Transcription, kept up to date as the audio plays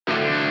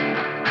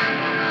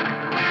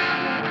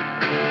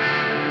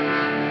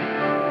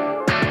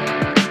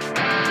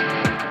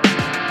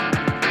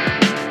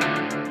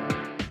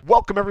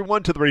Welcome,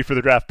 everyone, to the Ready for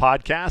the Draft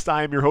podcast.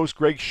 I am your host,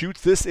 Gregg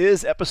Schutze. This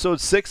is episode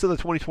 6 of the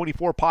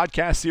 2024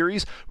 podcast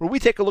series, where we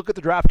take a look at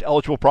the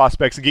draft-eligible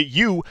prospects and get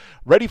you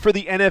ready for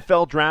the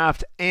NFL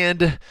draft.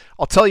 And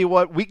I'll tell you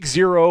what, week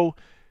 0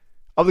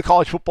 of the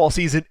college football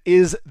season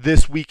is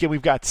this weekend.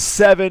 We've got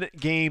 7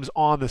 games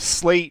on the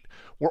slate.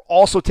 We're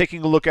also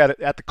taking a look at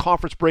the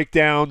conference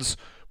breakdowns.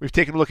 We've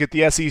taken a look at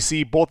the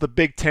SEC, both the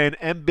Big 10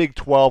 and Big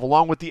 12,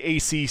 along with the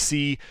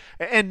ACC.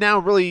 And now,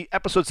 really,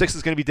 episode 6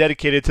 is going to be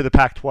dedicated to the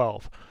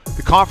Pac-12.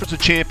 The Conference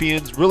of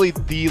Champions, really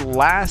the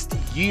last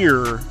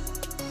year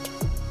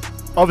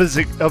of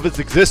its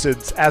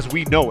existence as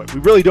we know it.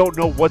 We really don't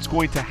know what's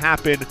going to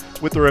happen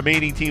with the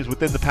remaining teams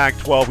within the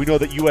Pac-12. We know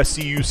that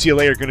USC,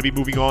 UCLA are going to be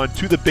moving on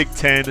to the Big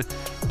 10.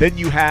 Then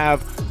you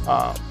have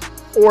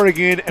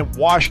Oregon and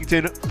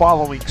Washington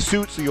following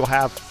suit, so you'll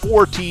have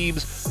 4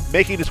 teams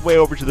making its way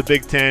over to the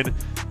Big 10.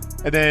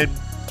 And then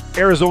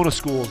Arizona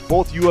schools,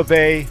 both U of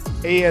A,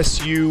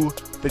 ASU,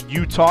 then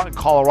Utah and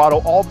Colorado,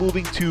 all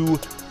moving to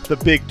the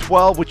Big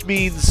 12, which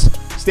means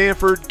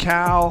Stanford,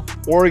 Cal,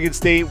 Oregon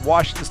State,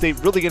 Washington State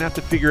really going to have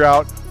to figure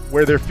out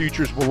where their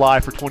futures will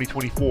lie for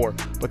 2024.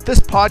 But this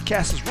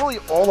podcast is really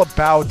all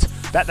about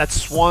that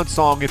swan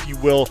song, if you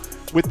will,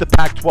 with the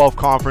Pac-12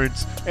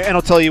 conference. And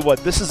I'll tell you what,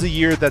 this is a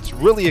year that's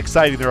really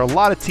exciting. There are a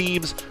lot of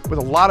teams with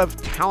a lot of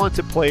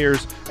talented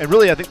players, and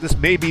really I think this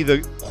may be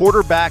the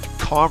quarterback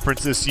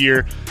conference this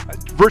year.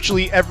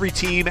 Virtually every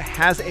team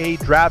has a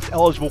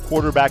draft-eligible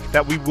quarterback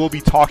that we will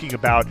be talking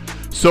about.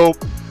 So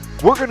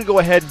we're going to go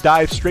ahead and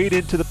dive straight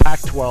into the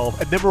Pac-12,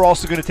 and then we're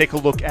also going to take a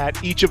look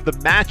at each of the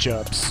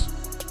matchups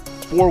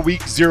for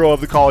week 0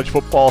 of the college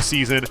football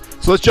season.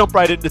 So let's jump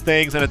right into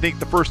things, and I think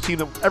the first team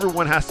that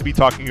everyone has to be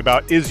talking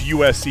about is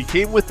USC.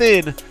 Came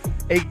within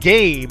a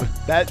game,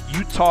 that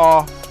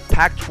Utah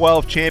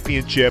Pac-12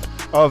 championship,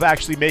 of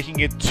actually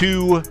making it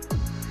to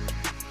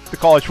the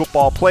college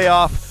football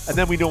playoff, and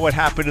then we know what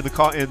happened in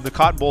the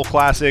Cotton Bowl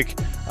Classic,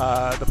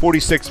 the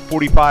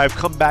 46-45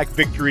 comeback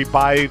victory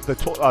by the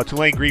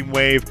Tulane Green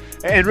Wave.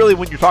 And really,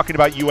 when you're talking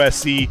about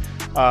USC,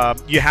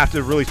 you have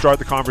to really start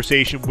the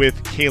conversation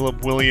with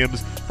Caleb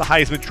Williams, the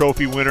Heisman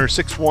Trophy winner,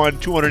 6'1",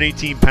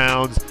 218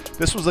 pounds.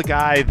 This was a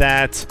guy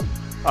that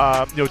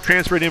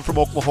transferred in from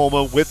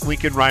Oklahoma with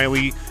Lincoln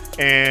Riley,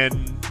 and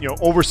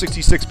over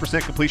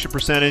 66% completion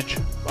percentage,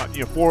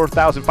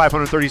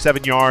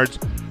 4,537 yards,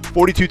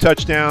 42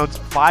 touchdowns,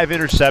 5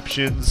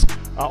 interceptions.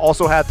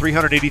 Also had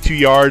 382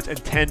 yards and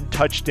 10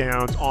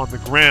 touchdowns on the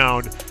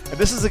ground. And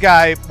this is a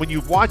guy, when you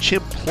watch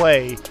him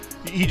play,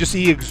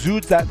 he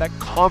exudes that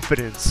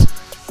confidence,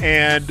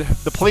 and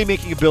the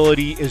playmaking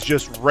ability is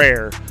just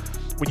rare.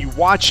 When you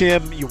watch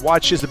him, you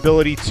watch his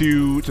ability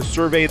to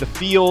survey the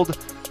field,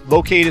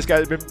 locate his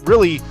guys.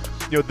 Really,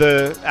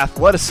 the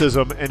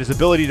athleticism and his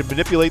ability to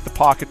manipulate the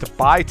pocket, to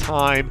buy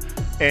time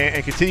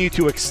and continue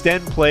to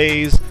extend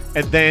plays,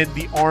 and then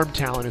the arm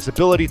talent, his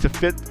ability to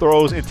fit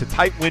throws into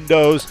tight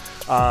windows,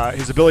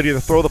 his ability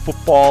to throw the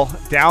football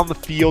down the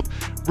field.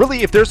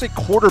 Really, if there's a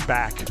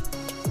quarterback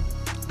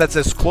that's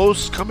as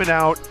close coming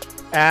out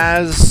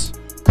as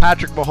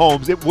Patrick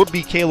Mahomes, it would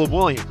be Caleb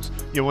Williams.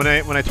 When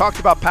I talked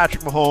about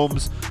Patrick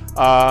Mahomes,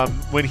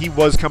 when he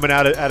was coming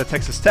out of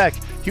Texas Tech,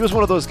 he was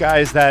one of those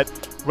guys that,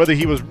 whether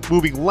he was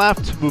moving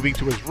left, moving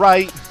to his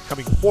right,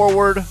 coming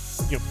forward,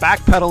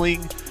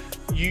 backpedaling,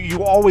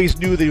 you always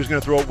knew that he was going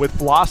to throw it with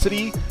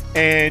velocity,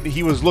 and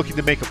he was looking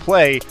to make a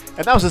play.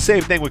 And that was the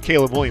same thing with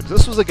Caleb Williams.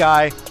 This was a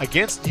guy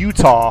against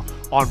Utah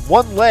on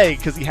one leg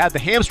because he had the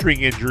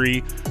hamstring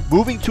injury,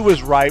 moving to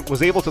his right,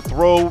 was able to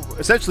throw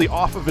essentially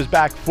off of his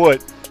back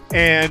foot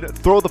and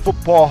throw the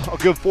football a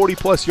good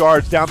 40-plus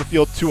yards down the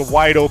field to a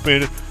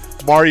wide-open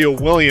Mario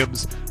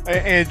Williams.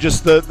 And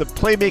just the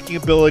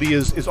playmaking ability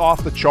is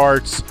off the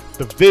charts,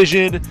 the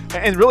vision,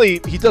 and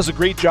really he does a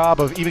great job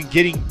of even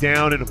getting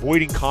down and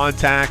avoiding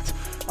contact.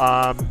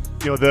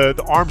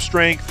 The arm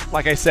strength,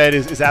 like I said,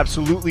 is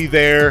absolutely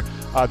there.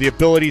 The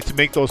ability to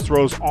make those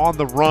throws on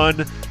the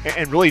run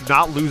and really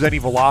not lose any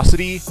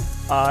velocity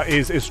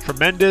is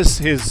tremendous.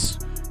 His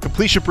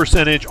completion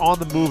percentage on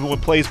the move and when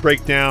plays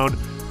break down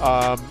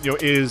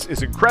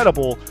is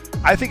incredible.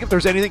 I think if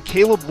there's anything,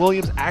 Caleb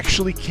Williams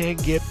actually can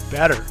get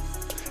better.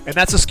 And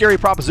that's a scary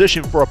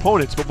proposition for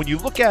opponents. But when you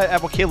look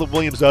at what Caleb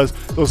Williams does,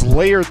 those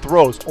layered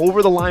throws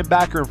over the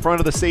linebacker in front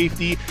of the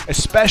safety,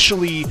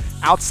 especially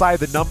outside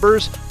the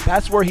numbers,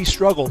 that's where he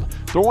struggled.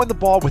 Throwing the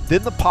ball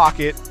within the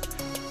pocket,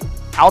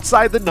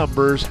 outside the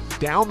numbers,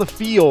 down the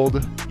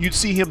field, you'd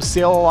see him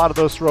sail a lot of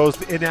those throws,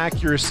 the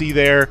inaccuracy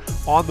there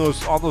on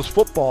those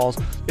footballs.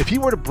 If he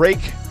were to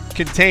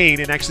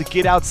contain and actually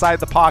get outside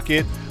the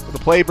pocket, when the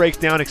play breaks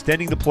down,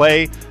 extending the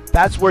play,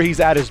 that's where he's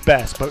at his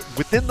best. But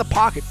within the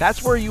pocket,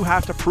 that's where you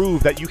have to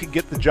prove that you can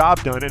get the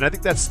job done. And I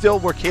think that's still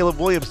where Caleb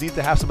Williams needs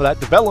to have some of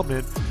that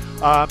development.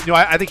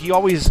 I think he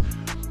always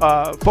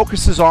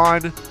focuses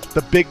on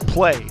the big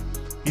play.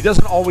 He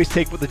doesn't always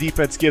take what the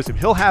defense gives him.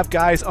 He'll have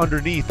guys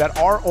underneath that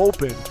are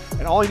open,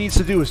 and all he needs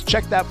to do is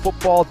check that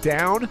football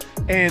down,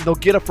 and they'll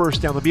get a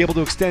first down. They'll be able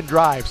to extend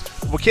drives.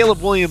 What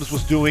Caleb Williams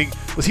was doing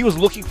was he was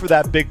looking for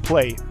that big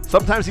play,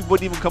 Sometimes he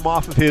wouldn't even come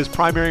off of his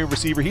primary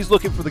receiver. He's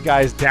looking for the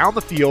guys down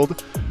the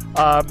field.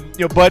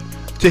 But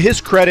to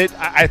his credit,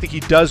 I think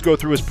he does go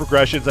through his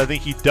progressions. I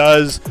think he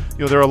does.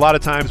 There are a lot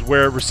of times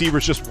where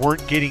receivers just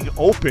weren't getting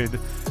open.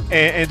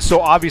 And so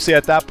obviously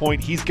at that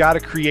point, he's got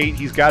to create.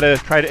 He's got to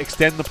try to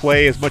extend the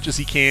play as much as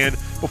he can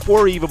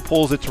before he even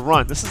pulls it to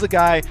run. This is a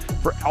guy,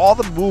 for all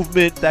the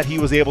movement that he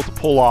was able to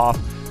pull off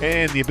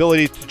and the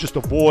ability to just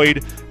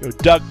avoid,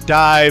 duck,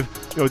 dive,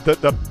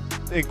 the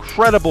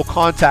incredible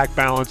contact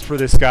balance for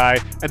this guy,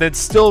 and then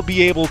still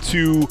be able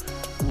to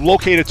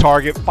locate a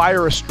target,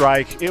 fire a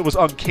strike. It was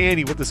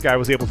uncanny what this guy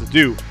was able to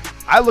do.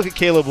 I look at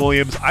Caleb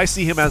Williams. I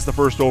see him as the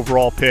first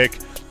overall pick.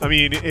 I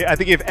mean, I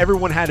think if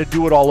everyone had to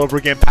do it all over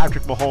again,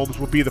 Patrick Mahomes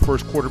would be the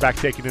first quarterback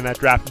taken in that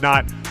draft,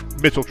 not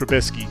Mitchell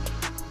Trubisky.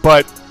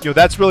 But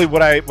that's really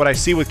what I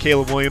see with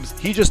Caleb Williams.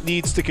 He just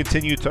needs to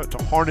continue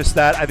to harness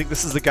that. I think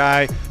this is a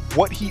guy.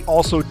 What he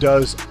also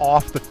does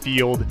off the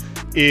field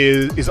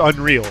is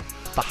unreal.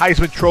 The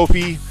Heisman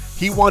Trophy.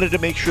 He wanted to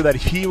make sure that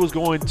if he was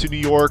going to New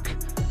York,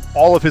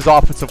 all of his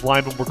offensive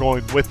linemen were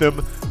going with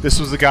him. This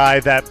was a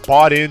guy that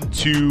bought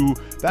into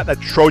that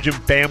Trojan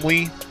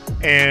family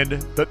and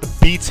the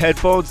Beats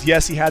headphones.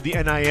 Yes, he had the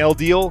NIL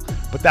deal,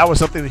 but that was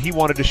something that he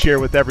wanted to share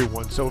with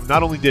everyone. So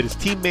not only did his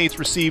teammates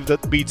receive the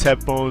Beats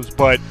headphones,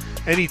 but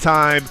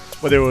anytime,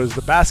 whether it was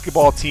the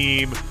basketball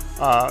team,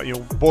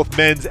 both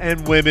men's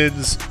and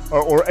women's,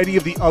 or any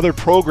of the other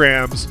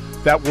programs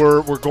that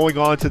were going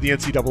on to the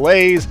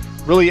NCAAs,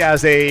 really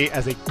as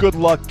a good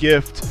luck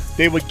gift,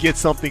 they would get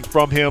something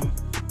from him.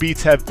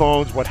 Beats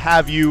headphones, what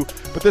have you.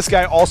 But this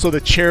guy also,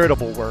 the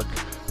charitable work.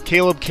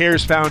 Caleb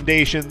Cares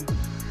Foundation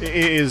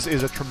is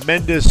a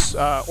tremendous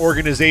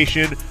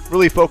organization,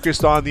 really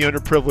focused on the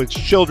underprivileged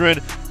children,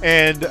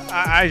 and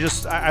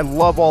I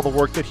love all the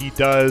work that he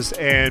does.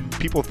 And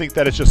people think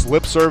that it's just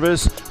lip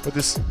service, but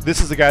this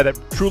is a guy that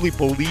truly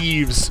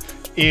believes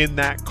in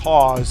that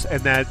cause,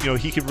 and that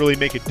he can really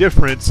make a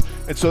difference.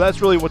 And so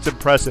that's really what's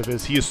impressive,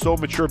 is he is so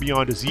mature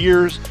beyond his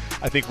years.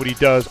 I think what he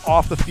does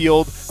off the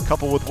field,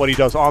 coupled with what he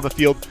does on the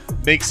field,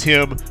 makes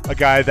him a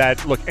guy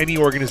that, look, any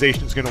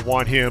organization is going to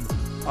want him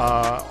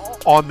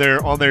on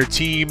their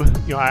team.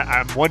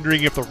 I'm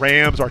wondering if the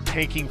Rams are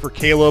tanking for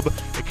Caleb.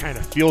 It kind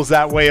of feels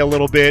that way a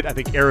little bit. I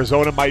think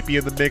Arizona might be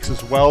in the mix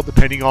as well,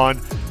 depending on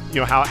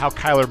how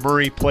Kyler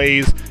Murray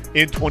plays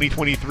in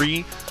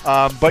 2023.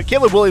 But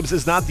Caleb Williams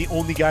is not the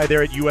only guy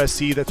there at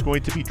USC that's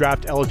going to be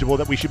draft eligible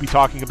that we should be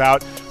talking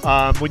about.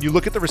 When you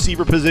look at the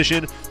receiver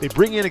position, they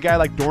bring in a guy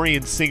like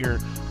Dorian Singer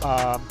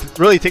to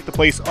really take the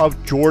place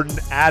of Jordan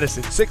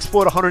Addison. 6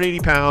 foot, 180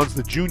 pounds,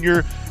 the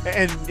junior.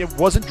 And it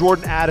wasn't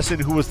Jordan Addison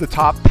who was the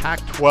top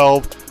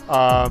Pac-12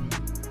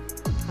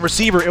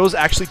 receiver. It was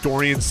actually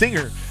Dorian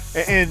Singer.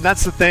 And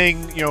that's the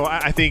thing,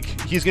 I think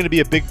he's going to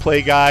be a big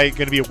play guy,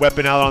 going to be a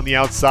weapon out on the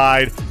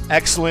outside.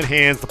 Excellent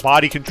hands, the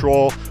body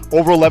control,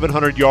 over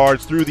 1,100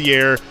 yards through the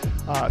air,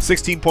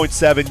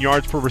 16.7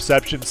 yards per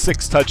reception,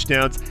 6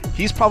 touchdowns.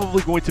 He's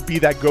probably going to be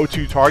that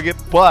go-to target,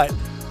 but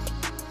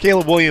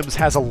Caleb Williams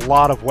has a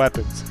lot of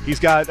weapons. He's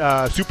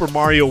got Super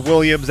Mario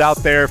Williams out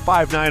there,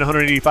 5'9",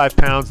 185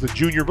 pounds. The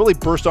junior really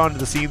burst onto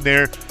the scene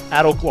there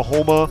at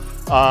Oklahoma.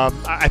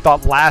 I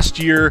thought last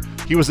year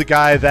he was a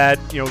guy that,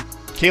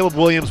 Caleb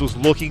Williams was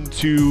looking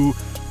to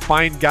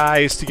find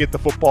guys to get the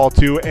football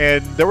to,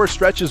 and there were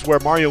stretches where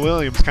Mario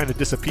Williams kind of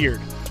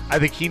disappeared. I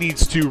think he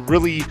needs to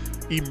really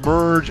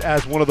emerge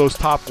as one of those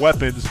top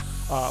weapons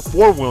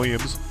for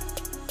Williams.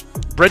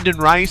 Brendan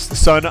Rice, the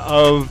son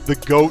of the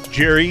GOAT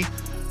Jerry,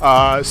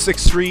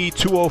 6'3",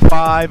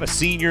 205, a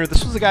senior.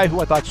 This was a guy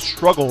who I thought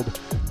struggled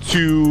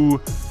to,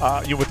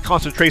 with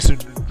concentration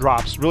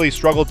drops, really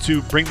struggled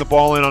to bring the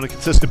ball in on a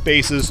consistent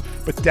basis.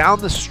 But down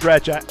the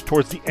stretch,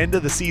 towards the end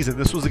of the season,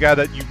 this was a guy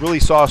that you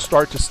really saw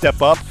start to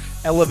step up,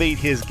 elevate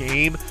his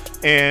game,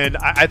 and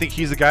I think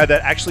he's a guy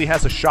that actually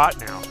has a shot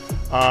now.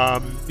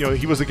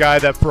 He was a guy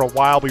that for a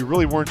while we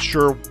really weren't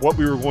sure what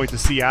we were going to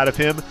see out of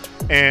him,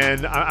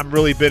 and I'm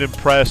really been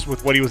impressed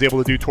with what he was able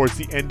to do towards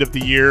the end of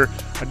the year.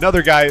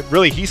 Another guy,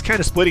 really, he's kind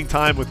of splitting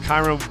time with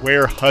Kyron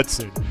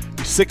Ware-Hudson.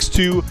 He's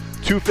 6'2",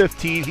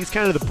 215. He's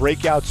kind of the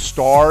breakout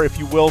star, if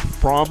you will,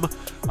 from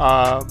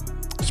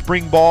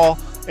spring ball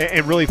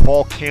and really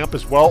fall camp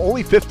as well.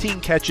 Only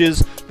 15 catches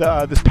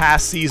this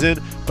past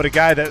season, but a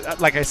guy that,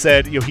 like I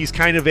said, he's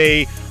kind of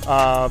a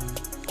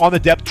on the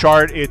depth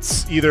chart.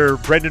 It's either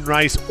Brendan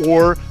Rice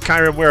or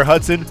Kyron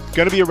Ware-Hudson.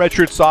 Going to be a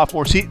redshirt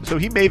sophomore, so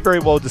he may very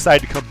well decide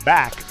to come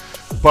back.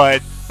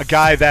 But a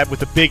guy that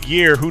with a big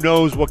year, who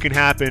knows what can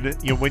happen,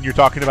 when you're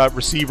talking about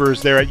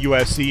receivers there at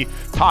USC.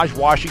 Taj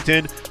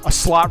Washington, a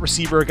slot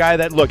receiver, a guy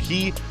that, look,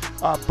 he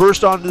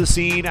burst onto the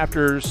scene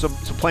after some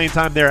playing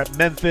time there at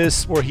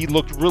Memphis, where he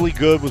looked really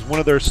good, was one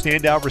of their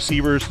standout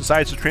receivers,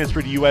 decides to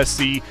transfer to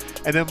USC.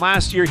 And then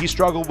last year he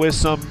struggled with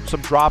some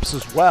drops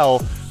as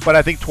well. But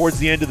I think towards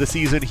the end of the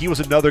season, he was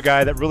another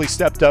guy that really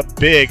stepped up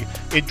big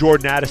in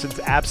Jordan Addison's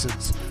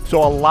absence.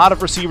 So a lot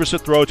of receivers to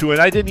throw to,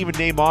 and I didn't even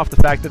name off the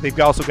fact that they've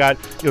also got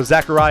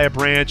Zachariah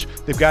Branch,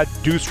 they've got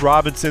Deuce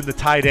Robinson, the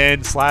tight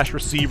end /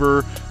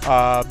 receiver,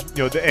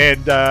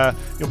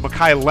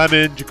 Mekhi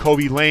Lemon,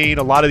 Jacoby Lane,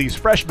 a lot of these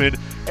freshmen,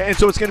 and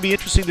so it's going to be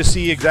interesting to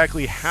see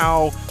exactly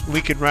how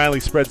Lincoln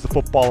Riley spreads the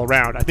football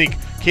around. I think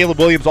Caleb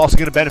Williams also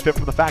going to benefit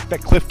from the fact that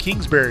Cliff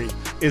Kingsbury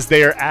is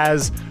there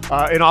as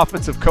an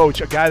offensive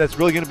coach, a guy that's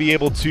really going to be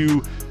able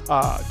to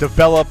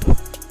develop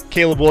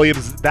Caleb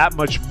Williams that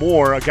much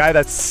more, a guy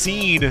that's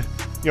seen,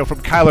 from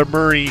Kyler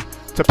Murray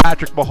to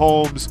Patrick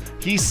Mahomes,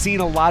 he's seen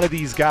a lot of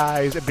these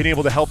guys and been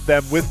able to help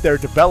them with their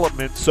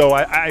development. So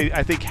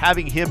I think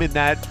having him in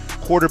that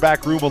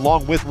quarterback room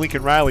along with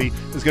Lincoln Riley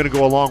is going to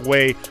go a long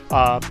way,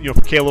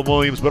 for Caleb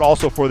Williams, but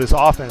also for this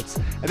offense.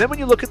 And then when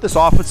you look at this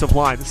offensive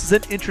line, this is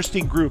an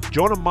interesting group.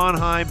 Jonah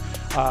Monheim,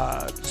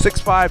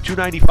 6'5",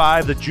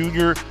 295, the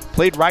junior,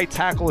 played right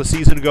tackle a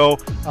season ago.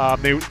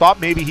 They thought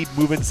maybe he'd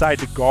move inside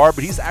to guard,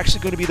 but he's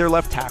actually going to be their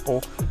left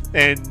tackle.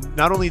 And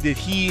not only did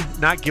he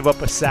not give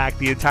up a sack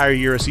the entire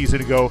year a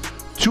season ago,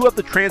 2 of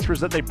the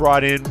transfers that they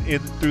brought in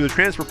through the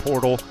transfer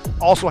portal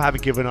also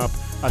haven't given up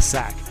a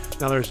sack.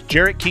 Now there's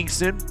Jarrett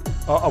Kingston,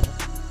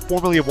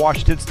 formerly of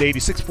Washington State.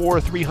 He's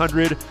 6'4",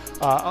 300,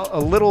 a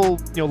little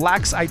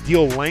lacks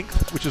ideal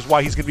length, which is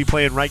why he's going to be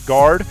playing right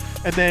guard.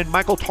 And then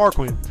Michael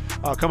Tarquin,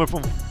 coming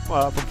from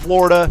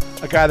Florida,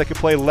 a guy that can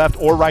play left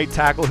or right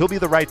tackle. He'll be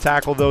the right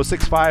tackle though,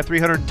 6'5",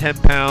 310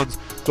 pounds.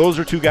 Those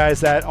are 2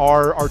 guys that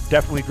are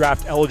definitely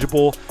draft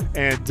eligible.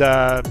 And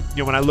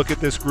when I look at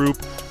this group,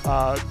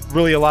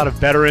 really a lot of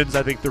veterans.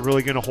 I think they're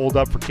really going to hold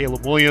up for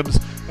Caleb Williams.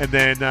 And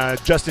then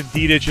Justin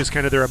Dedich is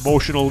kind of their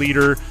emotional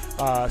leader,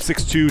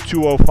 6'2",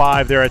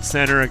 205 there at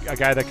center, a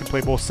guy that can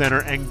play both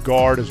center and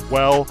guard as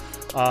well.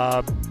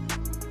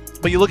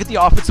 But you look at the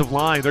offensive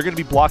line, they're going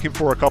to be blocking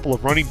for a couple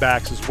of running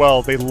backs as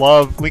well. They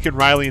love, Lincoln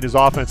Riley and his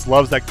offense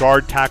loves that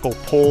guard tackle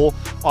pull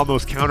on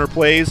those counter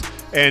plays.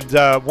 And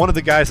one of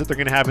the guys that they're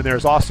going to have in there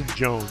is Austin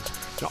Jones.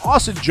 Now,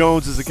 Austin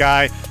Jones is a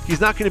guy,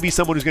 he's not going to be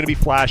someone who's going to be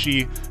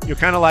flashy,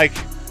 kind of like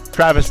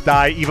Travis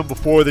Dye even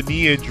before the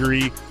knee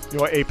injury,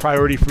 a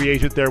priority free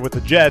agent there with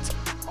the Jets.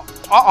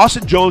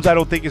 Austin Jones, I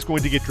don't think is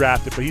going to get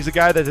drafted, but he's a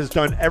guy that has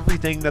done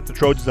everything that the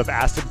Trojans have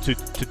asked him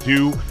to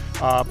do.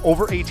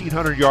 Over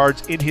 1,800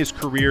 yards in his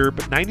career,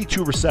 but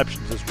 92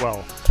 receptions as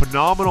well.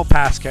 Phenomenal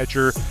pass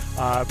catcher.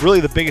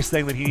 Really the biggest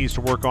thing that he needs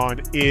to work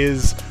on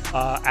is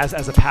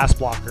as a pass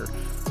blocker.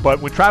 But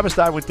when Travis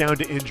Dye went down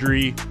to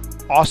injury,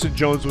 Austin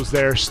Jones was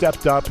there,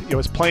 stepped up.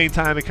 His playing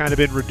time had kind of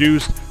been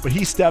reduced, but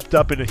he stepped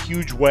up in a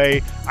huge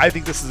way. I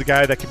think this is a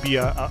guy that could be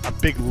a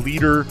big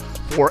leader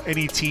for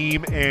any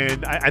team,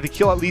 and I think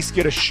he'll at least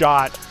get a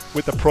shot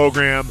with the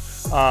program,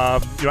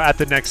 at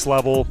the next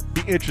level.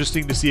 Be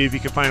interesting to see if he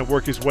can find to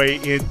work his way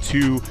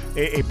into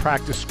a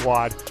practice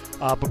squad.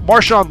 But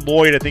Marshawn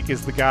Lloyd, I think,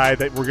 is the guy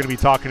that we're going to be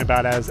talking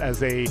about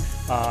as a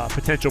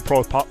potential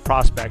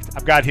prospect.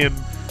 I've got him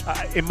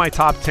in my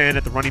top 10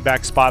 at the running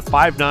back spot,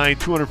 5'9",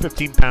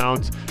 215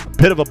 pounds, a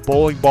bit of a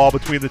bowling ball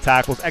between the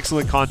tackles,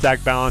 excellent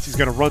contact balance. He's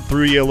going to run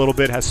through you a little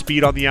bit, has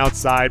speed on the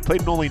outside,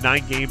 played in only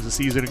 9 games a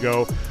season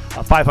ago,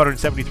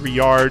 573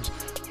 yards,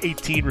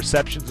 18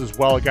 receptions as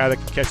well, a guy that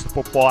can catch the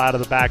football out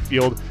of the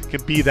backfield,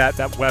 can be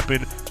that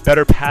weapon,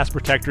 better pass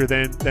protector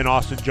than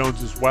Austin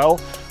Jones as well.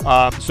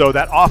 So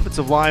that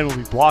offensive line will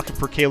be blocking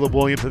for Caleb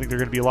Williams. I think they're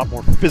going to be a lot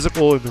more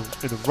physical in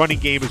the running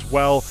game as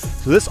well.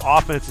 So this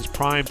offense is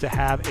primed to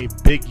have a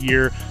big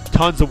year.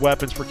 Tons of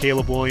weapons for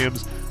Caleb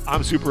Williams.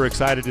 I'm super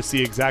excited to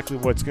see exactly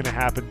what's going to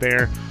happen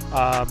there.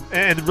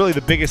 And really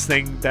the biggest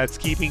thing that's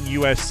keeping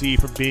USC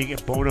from being a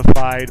bona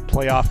fide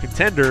playoff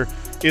contender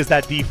is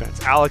that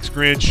defense. Alex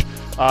Grinch,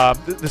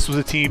 this was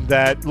a team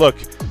that, look,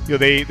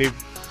 they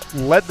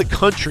led the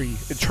country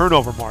in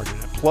turnover margin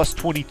at plus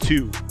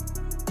 22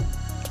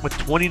 with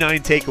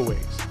 29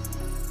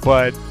 takeaways.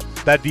 But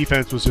that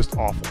defense was just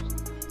awful.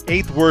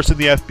 8th worst in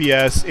the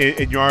FBS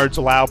in yards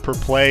allowed per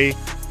play.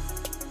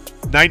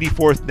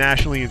 94th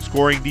nationally in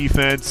scoring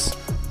defense.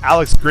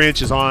 Alex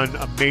Grinch is on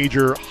a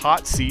major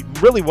hot seat.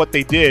 Really what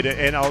they did,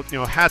 and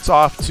hats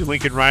off to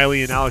Lincoln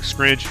Riley and Alex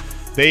Grinch,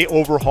 they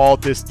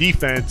overhauled this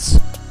defense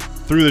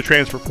through the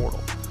transfer portal.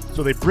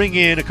 So they bring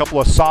in a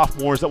couple of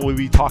sophomores that we'll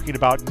be talking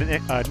about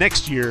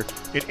next year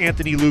in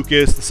Anthony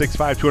Lucas, the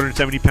 6'5",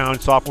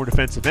 270-pound sophomore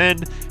defensive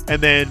end,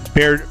 and then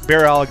Bear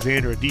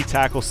Alexander, a D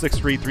tackle,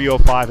 6'3",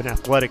 305, an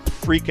athletic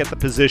freak at the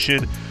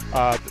position.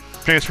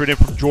 Transferred in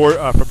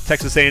from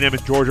Texas A&M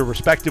and Georgia,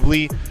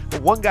 respectively.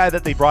 But one guy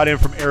that they brought in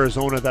from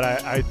Arizona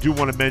that I do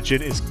want to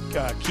mention is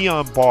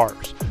Keon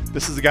Bars.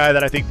 This is a guy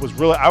that I think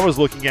I was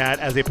looking at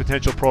as a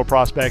potential pro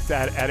prospect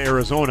at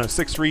Arizona.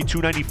 6'3",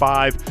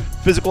 295,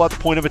 physical at the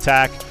point of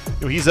attack.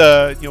 He's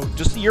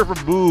just a year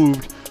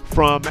removed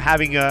from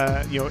having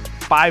a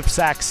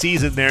 5-sack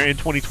season there in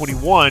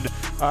 2021.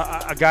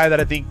 A guy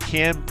that I think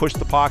can push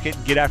the pocket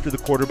and get after the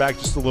quarterback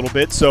just a little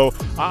bit. So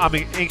I'm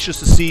anxious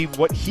to see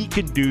what he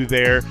can do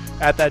there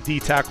at that D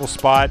tackle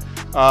spot.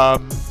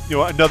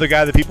 Another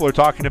guy that people are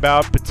talking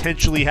about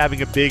potentially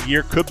having a big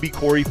year could be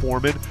Corey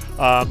Foreman.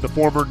 the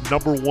former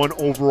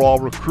 #1 overall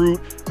recruit,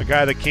 a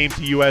guy that came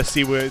to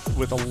USC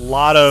with a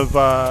lot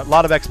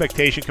of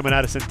expectation coming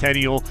out of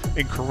Centennial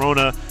in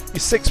Corona.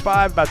 He's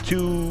 6'5", about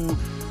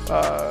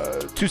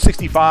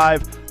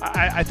 265.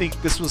 I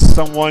think this was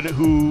someone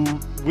who,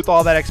 with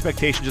all that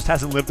expectation, just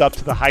hasn't lived up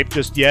to the hype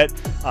just yet.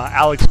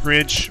 Alex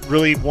Grinch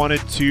really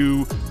wanted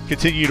to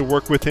continue to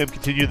work with him,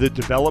 continue the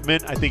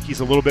development. I think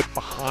he's a little bit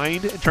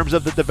behind in terms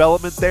of the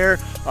development there.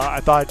 I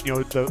thought,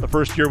 the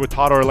first year with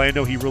Todd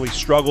Orlando, he really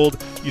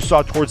struggled. You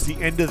saw towards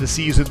the end of the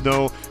season,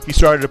 though, he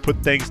started to put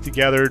things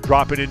together,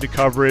 dropping into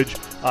coverage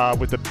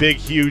with a big,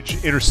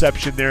 huge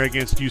interception there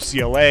against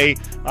UCLA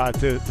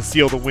to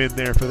seal the win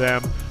there for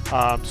them.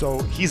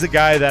 So he's a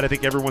guy that I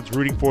think everyone's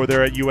rooting for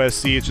there at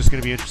USC. It's just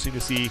going to be interesting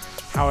to see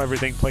how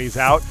everything plays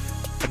out.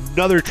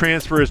 Another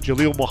transfer is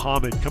Jaleel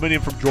Muhammad, coming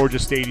in from Georgia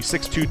State. He's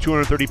 6'2",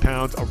 230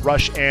 pounds, a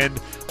rush end,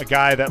 a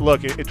guy that,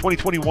 look, in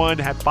 2021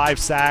 had 5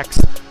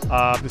 sacks.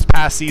 This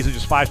past season,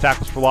 just 5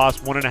 tackles for loss,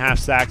 1.5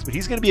 sacks. But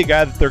he's going to be a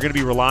guy that they're going to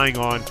be relying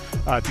on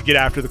to get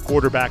after the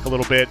quarterback a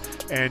little bit.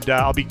 And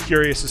I'll be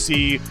curious to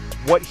see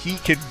what he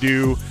can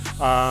do.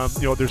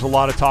 There's a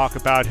lot of talk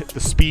about the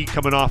speed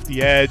coming off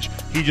the edge.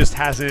 He just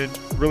hasn't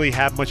really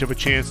had much of a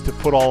chance to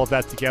put all of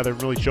that together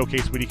and really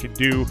showcase what he can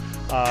do.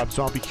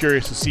 So I'll be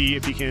curious to see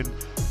if he can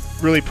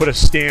really put a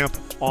stamp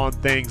on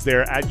things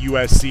there at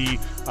USC.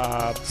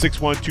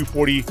 6'1",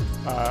 240,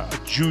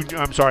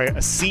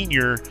 a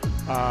senior.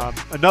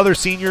 Another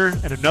senior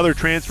and another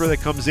transfer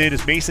that comes in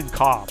is Mason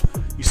Cobb.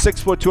 He's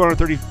 6 foot,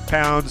 230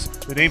 pounds.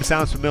 The name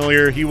sounds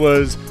familiar. He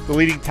was the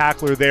leading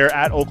tackler there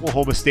at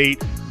Oklahoma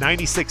State.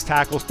 96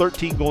 tackles,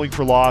 13 going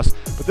for loss.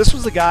 But this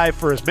was a guy,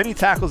 for as many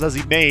tackles as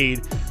he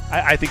made,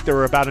 I think there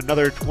were about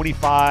another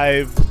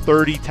 25,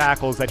 30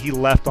 tackles that he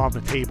left on the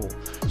table.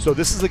 So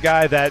this is a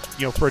guy that,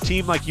 for a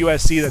team like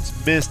USC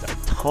that's missed a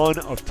ton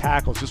of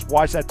tackles, just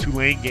watch that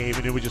Tulane game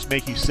and it would just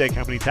make you sick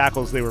how many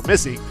tackles they were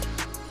missing.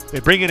 They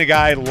bring in a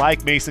guy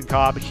like Mason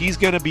Cobb. He's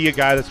going to be a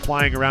guy that's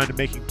flying around and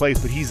making plays,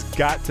 but he's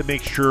got to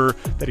make sure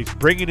that he's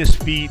bringing his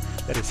feet,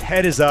 that his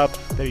head is up,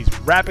 that he's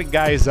wrapping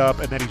guys up,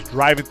 and that he's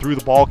driving through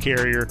the ball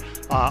carrier.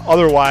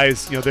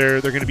 Otherwise,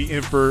 they're going to be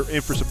in for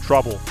some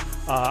trouble.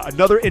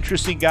 Another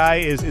interesting guy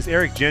is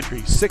Eric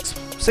Gentry,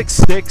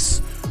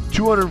 6'6",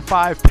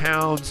 205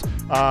 pounds,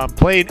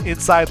 playing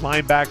inside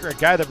linebacker, a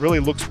guy that really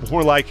looks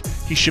more like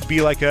he should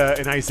be like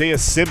an Isaiah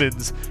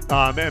Simmons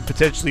and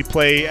potentially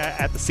play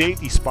at the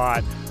safety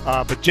spot.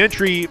 But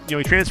Gentry,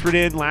 he transferred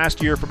in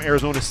last year from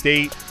Arizona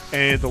State,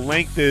 and the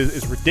length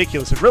is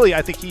ridiculous. And really,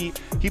 I think he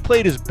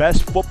played his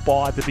best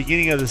football at the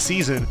beginning of the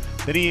season.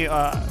 Then he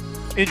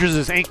injures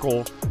his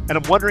ankle, and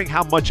I'm wondering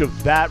how much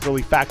of that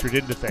really factored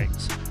into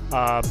things.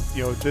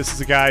 This is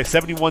a guy,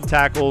 71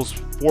 tackles,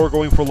 4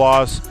 going for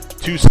loss,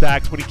 2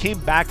 sacks. When he came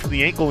back from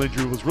the ankle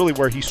injury was really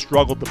where he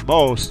struggled the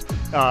most,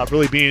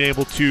 really being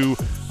able to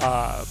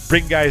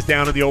bring guys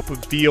down in the open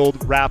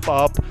field, wrap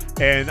up,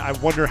 and I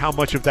wonder how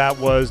much of that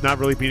was not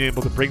really being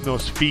able to bring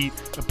those feet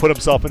and put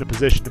himself in a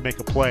position to make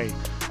a play.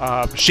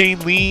 Shane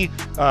Lee,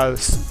 the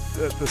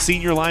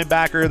senior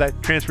linebacker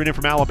that transferred in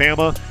from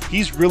Alabama,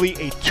 he's really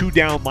a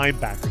 2-down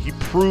linebacker. He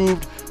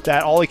proved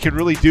that all he can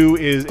really do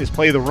is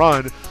play the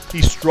run.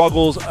 He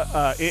struggles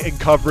in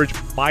coverage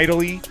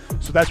mightily,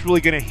 so that's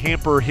really going to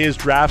hamper his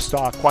draft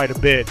stock quite a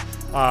bit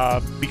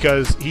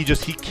because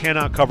he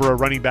cannot cover a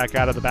running back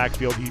out of the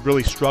backfield. He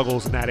really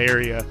struggles in that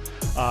area.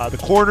 The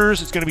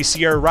corners, it's going to be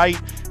Sierra Wright.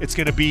 It's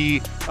going to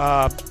be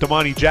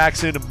Damani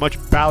Jackson, a much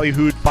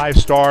ballyhooed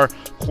 5-star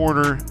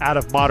corner out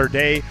of Modern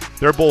Day.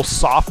 They're both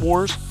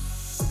sophomores,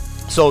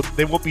 so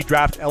they won't be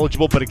draft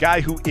eligible, but a guy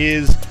who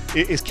is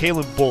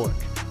Kalen Bullock.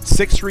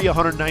 6'3",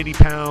 190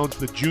 pounds,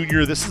 the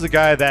junior. This is a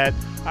guy that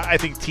I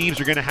think teams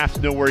are going to have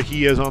to know where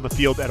he is on the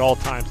field at all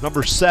times.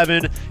 Number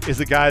 7 is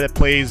the guy that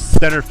plays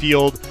center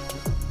field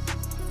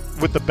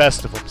with the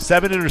best of them.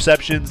 7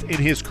 interceptions in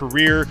his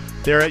career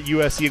there at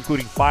USC,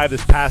 including 5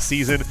 this past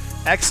season.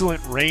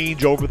 Excellent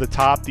range over the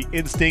top. The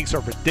instincts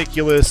are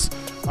ridiculous.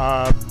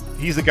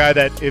 He's a guy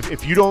that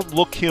if you don't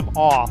look him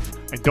off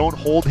and don't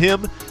hold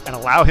him and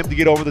allow him to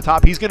get over the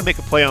top, he's going to make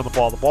a play on the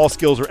ball. The ball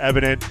skills are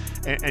evident,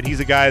 and he's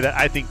a guy that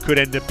I think could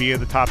end up being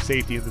the top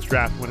safety in this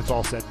draft when it's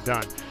all said and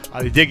done.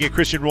 They did get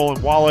Christian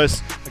Roland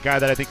Wallace, a guy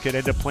that I think could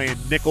end up playing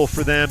nickel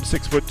for them,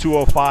 6 foot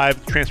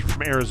 205, transfer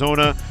from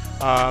Arizona.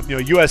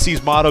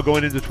 USC's motto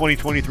going into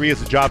 2023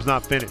 is the job's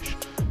not finished.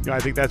 I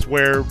think that's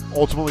where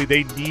ultimately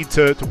they need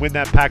to win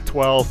that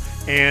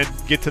Pac-12 and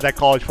get to that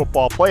college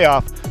football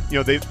playoff.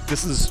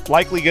 This is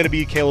likely going to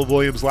be Caleb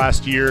Williams'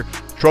 last year.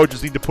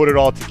 Trojans need to put it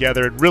all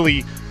together, and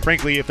really,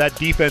 frankly, if that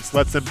defense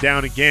lets them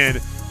down again,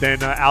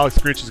 then Alex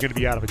Grinch is going to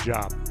be out of a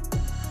job.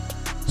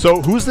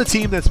 So who's the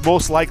team that's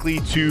most likely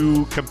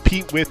to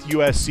compete with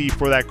USC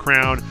for that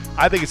crown?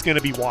 I think it's going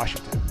to be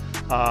Washington.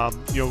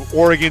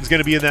 Oregon's going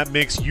to be in that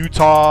mix.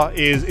 Utah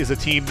is a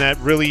team that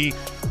really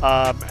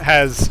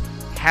has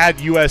had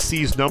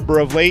USC's number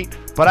of late,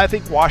 but I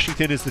think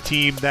Washington is the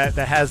team that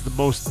has the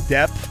most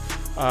depth.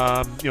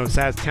 It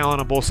has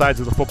talent on both sides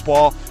of the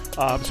football.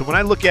 So when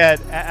I look at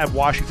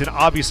Washington,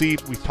 obviously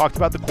we've talked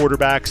about the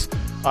quarterbacks.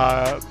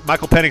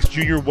 Michael Penix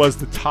Jr. was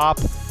the top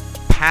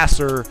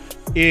passer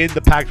in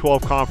the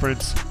Pac-12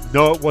 conference.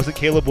 No, it wasn't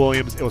Caleb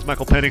Williams. It was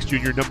Michael Penix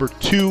Jr., number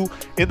 2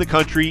 in the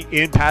country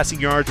in passing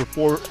yards with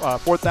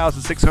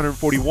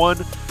 4,641,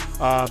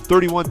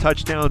 31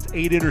 touchdowns,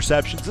 8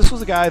 interceptions. This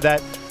was a guy that,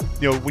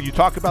 when you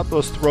talk about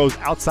those throws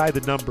outside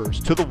the numbers,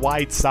 to the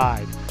wide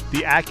side,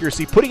 the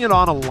accuracy, putting it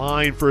on a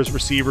line for his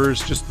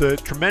receivers, just the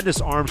tremendous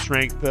arm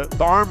strength.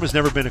 The arm has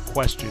never been a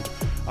question.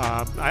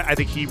 I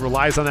think he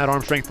relies on that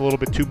arm strength a little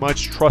bit too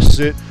much, trusts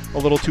it a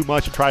little too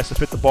much, and tries to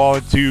fit the ball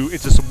into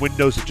some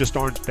windows that just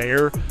aren't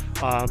there.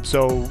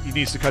 So he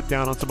needs to cut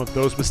down on some of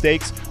those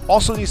mistakes.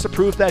 Also needs to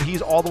prove that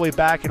he's all the way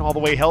back and all the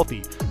way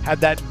healthy. Had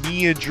that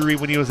knee injury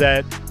when he was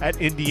at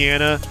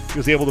Indiana. He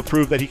was able to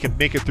prove that he can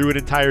make it through an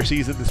entire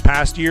season this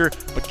past year,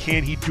 but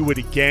can he do it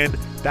again?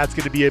 That's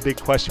going to be a big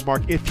question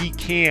mark. If he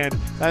can,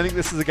 I think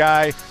this is a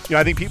guy,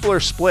 I think people are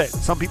split.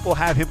 Some people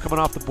have him coming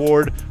off the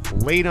board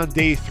late on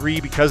day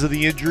 3 because of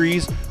the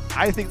injuries.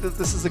 I think that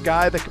this is a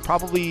guy that could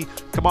probably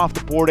come off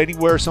the board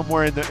anywhere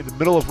somewhere in the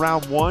middle of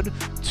round 1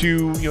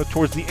 to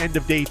towards the end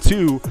of day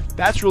 2.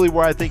 That's really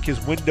where I think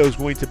his window is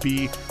going to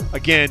be.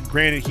 Again,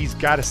 granted, he's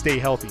got to stay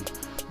healthy.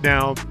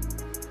 Now,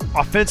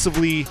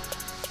 offensively,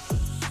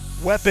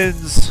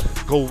 weapons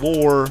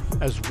galore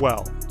as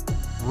well.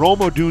 Rome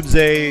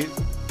Odunze,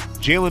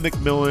 Jalen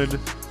McMillan,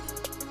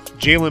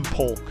 Jalen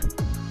Polk.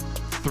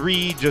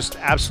 3 just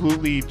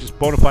absolutely just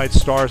bona fide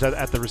stars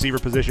at the receiver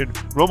position.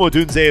 Rome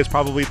Odunze is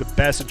probably the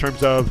best in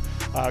terms of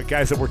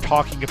guys that we're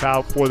talking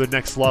about for the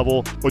next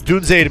level.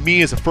 Odunze to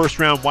me is a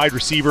first-round wide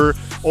receiver,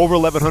 over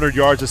 1,100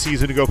 yards a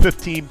season ago,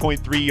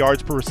 15.3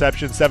 yards per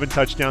reception, 7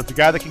 touchdowns. The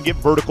guy that can get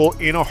vertical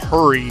in a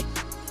hurry,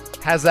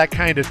 has that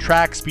kind of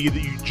track speed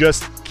that you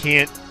just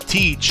can't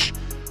teach.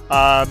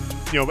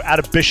 Out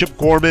of Bishop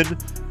Gorman,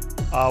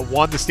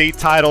 won the state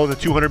title in the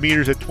 200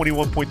 meters at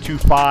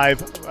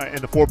 21.25 and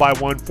the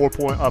 4x1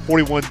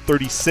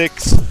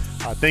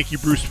 41.36. Thank you,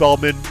 Bruce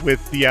Feldman, with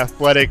the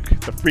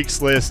athletic, the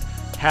freaks list.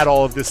 Had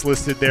all of this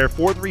listed there.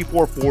 4.3,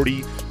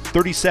 4.40,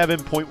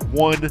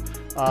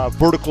 37.1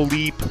 vertical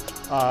leap.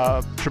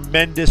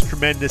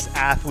 Tremendous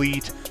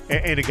athlete,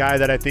 and a guy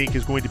that I think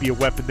is going to be a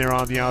weapon there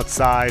on the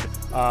outside.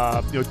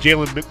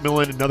 Jalen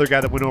McMillan, another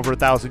guy that went over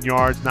 1,000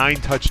 yards, 9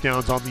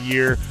 touchdowns on the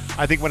year.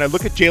 I think when I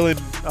look at Jalen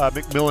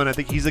McMillan, I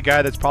think he's a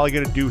guy that's probably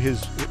going to do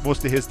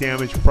most of his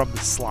damage from the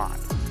slot.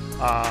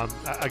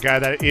 A guy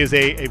that is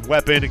a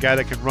weapon, a guy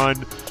that can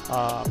run,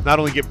 not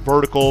only get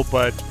vertical,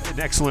 but an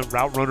excellent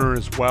route runner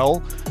as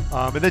well.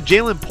 And then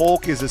Jalen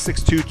Polk is a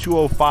 6'2",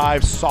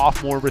 205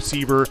 sophomore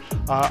receiver,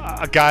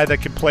 a guy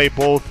that can play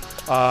both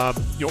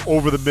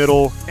over the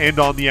middle and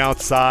on the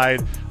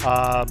outside,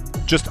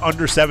 just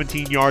under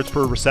 17 yards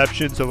per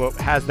reception, so it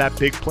has that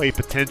big play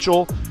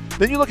potential.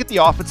 Then you look at the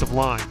offensive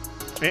line,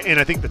 and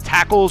I think the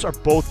tackles are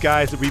both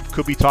guys that we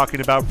could be talking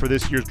about for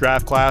this year's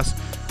draft class.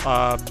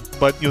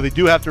 But they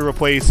do have to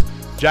replace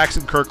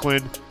Jackson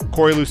Kirkland,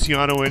 Corey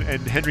Luciano,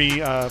 and Henry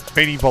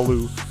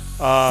Benivalu.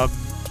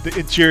 The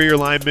interior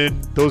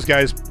linemen, those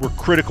guys were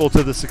critical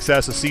to the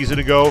success a season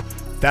ago.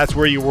 That's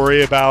where you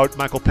worry about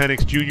Michael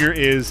Penix Jr.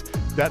 is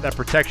that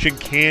protection.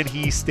 Can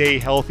he stay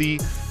healthy?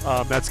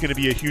 That's going to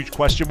be a huge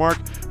question mark.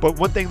 But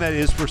one thing that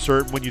is for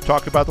certain, when you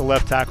talk about the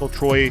left tackle,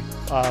 Troy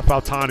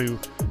Fautanu,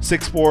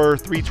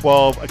 6'4",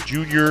 312, a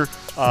junior,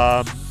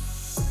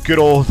 good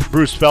old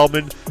Bruce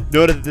Feldman,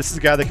 noted that this is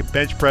a guy that can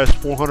bench press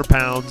 400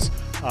 pounds,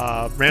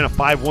 ran a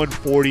 5'1",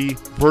 40.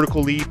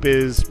 Vertical leap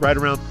is right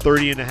around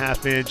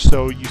 30.5 inch.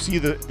 So you see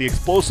the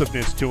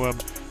explosiveness to him.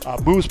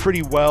 Moves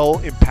pretty well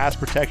in pass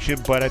protection,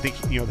 but I think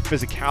the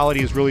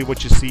physicality is really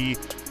what you see.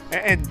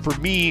 And for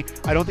me,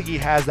 I don't think he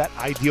has that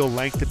ideal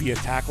length to be a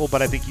tackle,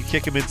 but I think you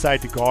kick him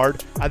inside to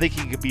guard. I think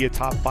he could be a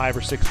top 5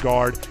 or 6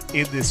 guard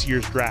in this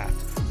year's draft.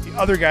 The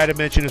other guy to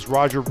mention is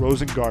Roger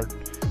Rosengarten.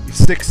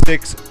 He's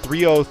 6'6",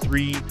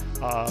 303,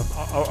 a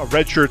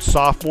redshirt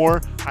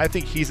sophomore. I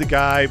think he's a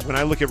guy, when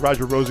I look at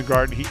Roger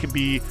Rosengarten, he can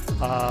be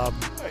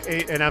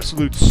an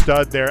absolute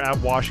stud there at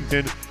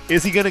Washington.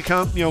 Is he going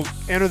to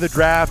enter the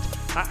draft?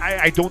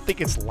 I don't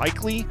think it's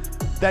likely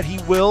that he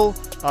will,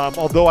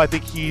 although I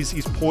think he's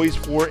poised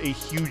for a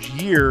huge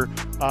year.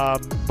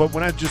 But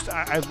when I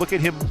look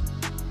at him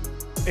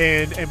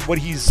and what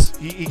he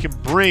can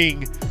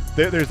bring,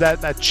 there's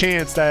that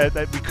chance that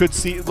we could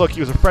see. Look, he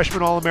was a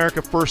freshman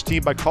All-America, first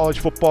team by College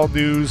Football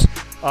News,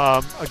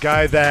 a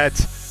guy that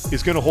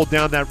is going to hold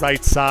down that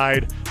right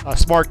side. A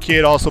smart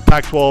kid, also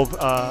Pac-12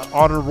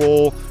 honor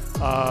roll.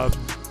 I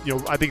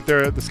think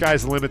the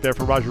sky's the limit there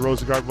for Roger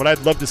Rosengarten. What I'd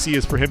love to see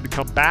is for him to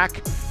come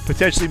back,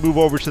 potentially move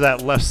over to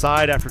that left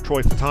side after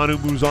Troy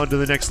Fautanu moves on to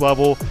the next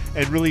level,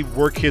 and really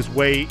work his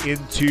way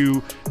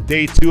into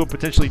day 2 and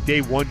potentially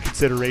day 1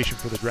 consideration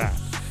for the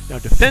draft. Now,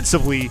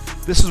 defensively,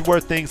 this is where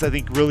things I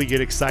think really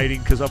get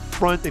exciting, because up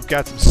front they've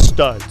got some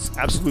studs,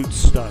 absolute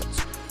studs.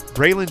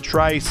 Braylon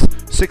Trice,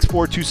 6'4",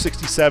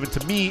 267,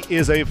 to me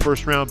is a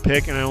first-round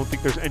pick, and I don't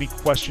think there's any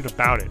question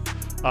about it.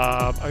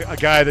 A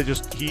guy that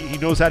just he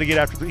knows how to get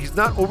after. He's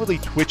not overly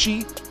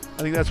twitchy.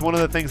 I think that's one of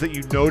the things that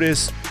you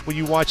notice when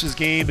you watch his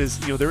game is,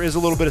 there is a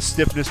little bit of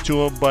stiffness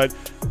to him, but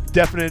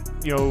definite,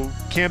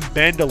 can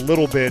bend a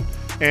little bit.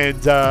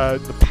 And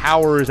the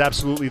power is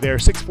absolutely there.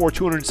 6'4",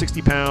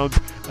 260 pounds.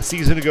 A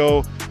season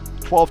ago,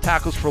 12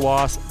 tackles for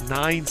loss,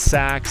 9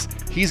 sacks.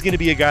 He's going to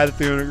be a guy that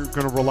they're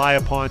going to rely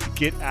upon to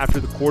get after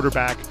the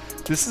quarterback.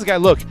 This is a guy,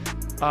 look,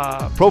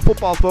 Pro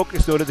Football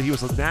Focus noted that he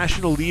was a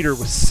national leader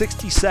with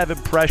 67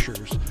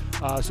 pressures.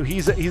 So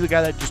he's a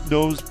guy that just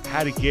knows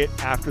how to get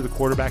after the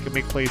quarterback and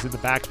make plays in the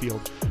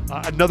backfield.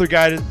 Another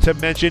guy to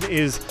mention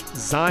is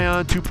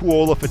Zion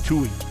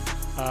Tupuola-Fatui.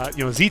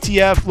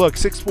 ZTF, look,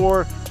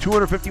 6'4",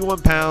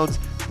 251 pounds.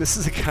 This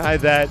is a guy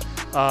that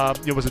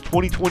was a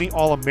 2020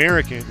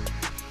 All-American.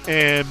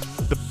 And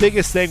the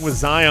biggest thing with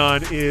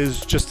Zion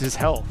is just his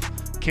health.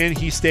 Can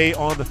he stay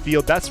on the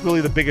field? That's really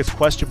the biggest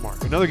question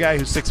mark. Another guy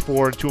who's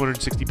 6'4" and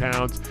 260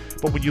 pounds.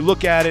 But when you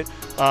look at it,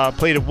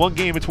 played in 1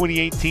 game in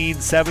 2018,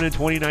 7 in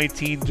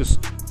 2019, just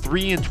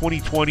 3 in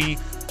 2020,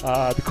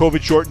 the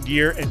COVID-shortened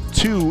year, and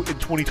 2 in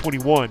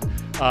 2021.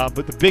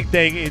 But the big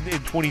thing in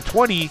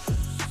 2020,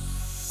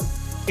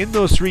 in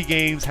those 3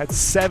 games, had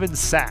 7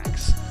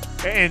 sacks.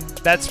 And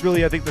that's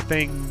really, I think, the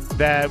thing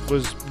that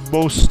was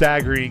most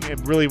staggering,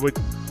 and really what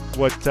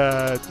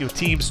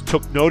teams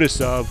took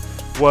notice of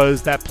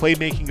was that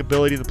playmaking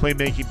ability and the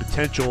playmaking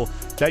potential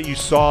that you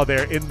saw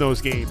there in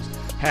those games.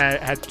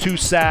 Had 2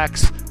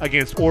 sacks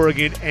against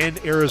Oregon and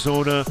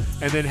Arizona,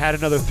 and then had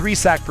another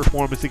 3-sack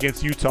performance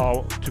against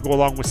Utah to go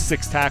along with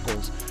 6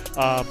 tackles.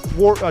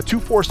 2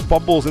 forced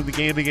fumbles in the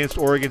game against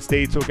Oregon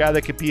State, so a guy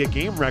that could be a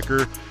game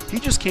wrecker. He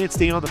just can't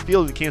stay on the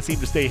field and can't seem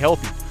to stay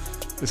healthy.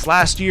 This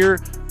last year,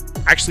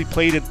 actually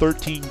played in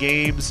 13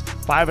 games,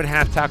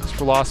 5.5 tackles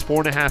for loss,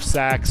 4.5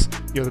 sacks.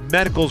 The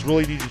medicals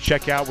really need to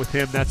check out with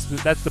him. That's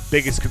the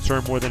biggest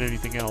concern more than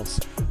anything else.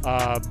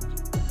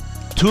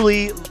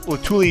 Tuli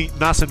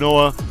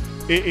Nasanoa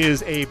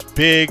is a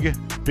big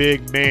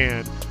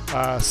man.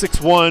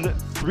 6'1",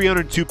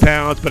 302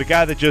 pounds, but a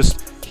guy that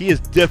he is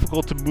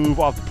difficult to move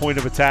off the point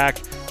of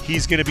attack.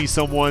 He's going to be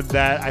someone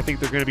that I think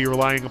they're going to be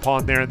relying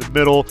upon there in the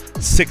middle.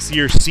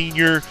 6-year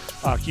senior.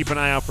 Keep an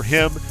eye out for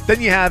him.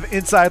 Then you have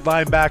inside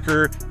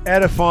linebacker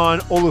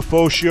Edefon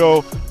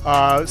Olufosio,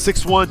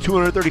 6'1",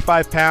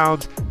 235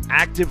 pounds,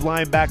 active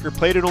linebacker.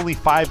 Played in only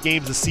 5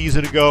 games a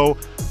season ago,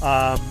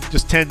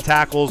 just 10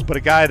 tackles. But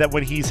a guy that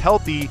when he's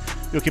healthy,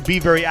 can be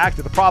very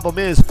active. The problem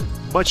is,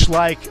 much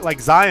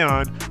like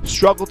Zion,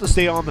 struggled to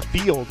stay on the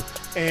field.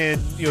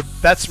 And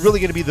that's really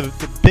going to be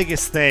the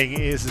biggest thing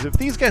is if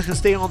these guys can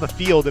stay on the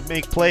field and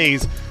make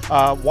plays,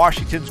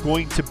 Washington's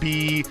going to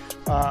be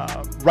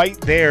right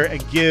there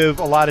and give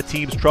a lot of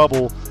teams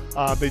trouble.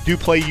 They do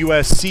play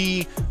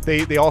USC.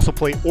 They also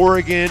play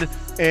Oregon.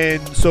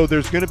 And so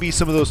there's going to be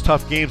some of those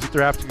tough games that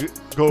they have to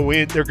go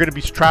in. They're going to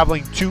be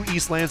traveling to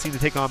East Lansing to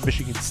take on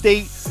Michigan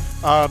State.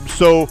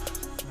 So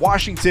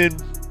Washington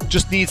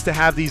just needs to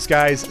have these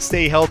guys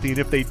stay healthy. And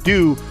if they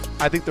do,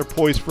 I think they're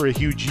poised for a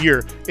huge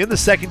year. In the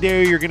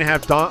secondary, you're going to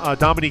have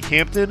Dominique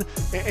Hampton,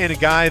 and a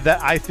guy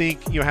that I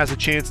think has a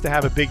chance to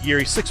have a big year.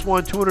 He's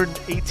 6'1",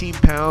 218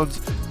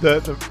 pounds,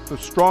 the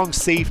strong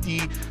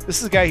safety. This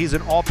is a guy, he's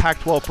an all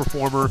Pac-12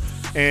 performer,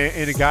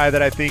 and a guy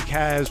that I think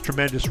has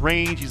tremendous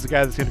range. He's the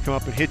guy that's going to come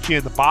up and hit you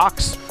in the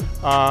box.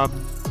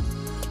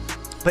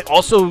 They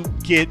also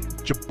get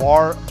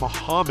Jabbar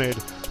Muhammad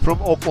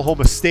from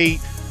Oklahoma State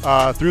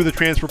through the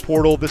transfer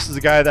portal. This is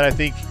a guy that I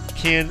think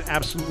can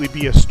absolutely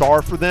be a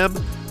star for them.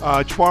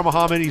 Jabbar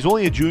Muhammad, he's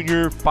only a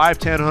junior,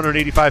 5'10",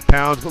 185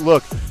 pounds. But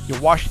look,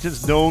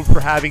 Washington's known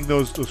for having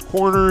those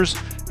corners,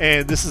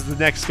 and this is the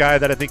next guy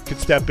that I think could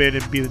step in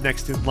and be the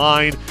next in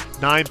line.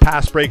 9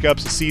 pass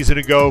breakups a season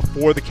ago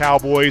for the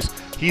Cowboys.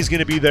 He's going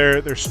to be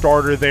their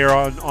starter there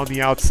on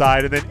the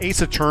outside. And then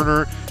Asa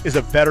Turner is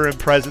a veteran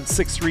presence,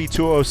 6'3",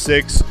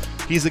 206.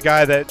 He's a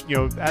guy that,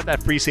 at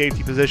that free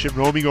safety position,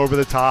 roaming over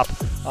the top.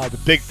 The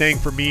big thing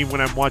for me when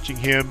I'm watching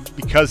him,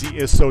 because he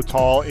is so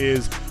tall,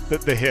 is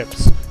the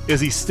hips. Is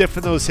he stiff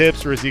in those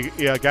hips, or is he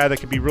a guy that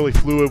can be really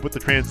fluid with the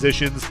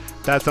transitions?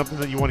 That's something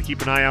that you want to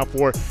keep an eye out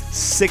for.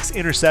 6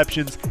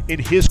 interceptions in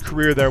his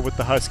career there with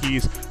the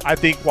Huskies. I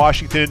think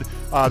Washington,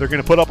 they're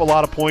going to put up a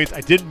lot of points. I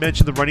didn't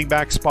mention the running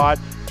back spot.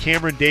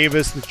 Cameron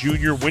Davis, the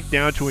junior, went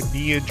down to a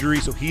knee injury,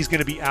 so he's going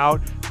to be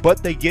out.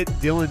 But they get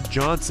Dylan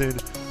Johnson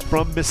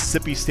from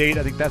Mississippi State.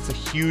 I think that's a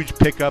huge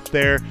pickup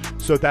there.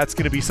 So that's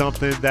going to be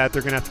something that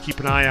they're going to have to keep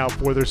an eye out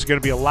for. There's going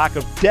to be a lack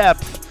of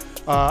depth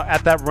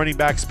at that running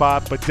back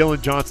spot, but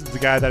Dylan Johnson's the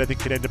guy that I think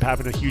could end up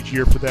having a huge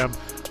year for them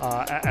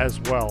as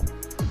well.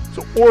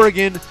 So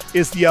Oregon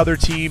is the other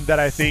team that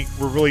I think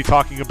we're really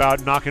talking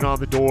about knocking on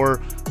the door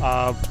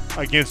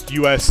against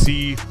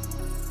USC.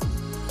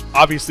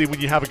 Obviously, when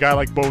you have a guy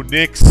like Bo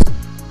Nix,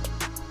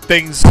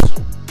 things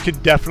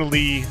can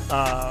definitely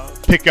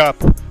pick up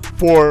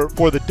for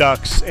the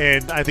Ducks,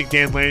 and I think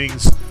Dan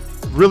Lanning's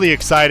really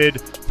excited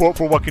for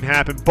what can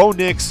happen. Bo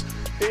Nix,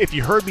 if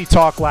you heard me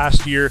talk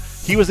last year,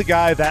 he was a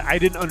guy that I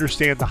didn't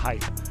understand the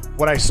hype.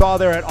 What I saw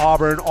there at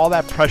Auburn, all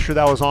that pressure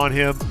that was on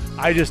him,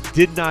 I just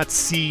did not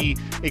see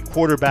a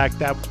quarterback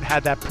that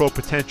had that pro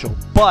potential.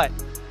 But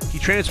He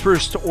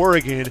transfers to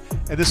Oregon,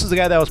 and this is a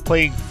guy that was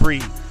playing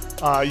free.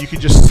 You can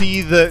just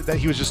see that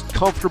he was just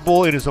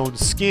comfortable in his own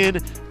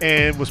skin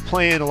and was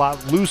playing a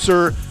lot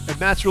looser, and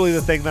that's really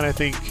the thing that I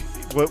think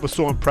was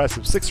so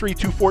impressive. 6'3",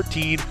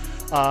 214,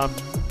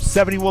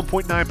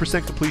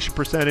 71.9% completion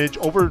percentage,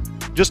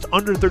 just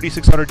under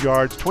 3,600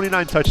 yards,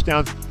 29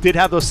 touchdowns, did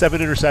have those 7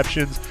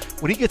 interceptions.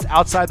 When he gets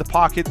outside the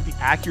pocket, the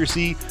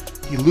accuracy,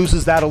 he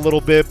loses that a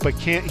little bit, but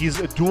he's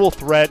a dual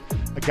threat,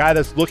 a guy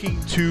that's looking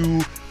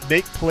to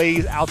make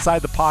plays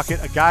outside the pocket,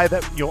 a guy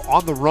that,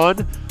 on the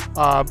run,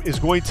 is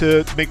going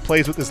to make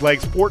plays with his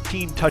legs.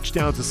 14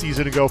 touchdowns a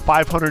season ago,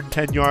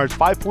 510 yards,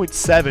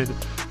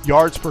 5.7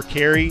 yards per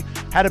carry.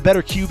 Had a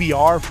better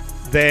QBR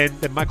than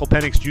Michael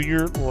Penix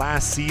Jr.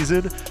 last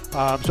season.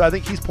 So I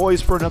think he's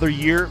poised for another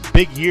year,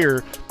 big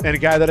year, and a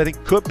guy that I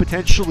think could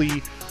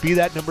potentially be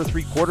that number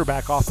 3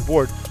 quarterback off the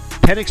board.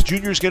 Penix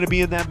Jr. is going to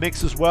be in that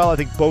mix as well. I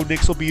think Bo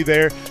Nix will be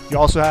there. You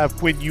also have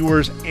Quinn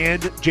Ewers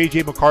and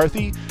J.J.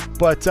 McCarthy.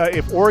 But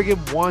if Oregon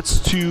wants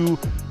to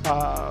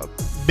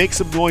make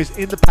some noise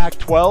in the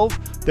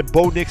Pac-12, then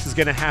Bo Nix is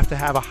going to have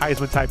a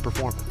Heisman-type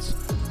performance.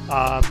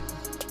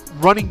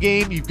 Running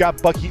game, you've got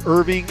Bucky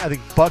Irving. I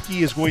think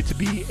Bucky is going to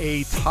be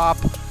a top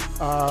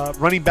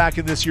running back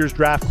in this year's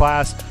draft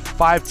class.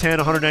 5'10",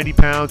 190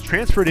 pounds,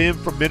 transferred in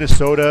from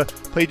Minnesota,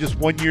 played just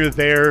 1 year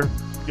there,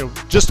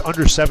 just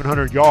under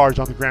 700 yards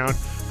on the ground.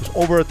 Was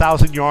over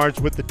 1,000 yards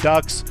with the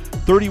Ducks,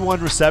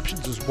 31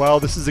 receptions as well.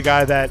 This is a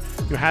guy that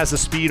has the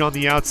speed on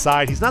the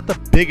outside. He's not the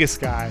biggest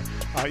guy.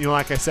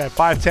 Like I said,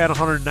 5'10",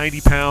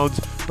 190 pounds,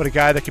 but a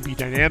guy that can be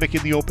dynamic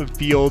in the open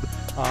field.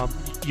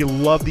 You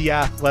love the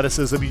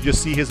athleticism. You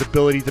just see his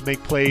ability to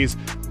make plays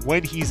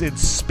when he's in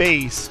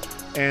space.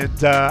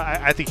 And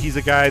I think he's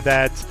a guy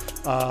that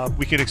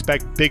we can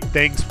expect big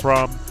things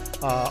from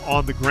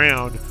on the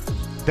ground.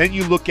 Then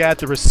you look at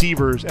the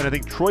receivers, and I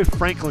think Troy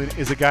Franklin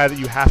is a guy that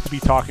you have to be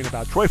talking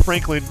about. Troy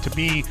Franklin, to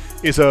me,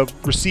 is a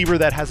receiver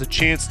that has a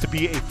chance to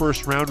be a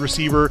first-round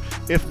receiver.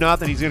 If not,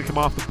 then he's going to come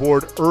off the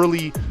board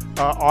early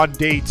on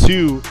day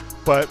 2.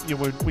 But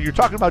when you're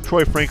talking about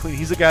Troy Franklin,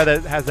 he's a guy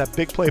that has that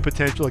big play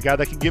potential, a guy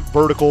that can get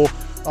vertical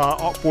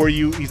for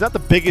you. He's not the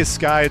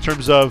biggest guy in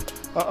terms of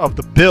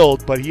the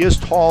build, but he is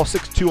tall,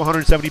 6'2",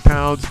 170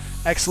 pounds,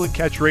 excellent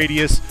catch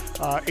radius,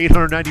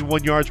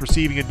 891 yards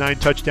receiving and 9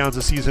 touchdowns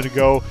a season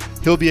ago.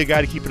 He'll be a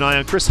guy to keep an eye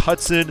on. Chris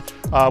Hudson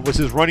was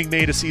his running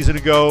mate a season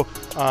ago.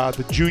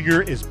 The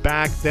junior is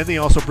back. Then they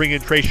also bring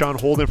in Trayshawn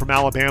Holden from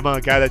Alabama,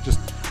 a guy that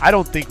I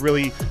don't think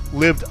really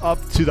lived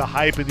up to the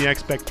hype and the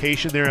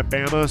expectation there at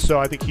Bama. So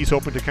I think he's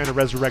hoping to kind of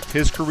resurrect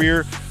his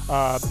career.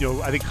 I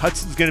think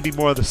Hudson's going to be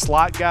more of the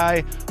slot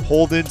guy.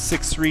 Holden,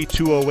 6'3",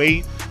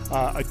 208,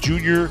 a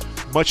junior,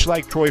 much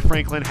like Troy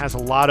Franklin, has a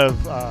lot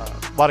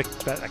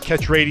of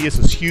catch radius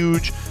is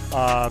huge.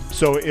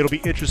 So it'll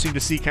be interesting to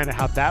see kind of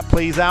how that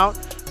plays out.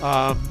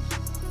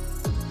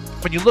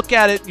 When you look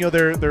at it,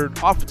 their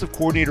offensive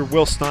coordinator,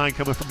 Will Stein,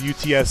 coming from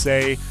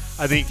UTSA,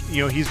 I think,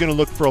 he's going to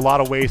look for a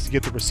lot of ways to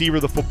get the receiver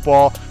the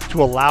football,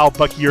 to allow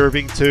Bucky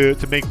Irving to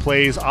make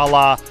plays a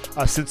la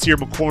Sincere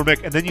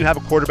McCormick. And then you have a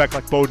quarterback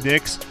like Bo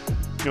Nix.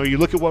 You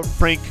look at what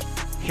Frank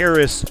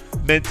Harris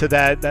meant to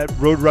that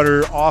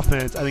Roadrunner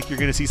offense. I think you're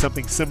going to see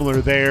something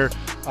similar there.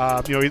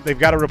 They've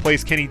got to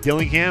replace Kenny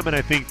Dillingham, and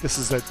I think this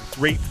is a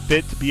great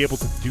fit to be able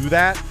to do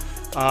that.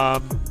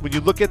 When you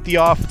look at the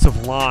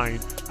offensive line,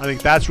 I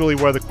think that's really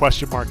where the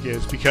question mark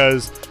is,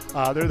 because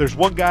there's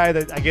one guy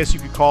that I guess you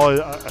could call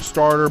a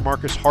starter,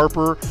 Marcus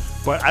Harper,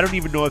 but I don't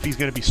even know if he's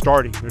going to be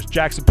starting. There's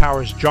Jackson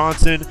Powers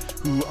Johnson,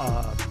 who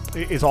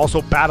is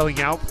also battling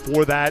out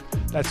for that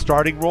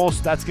starting role,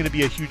 so that's going to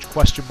be a huge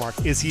question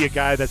mark. Is he a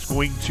guy that's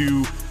going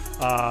to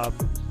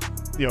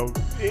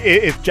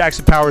if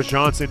Jackson Powers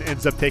Johnson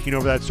ends up taking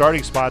over that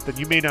starting spot, then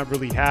you may not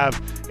really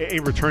have a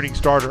returning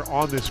starter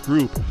on this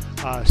group.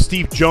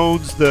 Steve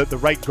Jones, the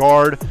right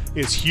guard,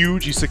 is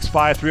huge. He's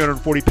 6'5",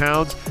 340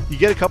 pounds. You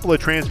get a couple of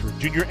transfers.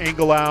 Junior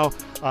Angelau,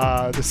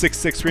 the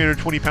 6'6",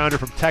 320-pounder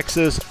from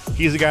Texas.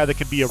 He's a guy that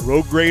can be a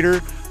road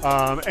grader.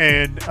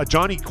 And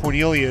Johnny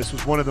Cornelius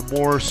was one of the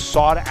more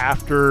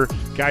sought-after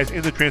guys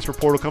in the transfer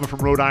portal, coming from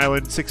Rhode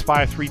Island, 6'5",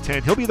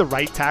 310. He'll be the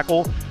right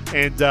tackle,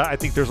 and I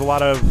think there's a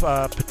lot of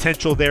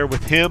potential there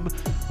with him.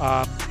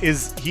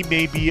 He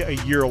may be a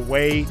year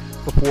away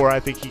before I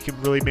think he can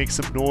really make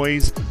some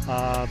noise,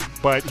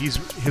 but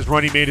his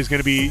running mate is going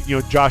to be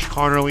Josh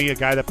Connerly, a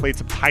guy that played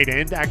some tight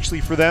end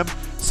actually for them,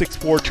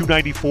 6'4",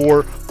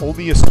 294,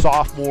 only a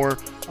sophomore.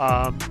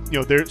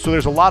 So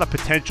there's a lot of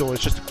potential.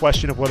 It's just a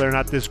question of whether or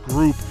not this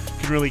group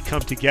can really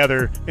come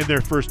together in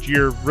their first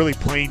year really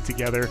playing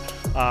together.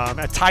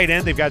 At tight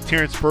end, they've got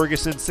Terrence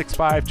Ferguson, 6'5",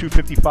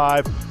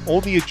 255,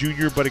 only a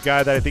junior, but a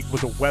guy that I think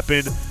was a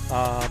weapon,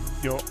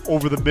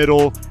 over the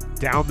middle,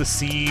 down the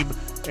seam,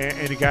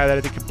 and a guy that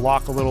I think can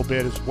block a little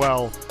bit as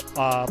well.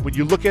 When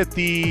you look at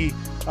the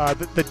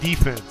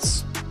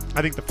defense,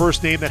 I think the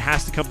first name that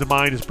has to come to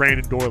mind is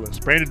Brandon Dorlus.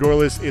 Brandon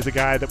Dorlus is a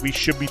guy that we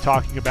should be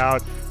talking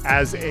about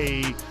as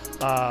a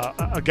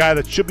guy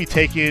that should be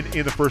taken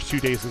in the first 2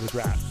 days of the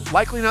draft.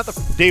 Likely not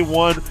the day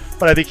one,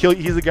 but I think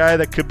he's a guy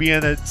that could be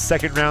in a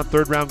second round,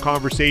 third round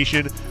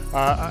conversation.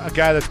 A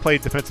guy that's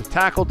played defensive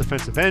tackle,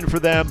 defensive end for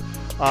them,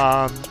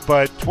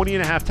 but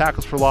 20.5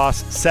 tackles for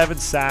loss, 7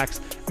 sacks.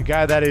 A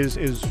guy that is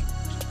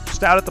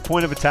stout at the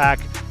point of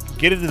attack, can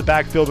get into the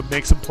backfield and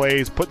make some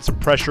plays, put some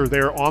pressure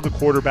there on the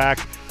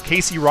quarterback.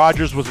 Casey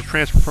Rogers was a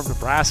transfer from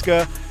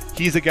Nebraska.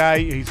 He's a guy,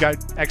 he's got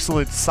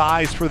excellent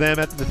size for them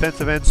at the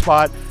defensive end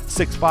spot,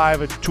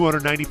 6'5" and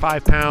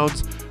 295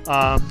 pounds.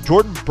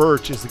 Jordan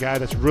Birch is the guy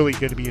that's really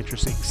going to be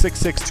interesting.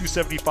 6'6",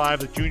 275,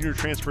 the junior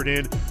transferred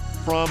in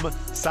from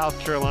South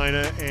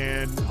Carolina,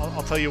 and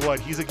I'll tell you what,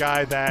 he's a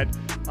guy that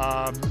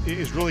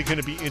is really going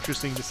to be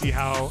interesting to see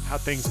how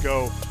things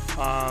go.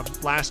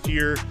 Last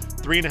year,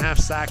 3.5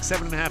 sacks,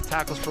 7.5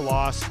 tackles for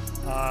loss,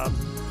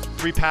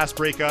 3 pass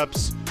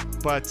breakups,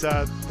 but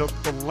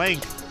the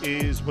length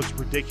is what's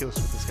ridiculous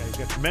with this guy. He's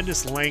got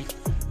tremendous length,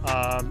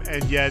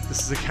 and yet this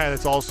is a guy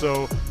that's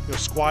also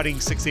squatting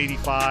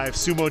 685,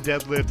 sumo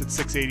deadlift at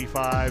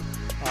 685.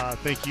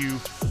 Thank you,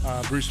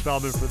 Bruce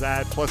Feldman, for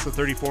that, plus the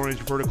 34-inch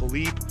vertical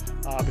leap.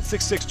 But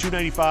 6'6",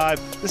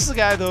 295. This is a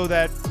guy, though,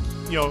 that,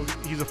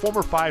 he's a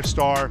former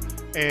 5-star,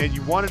 and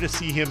you wanted to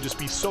see him just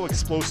be so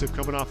explosive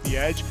coming off the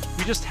edge.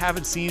 We just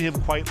haven't seen him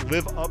quite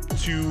live up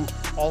to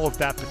all of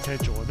that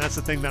potential, and that's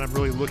the thing that I'm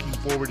really looking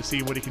forward to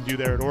seeing what he can do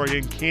there at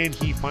Oregon. Can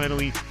he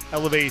finally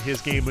elevate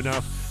his game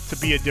enough to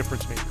be a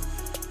difference maker?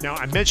 Now,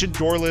 I mentioned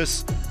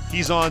Dorless.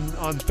 He's on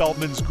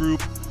Feldman's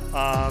group.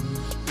 The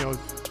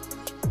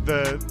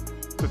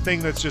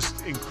thing that's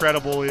just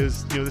incredible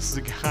is, this is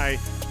a guy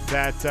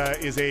that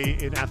is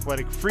an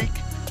athletic freak.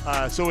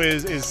 So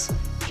is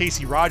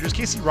Casey Rogers.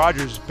 Casey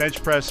Rogers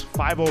bench press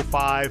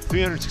 505,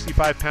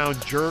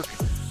 365-pound jerk,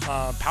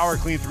 power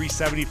clean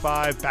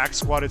 375, back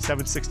squat at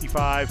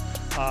 765.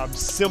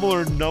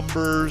 Similar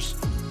numbers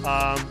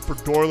for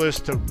Dorless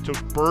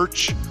to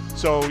Birch.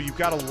 So you've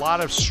got a lot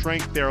of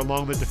strength there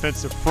along the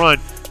defensive front.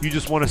 You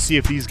just want to see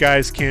if these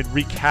guys can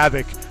wreak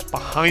havoc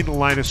behind the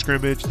line of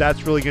scrimmage.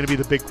 That's really going to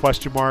be the big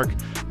question mark.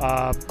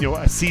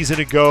 A season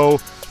ago,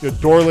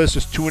 Dorless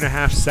just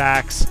 2.5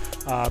 sacks.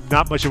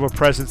 Not much of a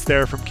presence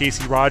there from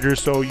Casey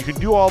Rogers. So you can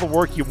do all the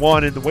work you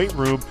want in the weight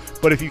room,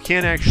 but if you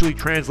can't actually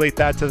translate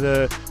that to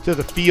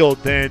the field,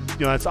 then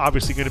that's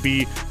obviously going to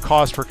be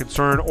cause for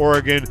concern.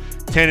 Oregon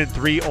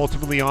 10-3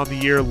 ultimately on the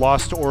year,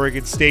 lost to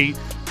Oregon State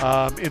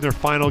in their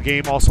final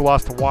game, also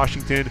lost to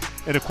Washington,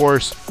 and of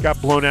course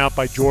got blown out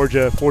by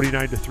Georgia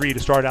 49-3 to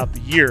start out the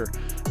year.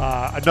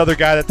 Another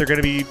guy that they're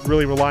going to be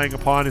really relying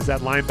upon is that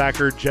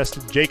linebacker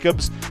Justin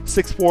Jacobs,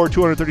 6'4",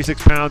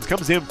 236 pounds,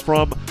 comes in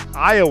from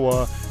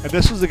Iowa, and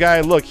this was a guy,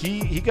 look,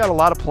 he got a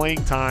lot of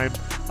playing time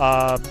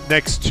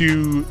next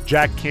to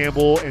Jack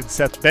Campbell and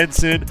Seth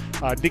Benson.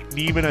 Nick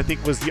Neiman, I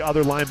think, was the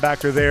other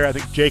linebacker there. I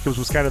think Jacobs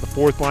was kind of the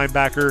fourth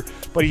linebacker,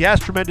 but he has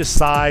tremendous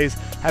size,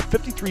 had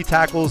 53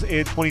 tackles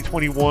in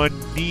 2021,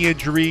 knee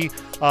injury,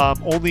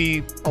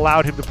 only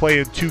allowed him to play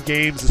in 2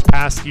 games this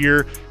past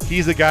year.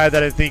 He's a guy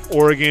that I think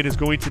Oregon is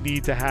going to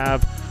need to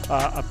have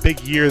a big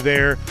year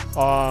there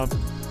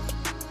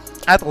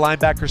at the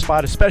linebacker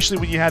spot, especially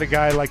when you had a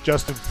guy like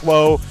Justin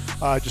Flo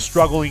just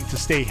struggling to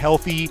stay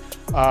healthy.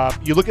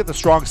 You look at the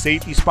strong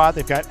safety spot,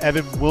 they've got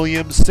Evan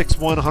Williams,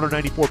 6'1",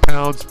 194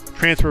 pounds,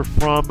 transfer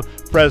from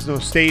Fresno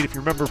State. If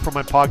you remember from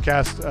my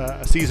podcast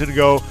a season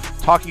ago,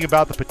 talking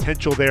about the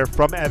potential there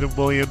from Evan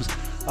Williams.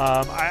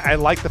 I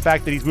like the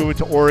fact that he's moving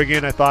to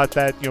Oregon. I thought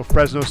that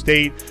Fresno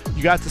State,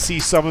 you got to see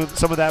some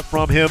of that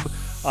from him.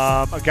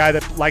 A guy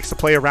that likes to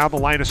play around the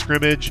line of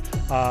scrimmage.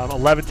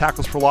 11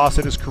 tackles for loss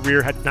in his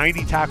career, had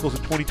 90 tackles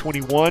in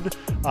 2021,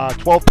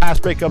 12 pass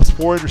breakups,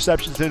 4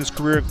 interceptions in his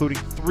career, including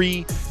 3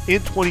 in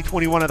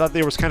 2021. I thought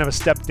there was kind of a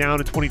step down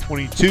in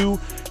 2022.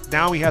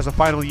 Now he has a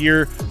final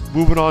year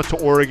moving on to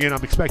Oregon.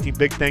 I'm expecting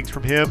big things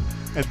from him.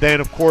 And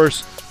then, of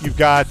course, you've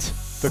got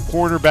the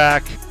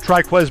cornerback,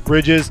 Triquez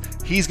Bridges.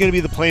 He's going to be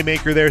the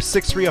playmaker there,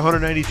 6'3",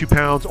 192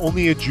 pounds,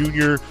 only a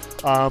junior,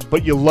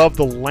 but you love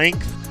the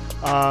length.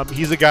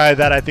 He's a guy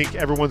that I think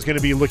everyone's going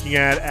to be looking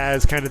at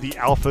as kind of the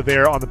alpha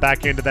there on the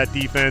back end of that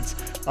defense.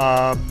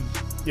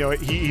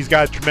 He's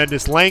got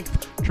tremendous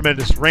length,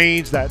 tremendous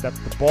range, that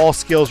the ball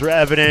skills are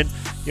evident.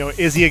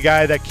 Is he a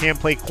guy that can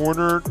play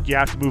corner? You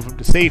have to move him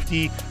to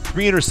safety.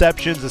 3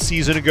 interceptions a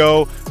season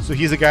ago, so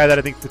he's a guy that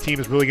I think the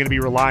team is really going to be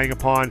relying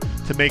upon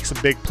to make some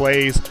big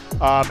plays.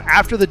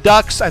 After the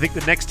Ducks, I think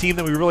the next team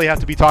that we really have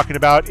to be talking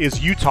about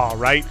is Utah,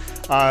 right?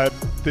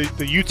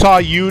 The Utah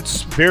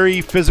Utes,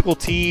 very physical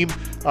team,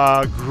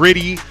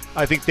 gritty.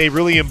 I think they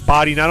really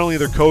embody not only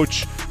their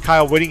coach,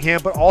 Kyle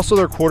Whittingham, but also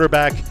their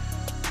quarterback,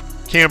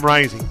 Cam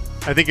Rising.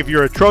 I think if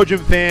you're a Trojan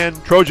fan,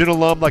 Trojan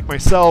alum like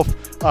myself,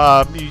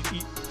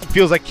 it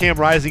feels like Cam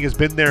Rising has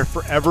been there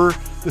forever.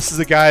 This is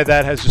a guy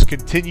that has just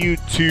continued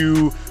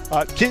to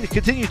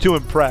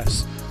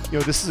impress.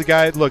 This is a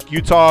guy, look,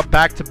 Utah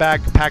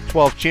back-to-back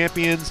Pac-12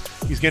 champions.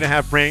 He's going to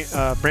have Brant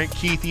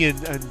Keithy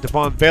and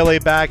Devon Vele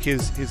back,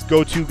 his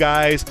go-to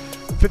guys.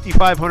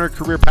 5,500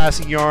 career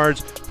passing yards,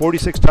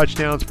 46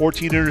 touchdowns,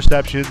 14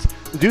 interceptions.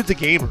 The dude's a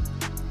gamer.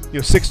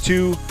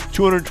 6'2",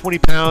 220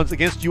 pounds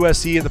against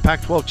USC in the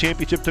Pac-12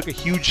 championship. Took a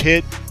huge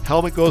hit.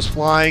 Helmet goes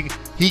flying.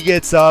 He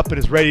gets up and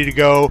is ready to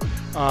go.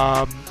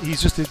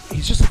 He's just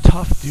a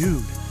tough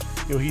dude.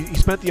 He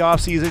spent the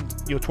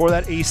offseason, tore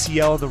that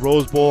ACL in the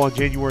Rose Bowl on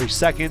January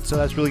 2nd, so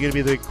that's really going to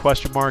be the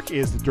question mark,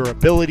 is the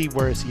durability.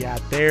 Where is he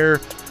at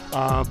there?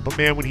 But,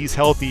 man, when he's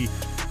healthy,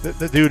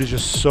 the dude is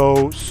just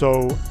so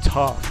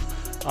tough.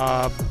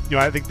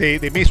 I think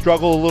they may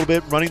struggle a little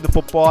bit running the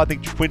football. I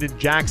think Jayden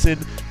Jackson,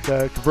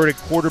 the converted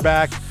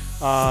quarterback,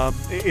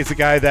 is a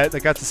guy that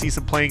got to see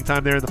some playing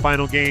time there in the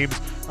final games.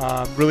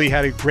 Really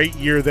had a great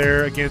year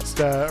there against,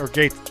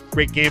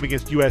 great game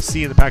against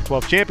USC in the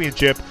Pac-12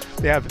 championship.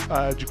 They have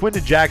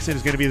Jayden Jackson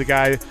is going to be the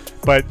guy,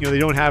 but they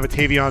don't have a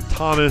Tavion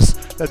Thomas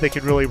that they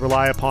can really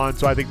rely upon.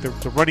 So I think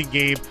the running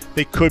game,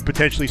 they could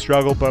potentially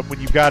struggle. But when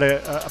you've got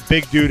a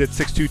big dude at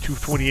 6'2",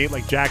 228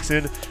 like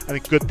Jackson, I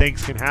think good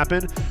things can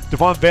happen.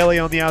 Devon Vele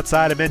on the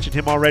outside, I mentioned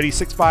him already,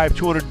 6'5",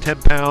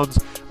 210 pounds,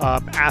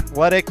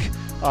 athletic.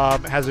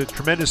 Has a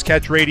tremendous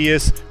catch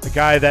radius. A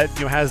guy that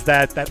has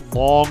that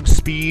long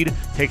speed.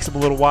 Takes him a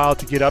little while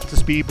to get up to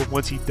speed, but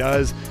once he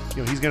does,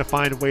 he's going to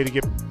find a way to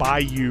get by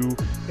you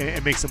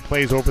and make some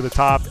plays over the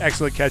top.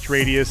 Excellent catch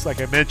radius,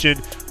 like I mentioned.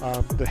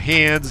 The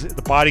hands,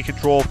 the body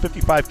control,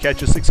 55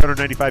 catches,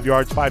 695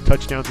 yards, 5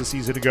 touchdowns a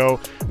season ago.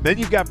 And then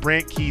you've got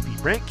Brant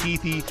Kuithe. Brant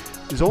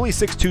Kuithe is only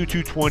 6'2",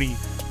 220,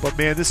 but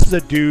man, this is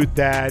a dude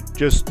that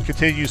just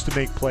continues to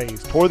make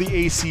plays. Tore the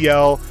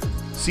ACL.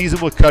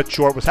 Season was cut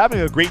short, was having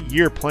a great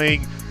year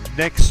playing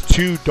next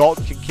to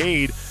Dalton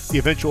Kincaid, the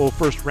eventual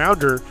first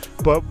rounder.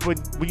 But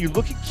when you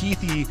look at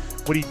Kuithe,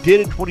 what he did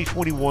in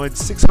 2021,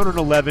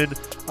 611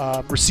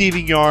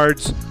 receiving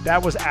yards,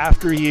 that was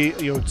after he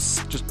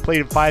just played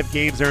in 5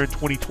 games there in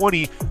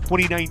 2020.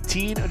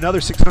 2019, another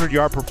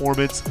 600-yard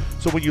performance.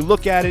 So when you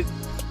look at it,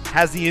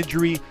 has the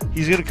injury,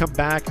 he's going to come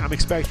back. I'm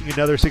expecting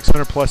another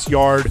 600-plus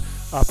yard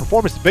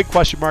performance. The big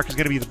question mark is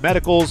going to be the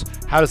medicals.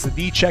 How does the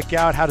knee check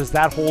out? How does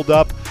that hold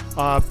up?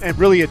 And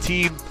really a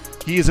team,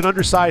 he is an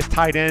undersized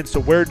tight end, so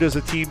where does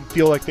a team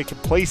feel like they can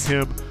place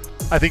him?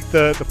 I think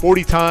the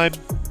 40 time,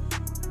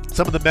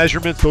 some of the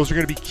measurements, those are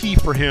going to be key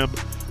for him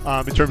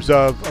in terms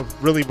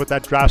of really what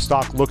that draft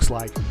stock looks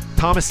like.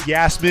 Thomas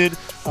Yasmin,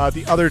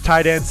 the other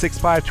tight end,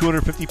 6'5",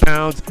 250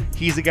 pounds.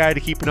 He's a guy to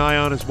keep an eye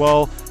on as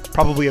well.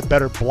 Probably a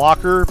better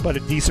blocker, but a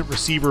decent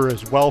receiver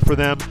as well for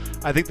them.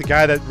 I think the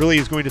guy that really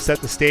is going to set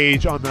the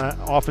stage on the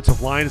offensive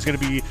line is going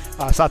to be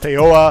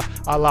Sateoa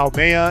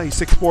Laumea. He's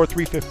 6'4",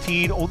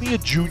 315, only a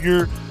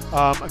junior,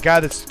 a guy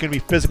that's going to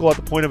be physical at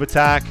the point of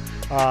attack.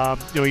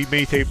 He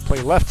may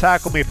play left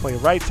tackle, may play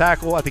right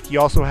tackle. I think he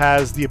also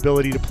has the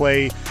ability to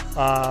play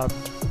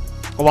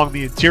along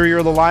the interior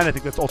of the line. I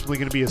think that's ultimately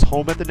going to be his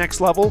home at the next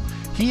level.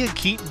 He and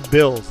Keaton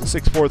Bills, the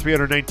 6'4",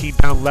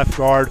 319-pound left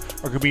guard,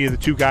 are going to be the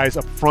two guys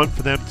up front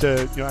for them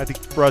to, I think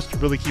for us to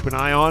really keep an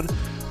eye on.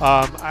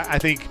 I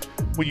think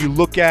when you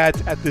look at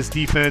this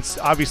defense,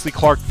 obviously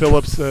Clark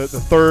Phillips, the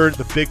third,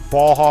 the big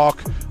ball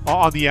hawk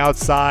on the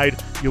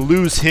outside. You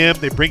lose him.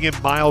 They bring in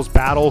Miles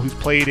Battle, who's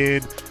played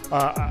in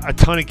a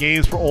ton of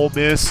games for Ole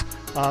Miss.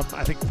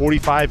 I think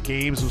 45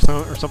 games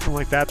or something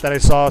like that I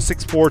saw.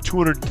 6'4",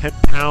 210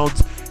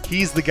 pounds.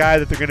 He's the guy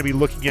that they're going to be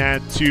looking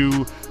at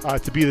to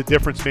be the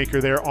difference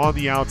maker there on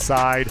the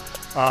outside.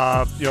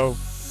 A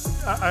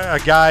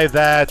guy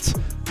that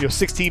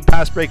 16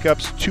 pass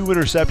breakups, 2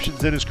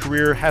 interceptions in his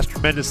career, has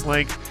tremendous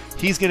length.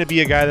 He's going to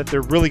be a guy that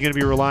they're really going to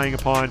be relying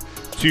upon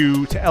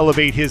to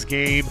elevate his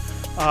game.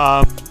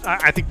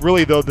 I think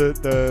really though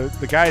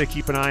the guy to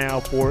keep an eye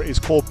out for is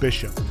Cole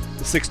Bishop,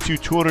 the 6'2",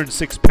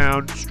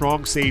 206-pound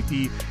strong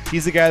safety.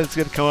 He's the guy that's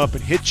going to come up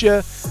and hit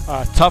you,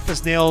 tough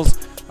as nails.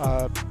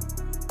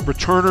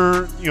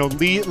 Returner,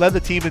 led the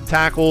team in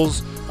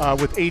tackles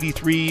with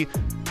 83.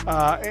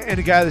 And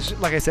a guy that's,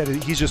 like I said,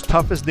 he's just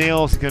tough as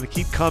nails. He's going to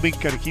keep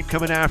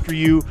coming after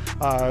you,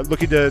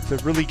 looking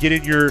to really get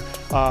in your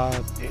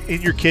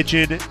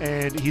kitchen,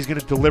 and he's going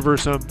to deliver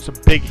some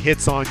big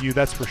hits on you,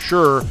 that's for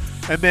sure.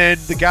 And then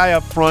the guy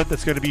up front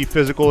that's going to be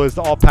physical is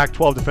the all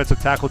Pac-12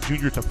 defensive tackle,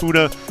 Junior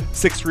Tafuna,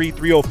 6'3",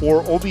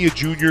 304, only a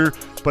junior,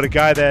 but a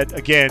guy that,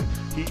 again,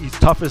 he's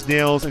tough as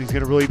nails, and he's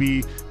going to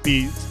really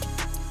be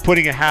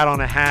putting a hat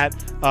on a hat.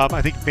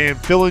 I think Van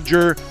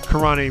Fillinger,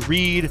 Karane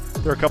Reed,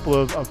 there are a couple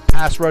of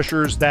pass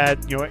rushers that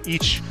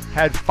each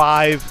had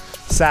 5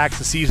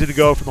 sacks a season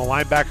ago from the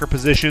linebacker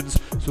positions.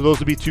 So those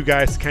would be 2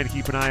 guys to kind of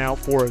keep an eye out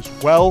for as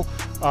well.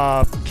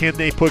 Can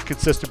they put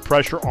consistent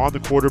pressure on the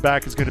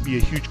quarterback is going to be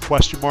a huge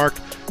question mark,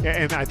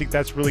 and I think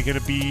that's really going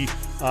to be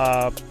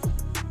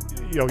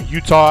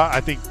Utah.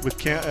 I think with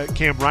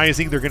Cam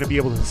Rising, they're going to be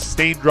able to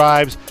sustain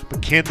drives,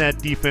 but can that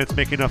defense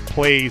make enough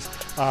plays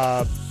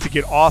to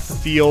get off the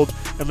field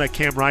and let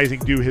Cam Rising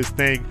do his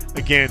thing?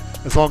 Again,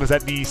 as long as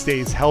that knee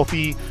stays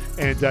healthy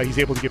and he's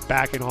able to get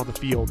back and on the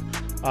field.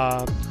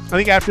 I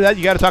think after that,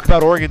 you got to talk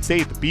about Oregon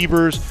State, the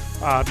Beavers.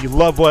 You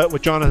love what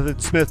Jonathan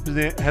Smith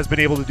has been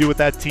able to do with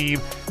that team.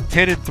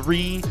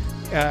 10-3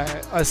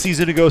 a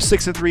season ago,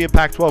 6-3 in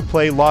Pac-12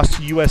 play, lost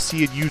to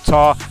USC and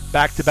Utah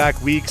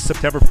back-to-back weeks,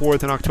 September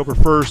 4th and October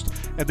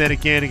 1st, and then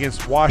again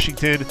against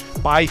Washington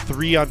by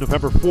 3 on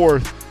November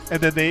 4th. And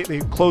then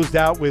they closed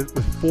out with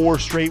 4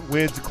 straight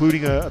wins,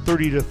 including a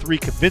 30-3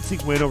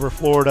 convincing win over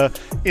Florida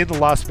in the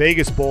Las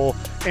Vegas Bowl.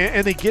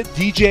 And they get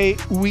DJ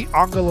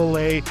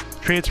Uiagalelei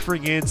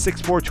transferring in,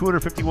 6'4",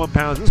 251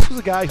 pounds. This was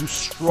a guy who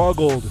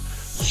struggled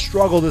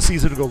a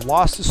season ago,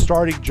 lost his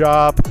starting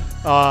job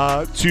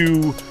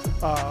to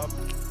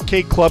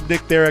Cade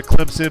Klubnik there at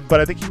Clemson,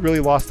 but I think he really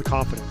lost the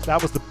confidence. That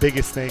was the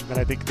biggest thing that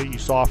I think that you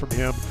saw from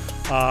him.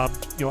 A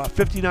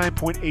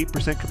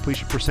 59.8%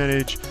 completion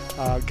percentage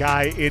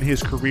guy in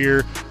his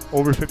career,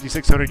 over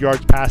 5,600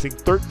 yards passing,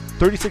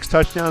 36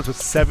 touchdowns with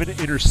 7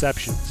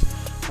 interceptions.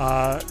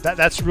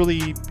 That's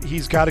really,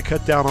 he's got to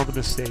cut down on the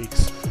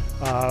mistakes.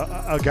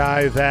 A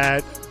guy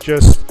that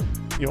just,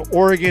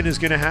 Oregon State's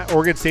going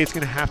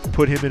to have to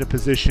put him in a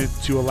position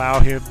to allow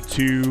him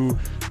to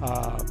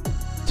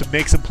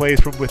make some plays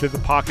from within the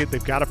pocket.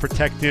 They've got to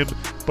protect him,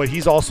 but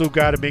he's also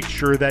got to make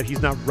sure that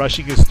he's not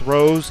rushing his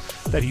throws,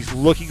 that he's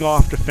looking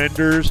off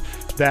defenders,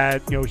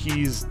 that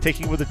he's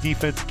taking what the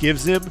defense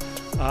gives him,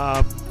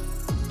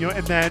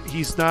 and that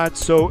he's not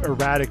so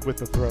erratic with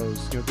the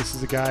throws. This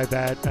is a guy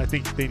that I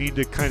think they need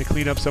to kind of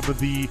clean up some of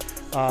the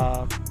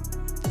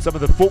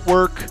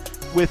footwork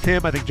with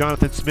him. I think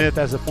Jonathan Smith,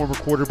 as a former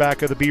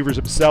quarterback of the Beavers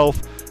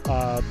himself,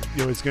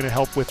 is going to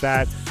help with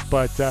that.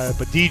 But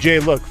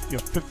DJ, look,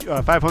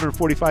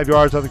 545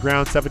 yards on the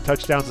ground, 7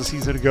 touchdowns a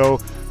season ago.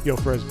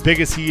 For as big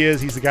as he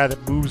is, he's a guy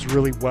that moves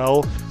really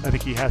well. I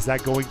think he has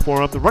that going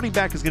for him. The running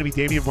back is going to be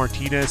Damian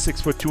Martinez,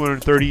 6 foot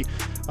 230,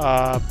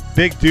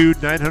 big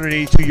dude,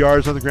 982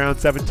 yards on the ground,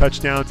 7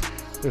 touchdowns.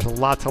 There's a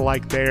lot to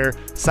like there.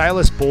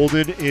 Silas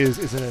Bolden is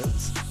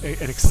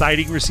an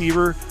exciting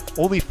receiver.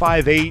 Only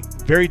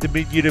 5'8", very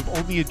diminutive,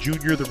 only a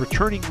junior. The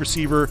returning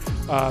receiver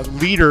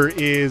leader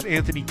is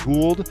Anthony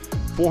Gould,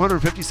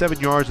 457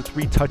 yards and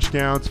 3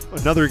 touchdowns.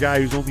 Another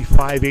guy who's only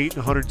 5'8" and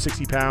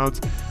 160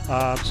 pounds.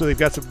 So they've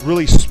got some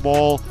really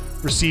small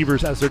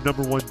receivers as their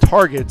number 1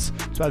 targets.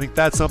 So I think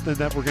that's something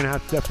that we're going to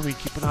have to definitely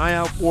keep an eye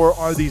out for.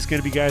 Are these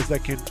going to be guys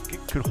that can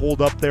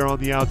hold up there on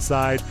the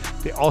outside?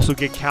 They also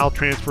get Cal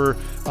transfer,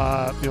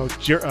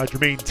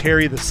 Jermaine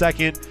Terry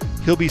II.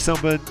 He'll be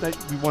someone that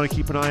we want to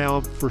keep an eye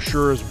on for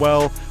sure as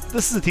well.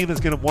 This is a team that's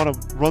going to want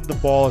to run the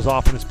ball as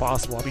often as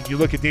possible. I mean, you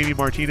look at Damian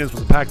Martinez,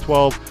 was a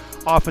Pac-12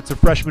 Offensive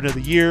Freshman of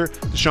the Year,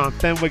 Deshaun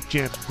Fenwick,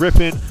 Jan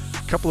Griffin,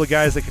 a couple of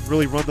guys that can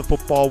really run the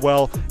football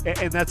well,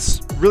 and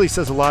that's really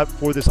says a lot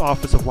for this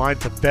offensive line.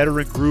 It's a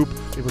veteran group.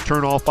 They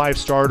return all 5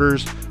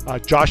 starters.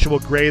 Joshua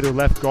Gray, their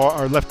left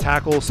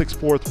tackle,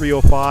 6'4",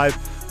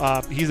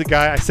 305. He's a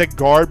guy, I said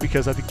guard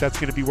because I think that's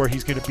going to be where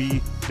he's going to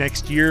be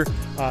next year.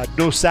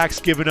 No sacks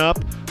given up.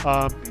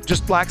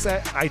 Just lacks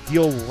that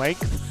ideal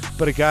length,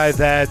 but a guy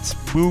that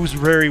moves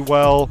very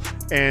well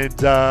and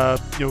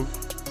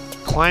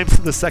climbs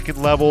to the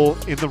second level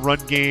in the run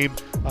game.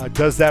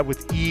 Does that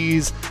with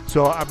ease.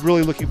 So I'm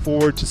really looking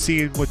forward to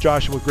seeing what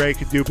Joshua Gray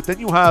can do. But then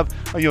you have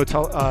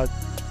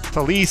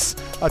Taliese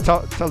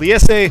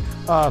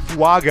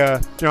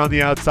Fuaga there on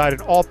the outside,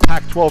 an all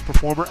Pac-12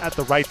 performer at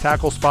the right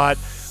tackle spot.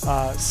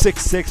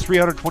 6'6",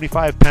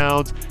 325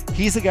 pounds.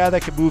 He's a guy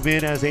that can move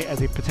in as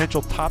a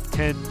potential top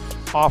 10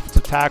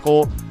 offensive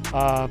tackle.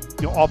 All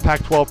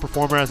Pac-12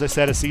 performer, as I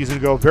said a season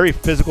ago. Very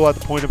physical at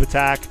the point of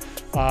attack,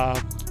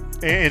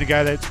 and a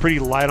guy that's pretty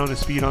light on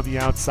his feet on the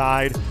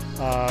outside.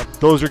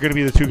 Those are going to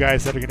be the 2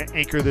 guys that are going to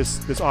anchor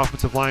this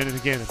offensive line. And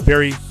again, a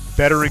very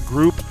veteran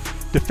group.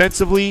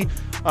 Defensively,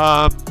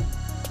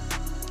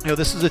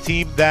 this is a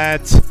team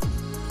that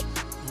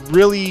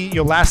really,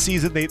 last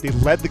season they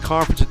led the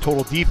conference in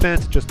total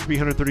defense, just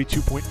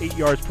 332.8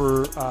 yards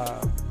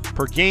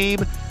per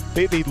game.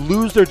 They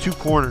lose their 2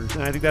 corners,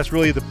 and I think that's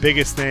really the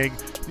biggest thing.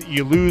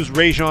 You lose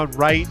Rajon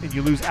Wright and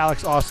you lose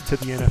Alex Austin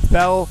to the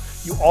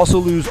NFL. You also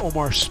lose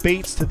Omar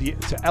Spates to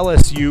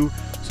LSU,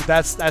 so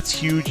that's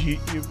huge. You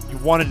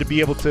wanted to be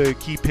able to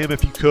keep him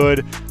if you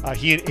could.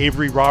 He and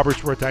Avery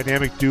Roberts were a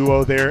dynamic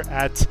duo there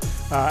at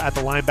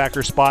the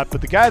linebacker spot.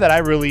 But the guy that I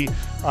really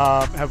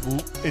have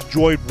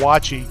enjoyed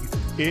watching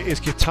is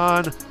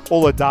Ketan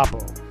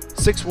Oladapo,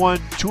 6'1",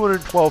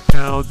 212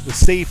 pounds, the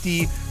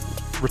safety,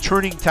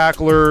 returning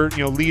tackler,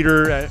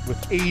 leader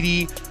with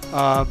 80.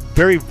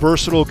 Very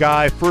versatile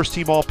guy, first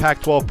team all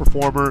Pac-12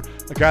 performer,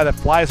 a guy that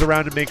flies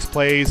around and makes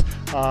plays,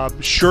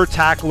 sure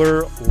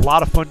tackler, a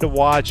lot of fun to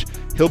watch.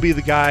 He'll be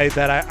the guy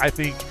that I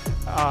think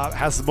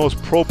has the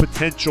most pro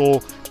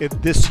potential in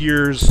this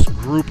year's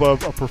group of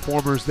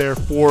performers there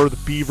for the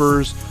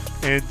Beavers,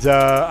 and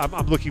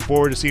I'm looking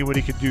forward to seeing what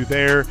he can do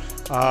there.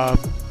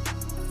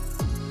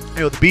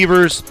 The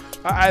Beavers,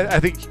 I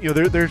think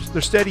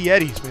they're steady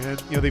Eddies, man.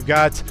 They've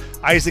got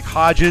Isaac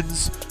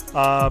Hodgins,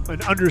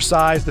 an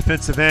undersized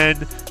defensive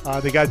end.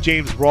 They got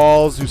James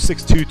Rawls, who's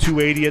 6'2",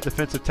 280 at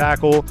defensive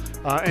tackle,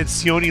 and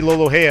Sione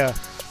Lolohea,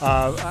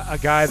 a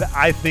guy that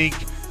I think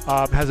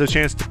has a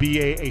chance to be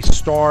a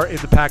star in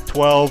the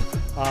Pac-12.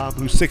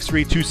 who's 6'3",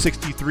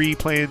 263,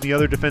 playing the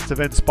other defensive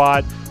end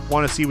spot.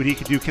 Want to see what he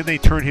can do. Can they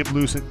turn him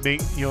loose and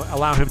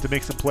allow him to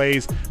make some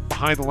plays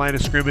behind the line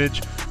of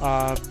scrimmage?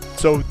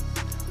 So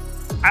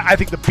I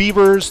think the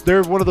Beavers,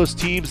 they're one of those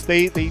teams.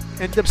 They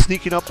end up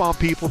sneaking up on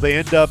people. They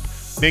end up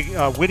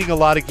winning a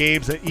lot of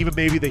games that even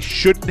maybe they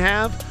shouldn't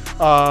have.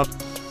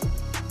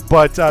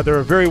 But they're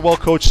a very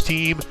well-coached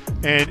team,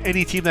 and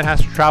any team that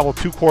has to travel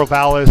to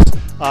Corvallis,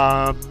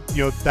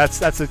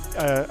 that's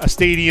a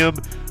stadium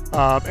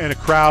and a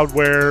crowd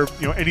where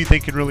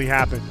anything can really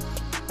happen.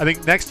 I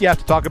think next you have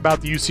to talk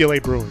about the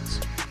UCLA Bruins.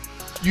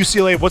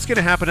 UCLA, what's going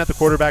to happen at the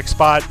quarterback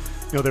spot?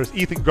 There's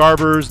Ethan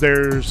Garbers,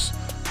 there's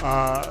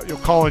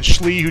Colin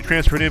Schlee, who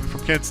transferred in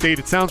from Kent State.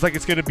 It sounds like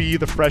it's going to be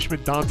the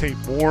freshman Dante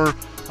Moore.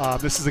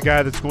 This is a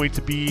guy that's going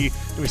to be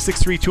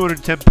 6'3",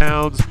 210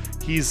 pounds.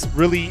 He's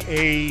really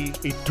a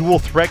dual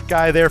threat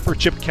guy there for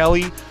Chip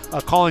Kelly.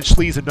 Colin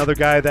Schlee is another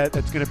guy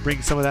that's going to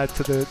bring some of that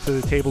to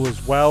the table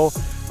as well.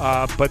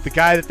 But the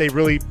guy that they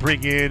really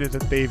bring in is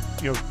that they've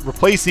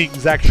replacing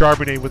Zach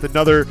Charbonnet with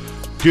another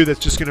dude that's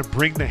just going to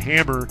bring the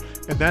hammer,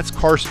 and that's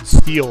Carson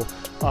Steele,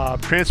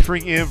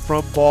 transferring in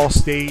from Ball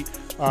State.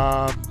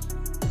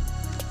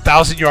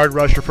 1,000-yard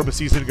rusher from a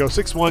season ago,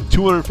 6'1",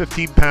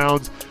 215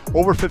 pounds,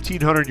 over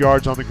 1,500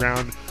 yards on the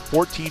ground,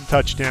 14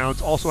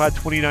 touchdowns, also had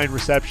 29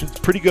 receptions,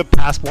 pretty good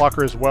pass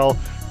blocker as well,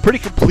 pretty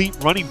complete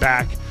running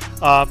back,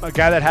 a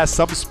guy that has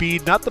some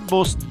speed, not the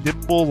most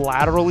nimble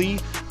laterally,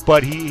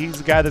 but he's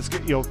a guy that's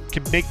can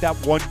make that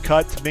one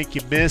cut to make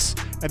you miss,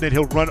 and then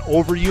he'll run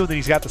over you, and then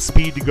he's got the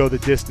speed to go the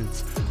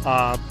distance.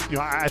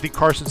 I think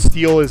Carson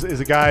Steele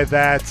is a guy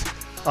that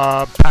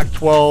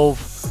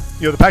Pac-12.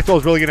 The Pac-12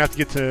 is really going to have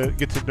to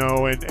get to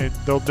know, and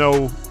they'll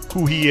know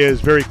who he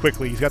is very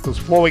quickly. He's got those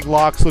flowing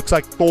locks, looks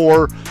like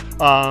Thor.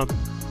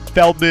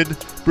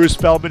 Bruce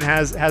Feldman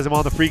has him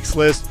on the freaks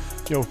list.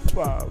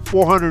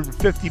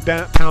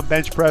 450-pound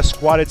bench press,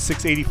 squatted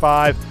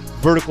 685,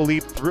 vertical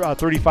leap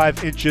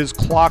 35 inches,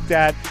 clocked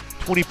at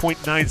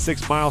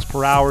 20.96 miles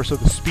per hour. So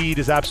the speed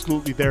is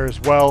absolutely there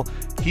as well.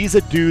 He's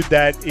a dude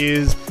that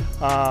is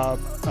a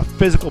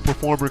physical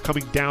performer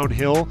coming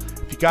downhill.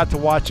 If you got to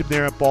watch him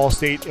there at Ball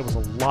State, it was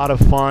a lot of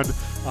fun.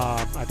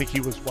 I think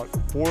he was,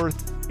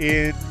 fourth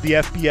in the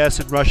FBS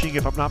in rushing,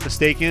 if I'm not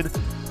mistaken.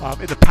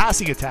 In the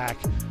passing attack,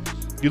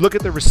 you look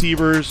at the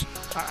receivers,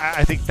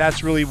 I think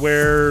that's really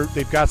where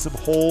they've got some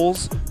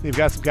holes. They've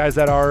got some guys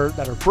that are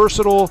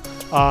versatile,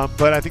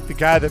 but I think the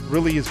guy that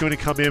really is going to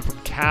come in from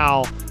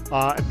Cal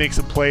and make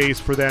some plays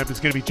for them is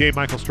going to be J.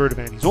 Michael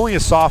Sturdivant. He's only a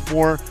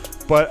sophomore,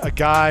 but a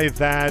guy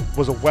that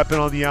was a weapon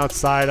on the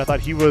outside. I thought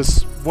he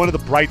was one of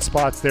the bright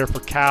spots there for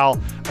Cal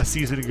a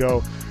season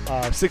ago.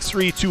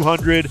 6'3",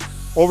 200,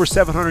 over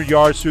 700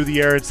 yards through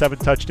the air and 7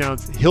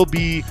 touchdowns. He'll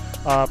be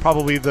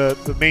probably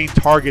the main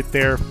target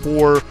there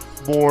for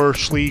Moore,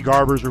 Schlee,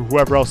 Garbers, or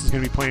whoever else is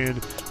going to be playing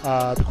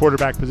the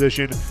quarterback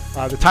position.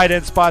 The tight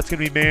end spot's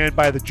going to be manned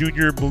by the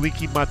junior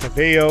Maliki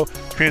Mataveo,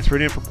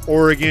 transferred in from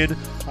Oregon.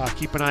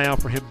 Keep an eye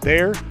out for him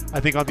there. I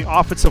think on the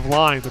offensive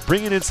line, they're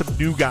bringing in some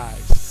new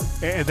guys,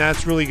 and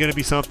that's really going to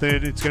be something.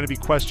 It's going to be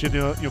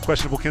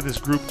questionable. Can this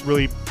group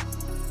really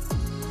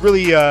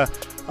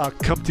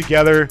come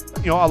together?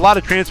 A lot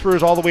of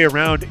transfers all the way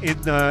around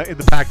in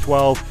the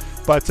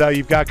Pac-12, but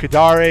you've got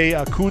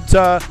Kadare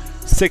Kunta,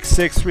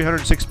 6'6",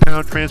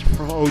 306-pound transfer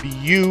from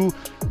ODU.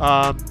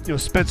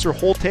 Spencer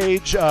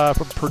Holtage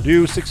from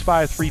Purdue,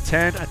 6'5",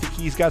 310. I think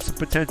he's got some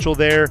potential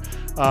there.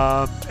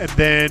 And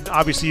then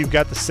obviously you've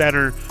got the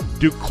center,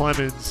 Duke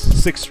Clemens,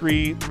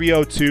 6'3",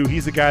 302.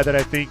 He's the guy that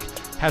I think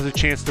has a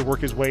chance to work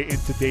his way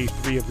into day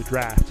 3 of the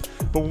draft.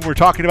 But when we're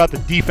talking about the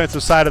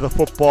defensive side of the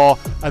football,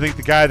 I think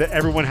the guy that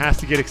everyone has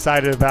to get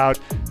excited about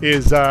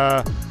is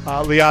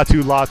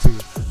Liatu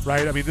Latu.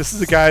 Right? I mean, this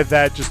is a guy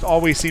that just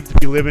always seemed to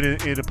be living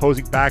in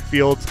opposing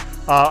backfields.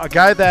 A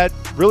guy that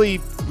really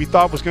we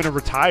thought was going to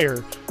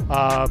retire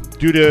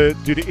due to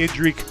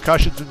injury,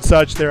 concussions, and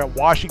such there at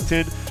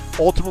Washington.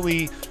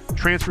 Ultimately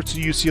transferred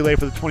to UCLA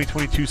for the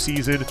 2022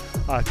 season.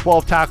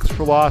 12 tackles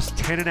for loss,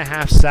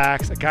 10.5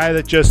 sacks. A guy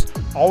that just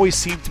always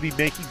seemed to be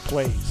making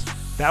plays.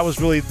 That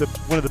was really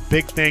one of the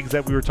big things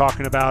that we were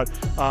talking about.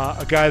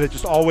 A guy that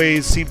just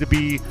always seemed to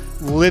be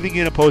living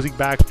in opposing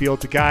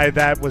backfields. A guy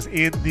that was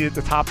in the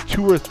top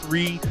 2 or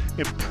 3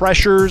 in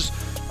pressures.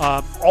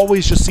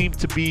 Always just seemed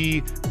to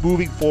be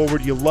moving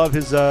forward. You love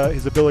his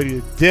ability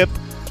to dip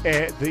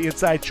the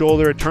inside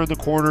shoulder and turn the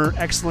corner.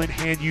 Excellent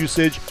hand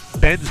usage.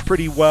 Bends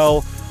pretty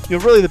well.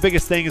 Really the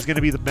biggest thing is going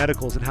to be the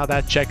medicals and how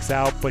that checks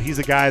out. But he's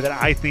a guy that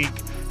I think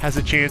has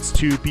a chance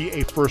to be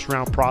a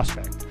first-round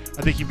prospect.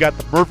 I think you've got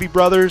the Murphy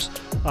brothers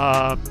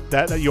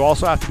that you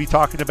also have to be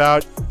talking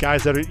about.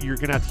 Guys that you're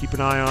going to have to keep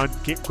an eye on.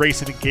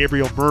 Grayson and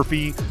Gabriel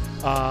Murphy,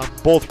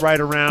 both right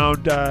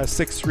around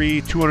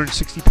 6'3",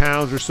 260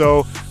 pounds or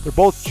so. They're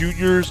both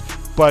juniors,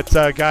 but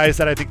guys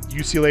that I think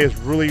UCLA is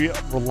really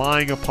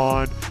relying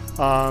upon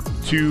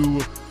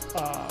to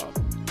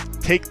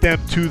take them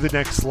to the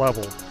next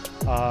level.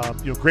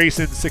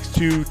 Grayson, 6'2",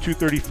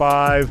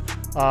 235.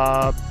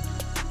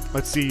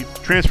 Let's see,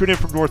 transferred in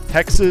from North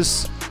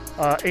Texas.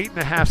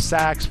 8.5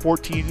 sacks,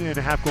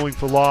 14.5 going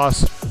for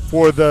loss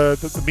for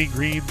the Mean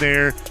Green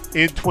there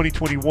in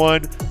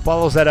 2021.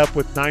 Follows that up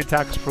with 9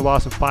 tackles for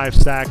loss and 5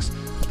 sacks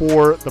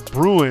for the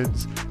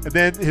Bruins. And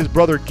then his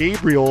brother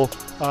Gabriel,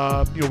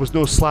 was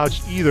no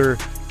slouch either.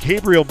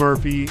 Gabriel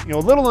Murphy, a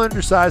little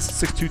undersized,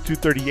 6'2",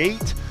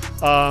 238,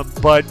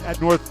 but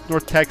at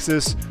North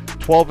Texas,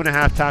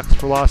 12.5 tackles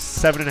for loss,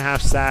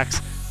 7.5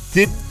 sacks.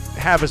 Didn't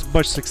have as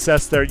much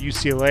success there at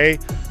UCLA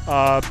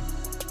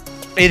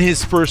in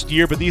his first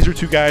year, but these are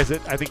two guys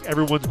that I think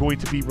everyone's going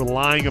to be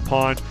relying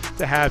upon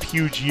to have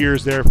huge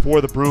years there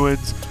for the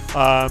Bruins.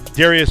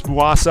 Darius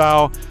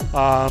Muasau,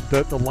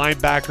 the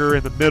linebacker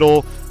in the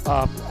middle,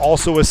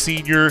 also a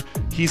senior.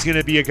 He's going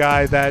to be a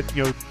guy that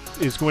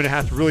is going to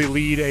have to really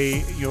lead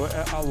a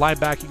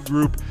linebacking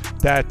group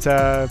that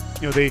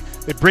they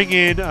bring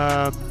in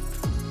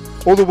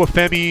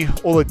Oluwafemi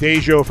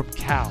Oladejo from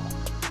Cal.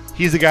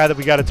 He's the guy that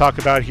we got to talk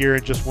about here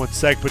in just one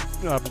sec. But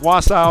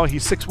Muasau,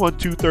 he's 6'1",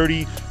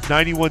 230,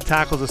 91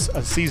 tackles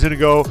a season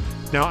ago.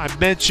 Now, I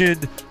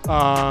mentioned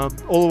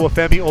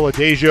Oluwafemi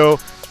Oladejo,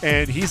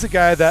 and he's a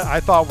guy that I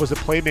thought was a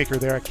playmaker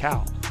there at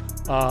Cal.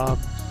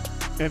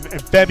 And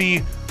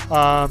Femi,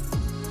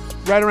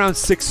 right around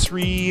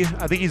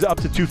 6'3", I think he's up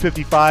to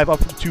 255, up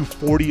from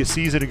 240 a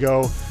season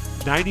ago.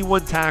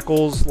 91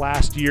 tackles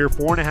last year,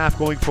 4.5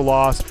 going for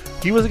loss.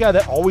 He was a guy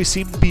that always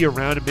seemed to be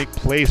around and make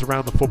plays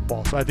around the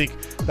football. So I think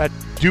that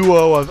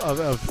duo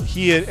of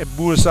he and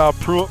Muasau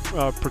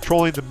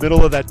patrolling the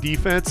middle of that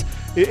defense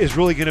is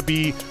really going to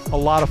be a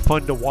lot of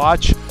fun to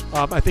watch.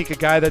 I think a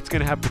guy that's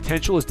going to have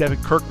potential is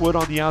Devin Kirkwood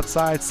on the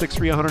outside,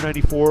 6'3",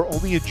 194,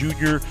 only a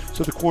junior,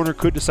 so the corner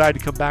could decide to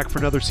come back for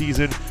another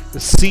season. The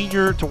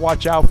senior to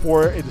watch out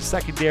for in the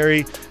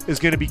secondary is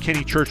going to be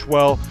Kenny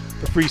Churchwell,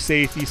 the free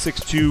safety,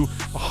 6'2",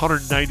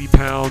 190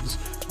 pounds.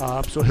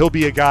 So he'll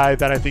be a guy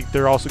that I think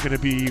they're also going to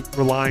be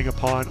relying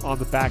upon on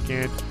the back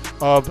end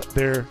of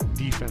their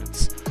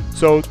defense.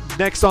 So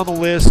next on the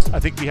list, I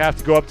think we have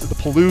to go up to the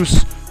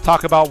Palouse,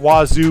 talk about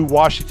Wazoo,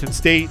 Washington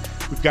State.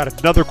 We've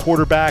got another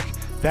quarterback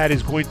that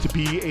is going to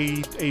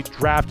be a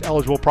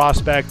draft-eligible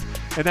prospect,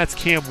 and that's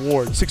Cam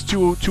Ward,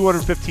 6'2",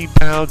 215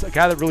 pounds, a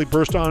guy that really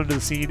burst onto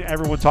the scene.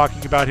 Everyone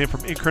talking about him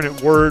from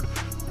Incarnate Word.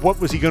 What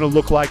was he going to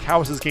look like? How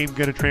was his game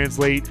going to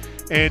translate?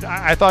 And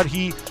I thought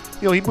he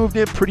moved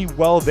in pretty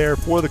well there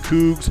for the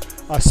Cougs.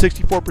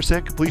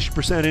 64% completion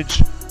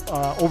percentage,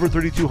 over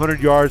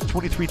 3,200 yards,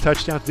 23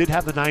 touchdowns, did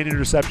have the 9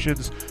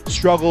 interceptions,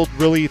 struggled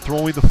really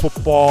throwing the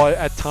football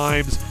at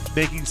times,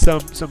 making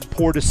some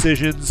poor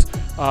decisions.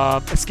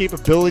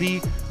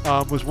 Escapability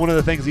was one of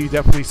the things that you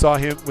definitely saw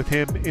with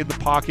him in the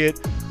pocket.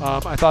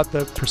 I thought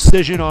the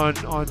precision on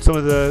some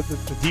of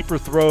the deeper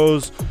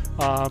throws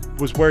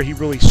was where he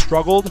really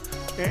struggled,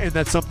 and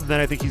that's something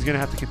that I think he's going to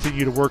have to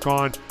continue to work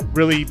on,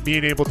 really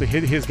being able to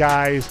hit his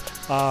guys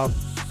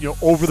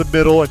over the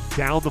middle and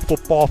down the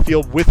football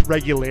field with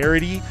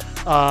regularity.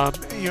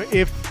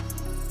 If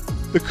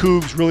the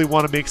Cougs really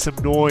want to make some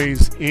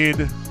noise in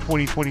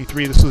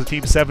 2023, this was a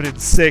team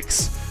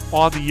 7-6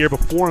 on the year, but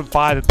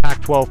 4-5 in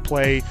Pac-12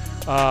 play.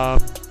 I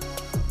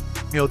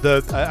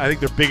think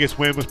their biggest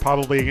win was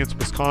probably against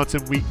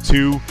Wisconsin week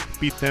 2,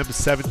 beat them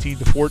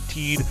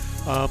 17-14.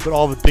 But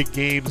all the big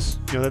games,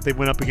 that they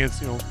went up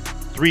against,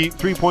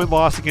 3-point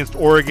loss against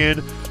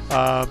Oregon.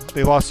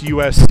 They lost to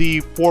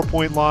USC,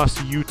 4-point loss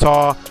to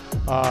Utah.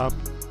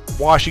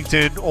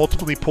 Washington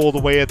ultimately pulled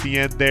away at the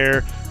end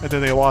there, and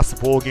then they lost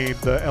the bowl game,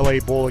 the LA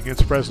Bowl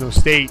against Fresno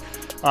State.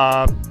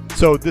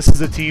 So this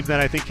is a team that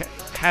I think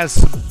has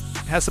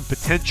some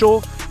potential.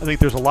 I think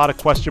there's a lot of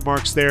question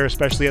marks there,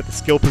 especially at the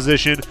skill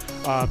position.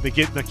 They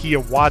get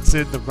Nakia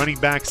Watson, the running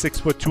back, 6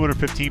 foot,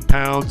 215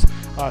 pounds,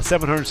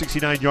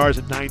 769 yards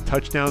and 9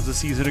 touchdowns a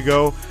season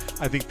ago.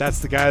 I think that's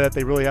the guy that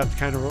they really have to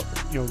kind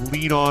of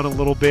lean on a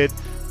little bit.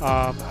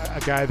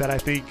 A guy that I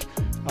think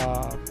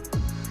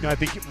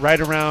right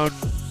around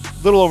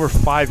a little over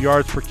 5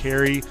 yards per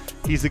carry.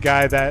 He's a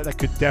guy that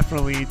could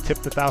definitely tip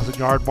the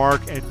 1,000-yard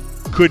mark and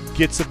could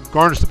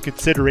garner some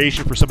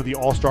consideration for some of the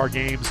all-star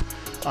games.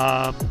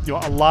 A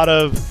lot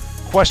of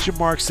question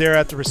marks there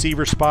at the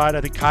receiver spot.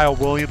 I think Kyle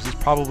Williams is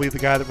probably the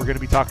guy that we're going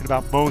to be talking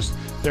about most.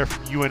 They're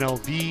from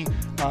UNLV.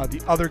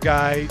 The other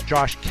guy,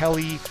 Josh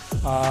Kelly,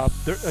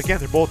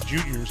 they're both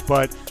juniors,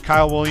 but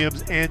Kyle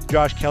Williams and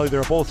Josh Kelly,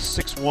 they're both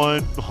 6'1",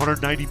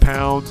 190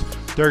 pounds.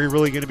 They're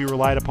really going to be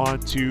relied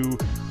upon to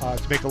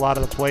make a lot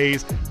of the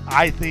plays.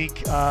 I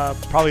think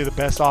probably the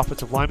best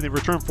offensive lineman. They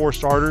returned 4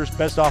 starters.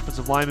 Best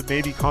offensive lineman,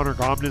 maybe Connor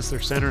Gomnis, their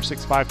center,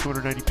 6'5",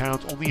 290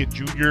 pounds, only a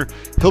junior.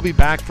 He'll be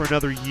back for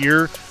another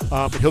year,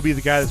 but he'll be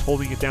the guy that's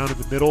holding it down in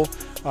the middle.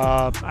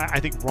 I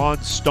think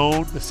Ron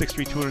Stone, the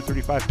 6'3",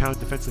 235-pound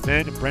defensive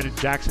end, and Brendan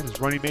Jackson, his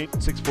running mate,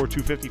 6'4",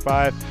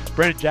 255.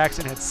 Brendan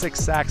Jackson had 6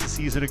 sacks a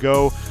season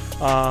ago,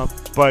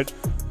 but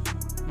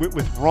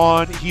with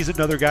Ron, he's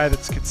another guy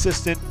that's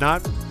consistent,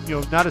 not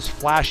as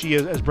flashy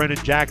as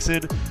Brendan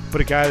Jackson, but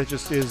a guy that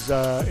just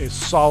is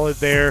solid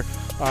there.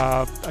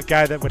 A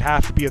guy that would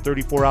have to be a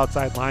 34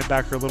 outside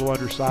linebacker, a little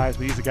undersized,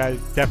 but he's a guy to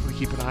definitely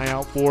keep an eye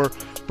out for.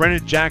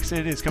 Brennan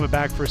Jackson is coming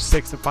back for his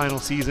 6th and final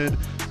season.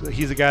 So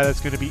he's a guy that's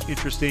going to be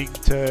interesting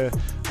to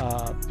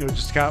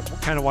just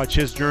kind of watch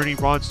his journey.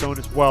 Ron Stone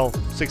as well,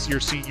 6-year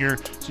senior.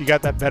 So you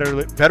got that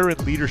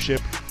veteran leadership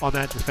on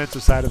that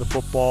defensive side of the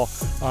football.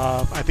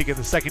 I think in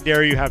the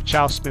secondary you have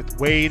Chow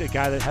Smith-Wade, a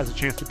guy that has a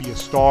chance to be a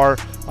star.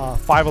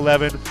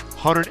 5'11",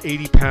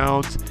 180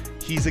 pounds.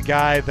 He's a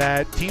guy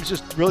that teams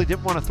just really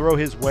didn't want to throw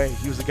his way.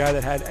 He was a guy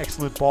that had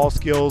excellent ball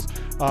skills,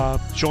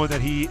 showing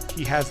that he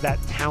has that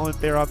talent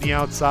there on the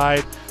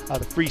outside.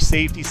 The free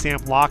safety,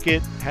 Sam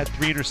Lockett, had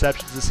 3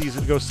 interceptions this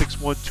season to go,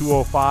 6'1",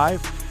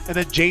 205. And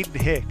then Jayden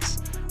Hicks,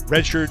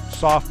 redshirt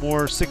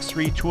sophomore,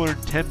 6'3",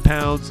 210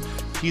 pounds.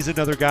 He's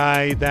another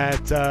guy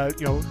that,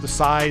 the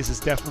size is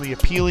definitely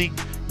appealing.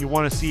 You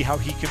want to see how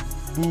he can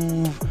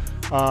move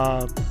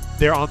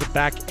there on the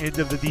back end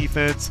of the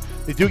defense.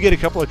 They do get a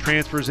couple of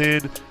transfers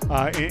in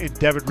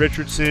Devin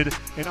Richardson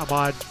and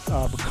Ahmad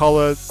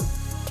McCullough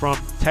from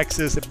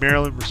Texas and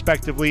Maryland,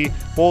 respectively.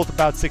 Both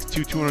about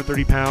 6'2",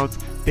 230 pounds.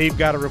 They've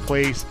got to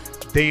replace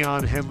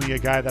Dayon Henley, a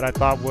guy that I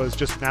thought was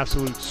just an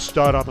absolute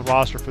stud on the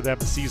roster for them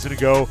a season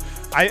ago.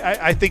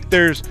 I think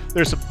there's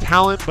some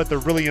talent, but they're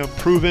really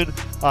unproven.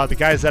 The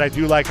guys that I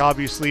do like,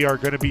 obviously, are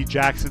going to be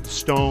Jackson,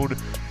 Stone,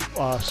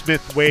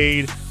 Smith,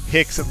 Wade,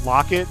 Hicks, and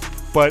Lockett.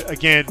 But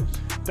again,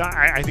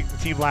 I think the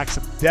team lacks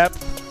some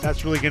depth.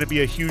 That's really going to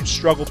be a huge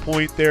struggle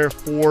point there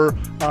for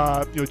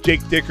Jake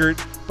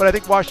Dickert. But I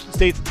think Washington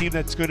State's a team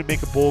that's going to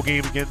make a bowl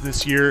game again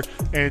this year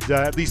and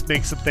at least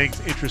make some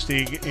things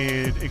interesting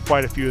in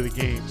quite a few of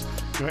the games.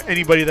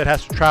 Anybody that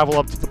has to travel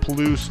up to the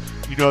Palouse,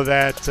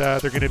 that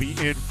they're going to be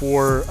in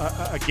for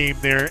a game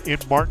there in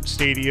Martin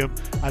Stadium.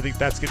 I think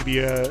that's going to be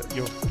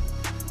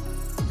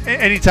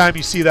anytime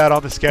you see that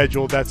on the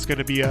schedule, that's going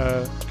to be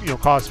a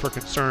cause for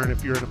concern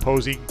if you're an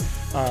opposing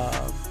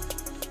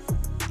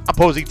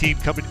team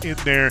coming in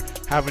there,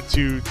 having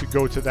to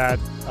go to the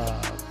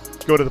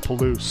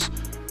Palouse.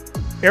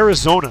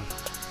 Arizona,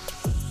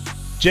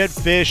 Jedd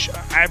Fisch.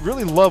 I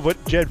really love what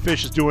Jedd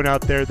Fisch is doing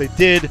out there. They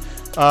did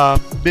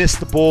miss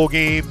the bowl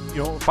game,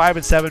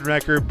 5-7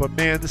 record, but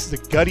man, this is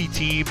a gutty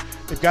team.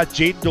 They've got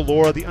Jayden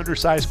DeLora, the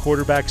undersized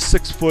quarterback,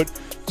 6 foot,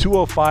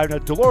 205. Now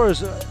DeLora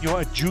is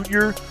a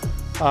junior.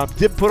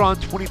 Did put on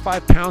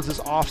 25 pounds this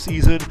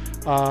offseason,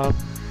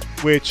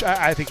 which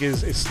I think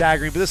is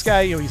staggering. But this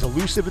guy, he's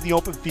elusive in the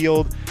open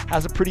field,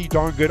 has a pretty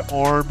darn good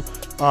arm,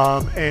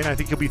 and I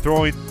think he'll be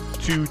throwing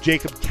to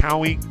Jacob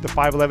Cowing, the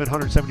 5'11",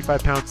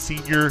 175-pound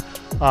senior,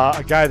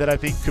 a guy that I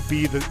think could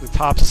be the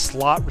top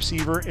slot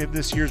receiver in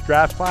this year's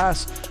draft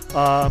class.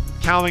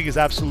 Cowing is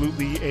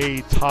absolutely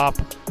a top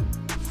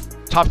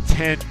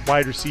 10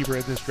 wide receiver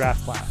in this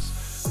draft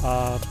class.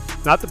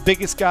 Not the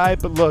biggest guy,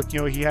 but look,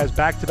 he has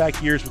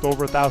back-to-back years with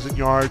over 1,000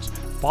 yards,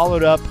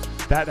 followed up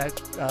that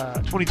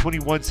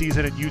 2021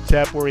 season at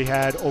UTEP where he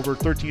had over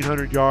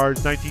 1,300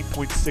 yards,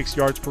 19.6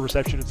 yards per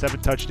reception and 7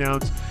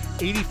 touchdowns,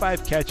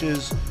 85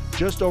 catches,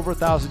 just over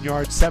 1,000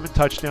 yards, 7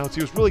 touchdowns.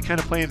 He was really kind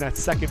of playing that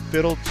second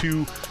fiddle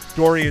to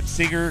Dorian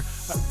Singer.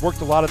 Worked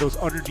a lot of those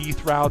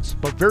underneath routes,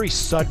 but very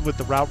sudden with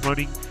the route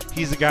running.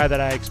 He's the guy that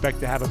I expect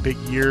to have a big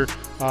year.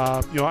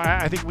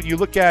 I think when you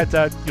look at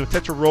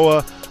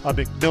Teteroa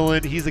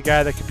McMillan, he's a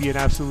guy that could be an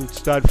absolute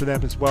stud for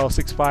them as well.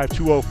 6'5",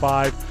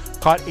 205.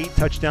 Caught 8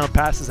 touchdown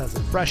passes as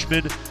a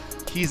freshman.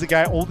 He's a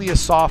guy, only a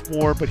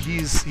sophomore, but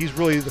he's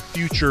really the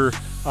future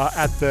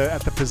at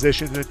the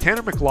position. And then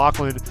Tanner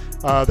McLaughlin,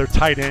 their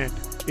tight end,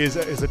 is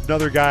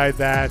another guy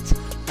that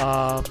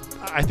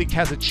I think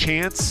has a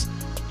chance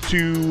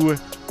to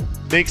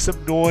make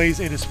some noise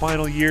in his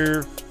final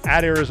year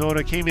at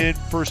Arizona. Came in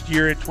first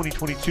year in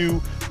 2022,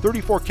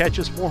 34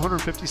 catches,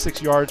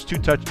 456 yards, 2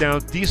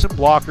 touchdowns, decent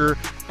blocker,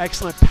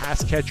 excellent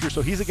pass catcher.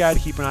 So he's a guy to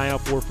keep an eye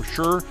out for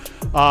sure.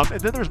 And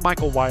then there's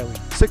Michael Wiley,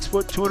 6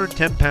 foot,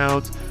 210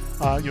 pounds.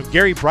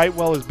 Gary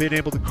Brightwell has been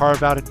able to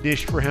carve out a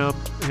niche for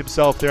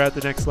himself there at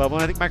the next level.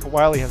 And I think Michael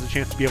Wiley has a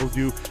chance to be able to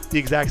do the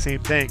exact same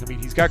thing. I mean,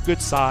 he's got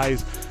good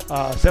size,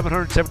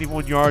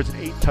 771 yards and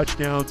 8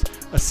 touchdowns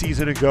a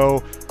season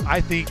ago. I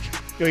think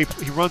he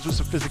runs with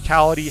some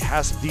physicality,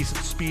 has some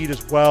decent speed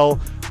as well.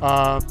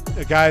 A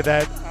guy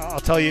that, I'll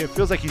tell you, it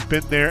feels like he's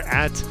been there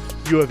at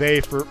U of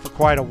A for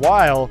quite a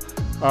while.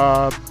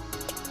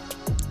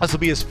 This will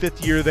be his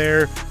 5th year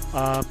there.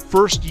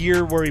 First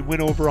year where he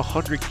went over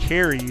 100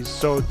 carries,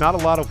 so not a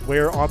lot of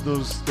wear on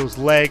those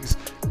legs.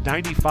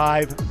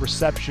 95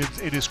 receptions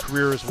in his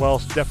career as well,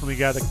 so definitely a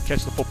guy that can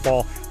catch the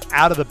football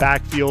out of the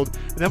backfield.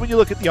 And then when you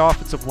look at the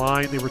offensive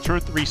line, they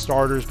returned 3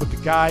 starters, but the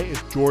guy is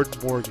Jordan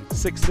Morgan,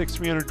 6'6",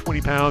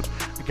 320 pounds.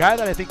 A guy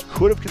that I think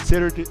could have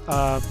considered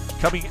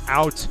coming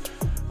out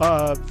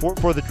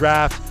for the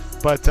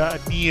draft, but a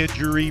knee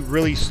injury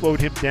really slowed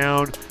him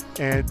down,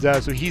 and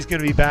so he's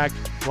going to be back.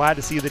 Glad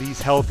to see that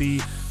he's healthy.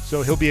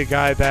 So he'll be a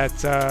guy that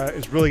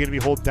is really going to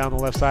be holding down the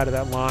left side of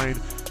that line,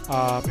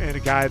 and a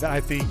guy that I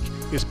think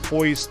is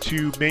poised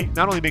to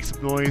not only make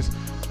some noise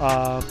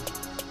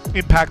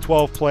in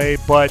Pac-12 play,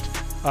 but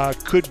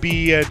could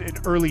be an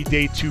early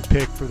day 2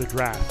 pick for the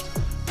draft.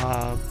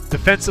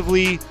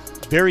 Defensively,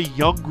 very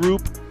young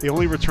group. They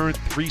only returned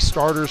 3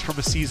 starters from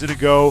a season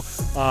ago,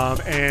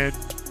 and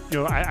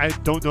I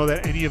don't know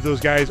that any of those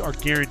guys are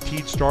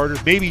guaranteed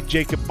starters. Maybe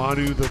Jacob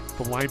Manu, the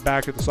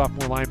linebacker, the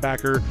sophomore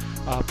linebacker,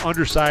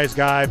 undersized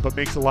guy, but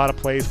makes a lot of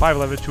plays,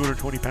 5'11",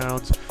 220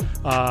 pounds.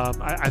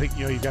 I think,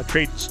 you've got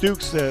Trayton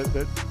Stukes,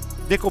 the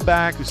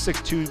nickelback, who's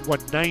 6'2",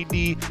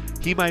 190.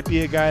 He might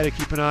be a guy to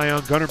keep an eye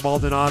on. Gunnar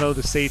Maldonado,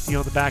 the safety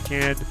on the back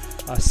end,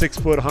 6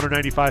 foot,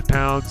 195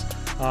 pounds.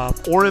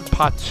 Oren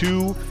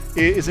Patu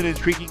is an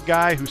intriguing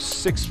guy who's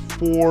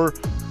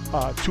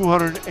 6'4",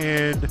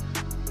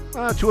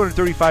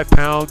 235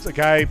 pounds, a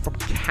guy from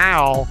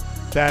Cal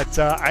that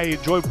I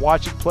enjoyed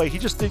watching play. He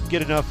just didn't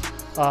get enough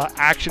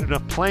action,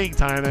 enough playing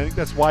time. I think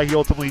that's why he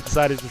ultimately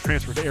decided to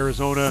transfer to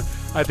Arizona.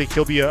 I think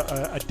he'll be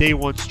a day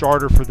one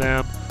starter for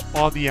them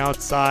on the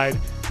outside.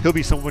 He'll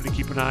be someone to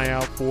keep an eye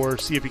out for,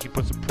 see if he can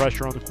put some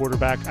pressure on the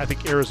quarterback. I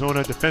think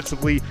Arizona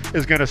defensively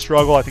is going to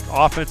struggle. I think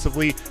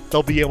offensively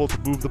they'll be able to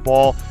move the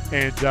ball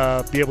and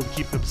be able to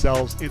keep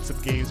themselves in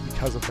some games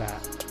because of that.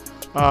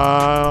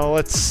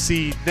 Let's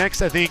see.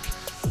 Next, I think,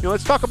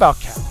 let's talk about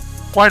Cal.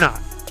 Why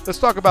not? Let's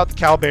talk about the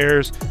Cal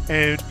Bears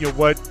and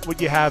what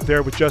you have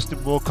there with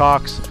Justin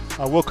Wilcox.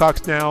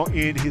 Wilcox now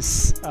in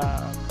his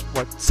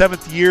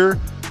 7th year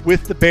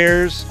with the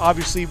Bears.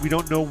 Obviously, we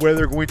don't know where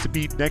they're going to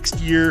be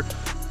next year,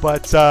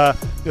 but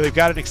they've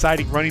got an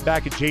exciting running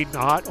back in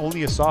Jayden,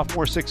 only a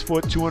sophomore, 6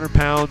 foot, 200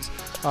 pounds,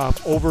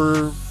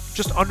 over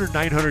just under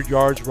 900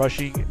 yards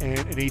rushing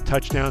and 8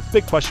 touchdowns. The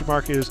big question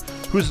mark is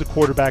who's the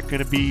quarterback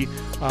going to be.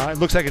 It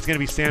looks like it's going to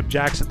be Sam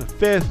Jackson the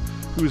fifth,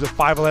 who's a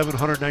 5'11",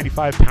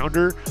 195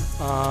 pounder.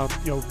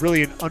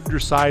 Really an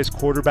undersized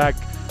quarterback.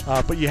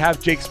 But you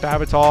have Jake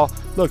Spavital.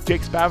 Look,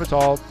 Jake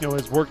Spavital,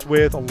 has worked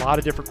with a lot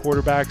of different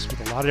quarterbacks with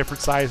a lot of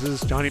different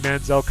sizes. Johnny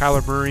Manziel,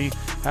 Kyler Murray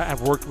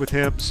have worked with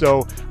him.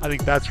 So I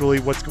think that's really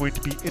what's going to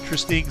be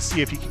interesting.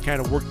 See if he can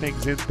kind of work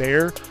things in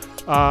there.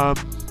 I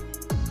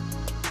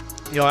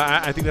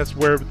think that's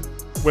where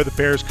the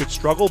Bears could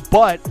struggle.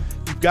 But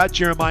you've got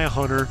Jeremiah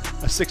Hunter,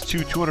 a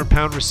 6'2",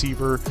 200-pound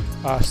receiver,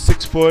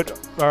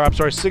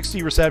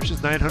 60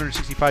 receptions,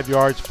 965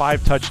 yards,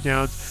 5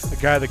 touchdowns, a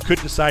guy that could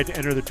decide to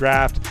enter the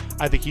draft.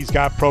 I think he's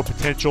got pro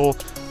potential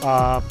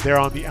there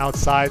on the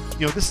outside.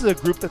 This is a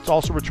group that's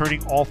also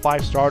returning all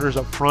 5 starters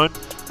up front.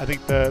 I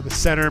think the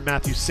center,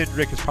 Matthew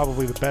Cindric, is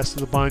probably the best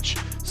of the bunch,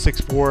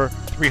 6'4",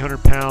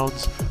 300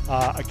 pounds,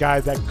 a guy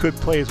that could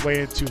play his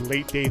way into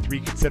late day 3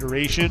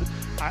 consideration.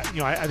 I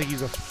think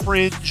he's a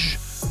fringe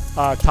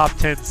top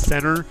 10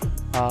 center.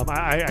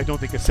 I don't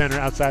think a center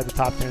outside the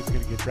top 10 is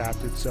going to get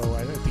drafted, so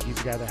I think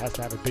he's a guy that has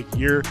to have a big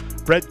year.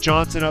 Brett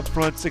Johnson up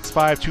front, 6'5",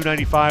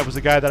 295, was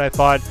a guy that I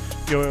thought,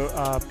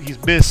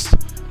 he's missed,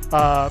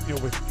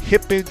 with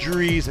hip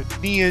injuries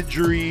and knee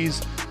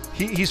injuries.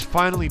 He's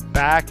finally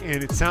back,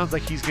 and it sounds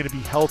like he's going to be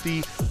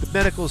healthy. The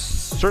medicals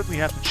certainly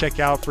have to check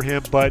out for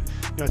him, but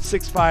at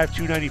 6'5",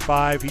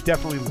 295, he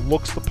definitely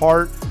looks the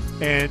part.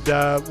 And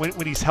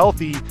when he's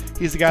healthy,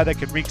 he's the guy that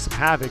can wreak some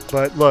havoc.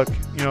 But look,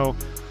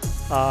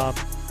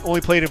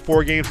 only played in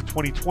 4 games in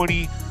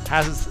 2020.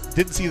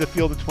 Didn't see the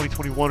field in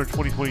 2021 or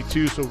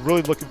 2022. So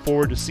really looking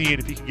forward to seeing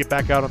if he can get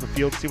back out on the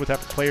field and see what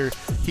type of player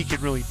he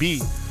can really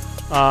be.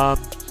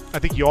 I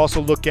think you also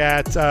look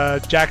at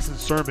Jackson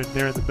Sermon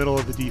there in the middle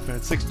of the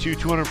defense, 6'2",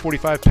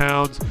 245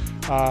 pounds.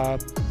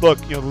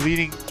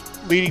 The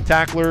leading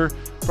tackler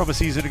from a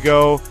season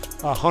ago,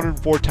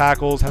 104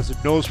 tackles, has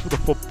a nose for the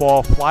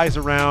football, flies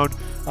around.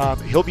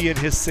 He'll be in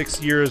his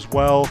 6th year as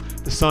well.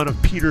 The son of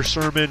Peter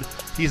Sermon.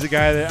 He's a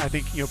guy that I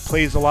think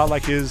plays a lot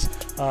like his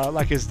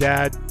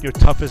dad.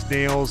 Tough as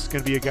nails.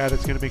 Going to be a guy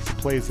that's going to make some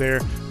plays there.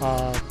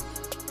 I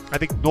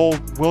think Noel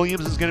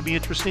Williams is going to be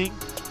interesting.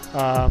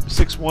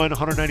 6'1",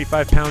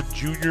 195-pound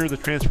junior, the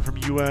transfer from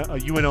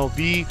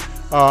UNLV.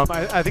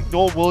 I think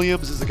Noel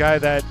Williams is a guy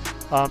that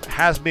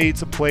has made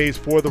some plays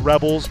for the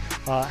Rebels.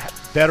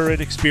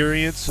 Veteran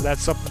experience, so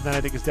that's something that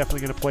I think is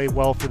definitely going to play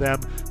well for them.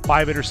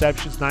 5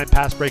 interceptions, 9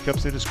 pass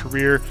breakups in his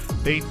career.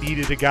 They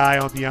needed a guy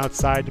on the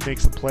outside to make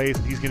some plays,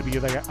 and he's going to be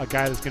a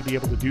guy that's going to be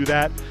able to do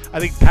that. I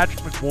think Patrick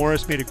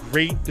McMorris made a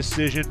great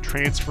decision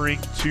transferring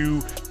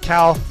to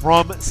Cal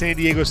from San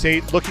Diego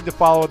State, looking to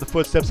follow in the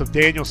footsteps of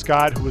Daniel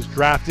Scott, who was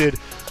drafted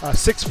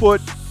 6 foot,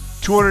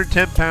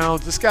 210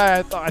 pounds. This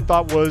guy I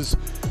thought was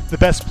the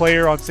best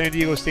player on San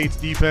Diego State's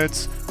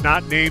defense,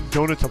 not named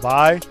Jonah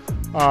Tavai.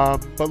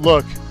 But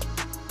look,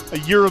 a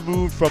year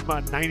removed from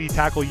a 90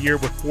 tackle year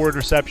with 4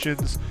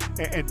 interceptions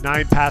and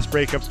 9 pass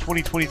breakups.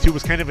 2022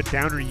 was kind of a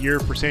downer year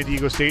for San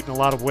Diego State in a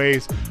lot of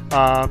ways.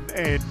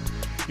 And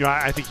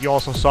I think you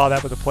also saw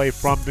that with the play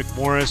from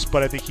McMorris,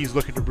 but I think he's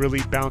looking to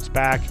really bounce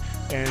back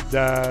and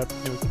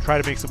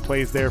try to make some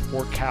plays there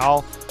for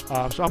Cal.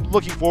 So I'm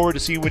looking forward to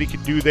seeing what he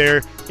can do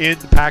there in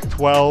the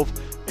Pac-12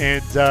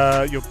 and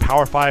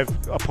Power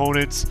 5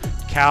 opponents.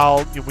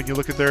 Cal, when you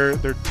look at their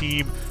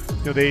team,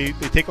 they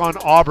take on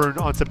Auburn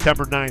on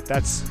September 9th.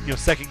 That's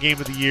 2nd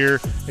game of the year.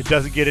 It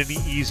doesn't get any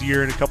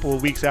easier. In a couple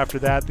of weeks after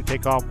that, they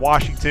take on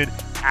Washington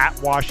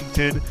at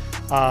Washington.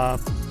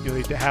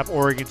 They have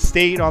Oregon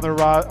State on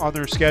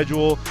their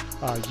schedule,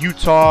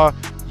 Utah,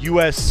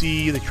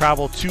 USC. They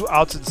travel to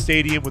Autzen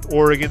Stadium with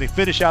Oregon. They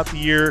finish out the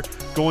year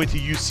going to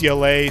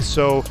UCLA.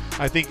 So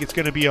I think it's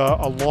going to be a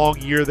long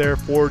year there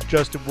for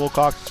Justin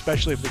Wilcox,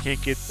 especially if they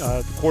can't get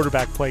the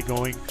quarterback play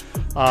going.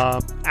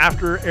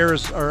 After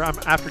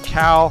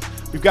Cal,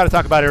 we've got to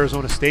talk about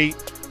Arizona State.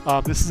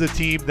 This is a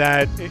team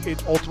that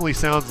it ultimately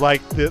sounds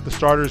like the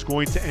starter is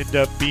going to end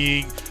up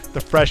being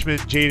the freshman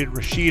Jayden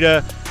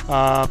Rashida.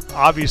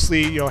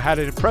 Obviously, had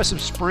an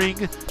impressive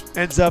spring.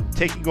 Ends up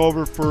taking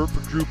over for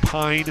Drew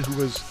Pine, who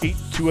was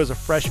 8-2 as a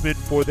freshman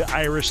for the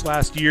Irish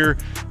last year.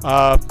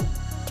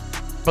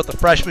 But the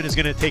freshman is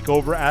going to take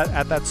over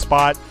at that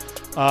spot.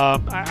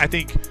 I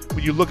think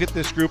when you look at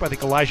this group, I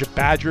think Elijah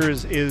Badger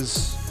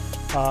is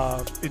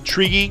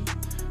intriguing.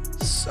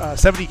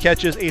 70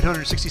 catches,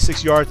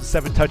 866 yards, and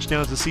 7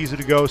 touchdowns a season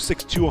ago,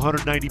 6'2",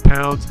 190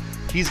 pounds.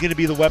 He's going to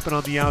be the weapon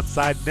on the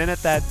outside. Then at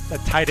that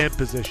tight end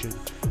position,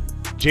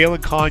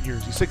 Jalen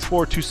Conyers, he's 6'4",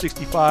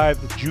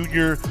 265, the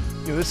junior.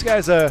 This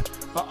guy's a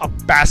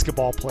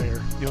basketball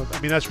player.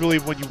 That's really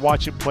when you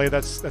watch him play,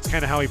 that's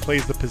kind of how he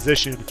plays the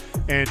position.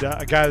 And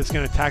a guy that's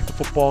going to attack the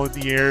football in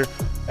the air,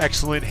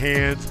 excellent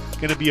hands,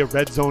 going to be a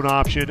red zone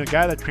option. A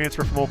guy that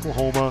transferred from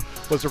Oklahoma,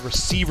 was a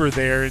receiver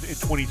there in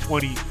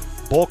 2020,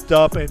 bulked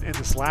up, and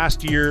this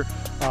last year,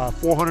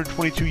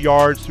 422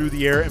 yards through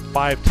the air and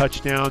 5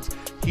 touchdowns.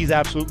 He's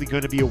absolutely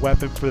going to be a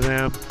weapon for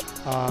them.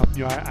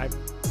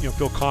 I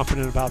feel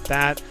confident about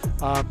that.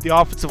 The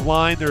offensive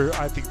line,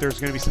 I think there's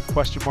going to be some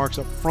question marks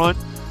up front.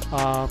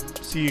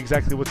 See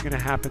exactly what's going to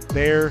happen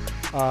there.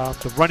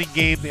 The running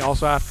game, they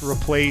also have to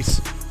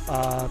replace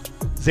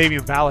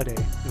Xavier Valladay,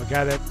 a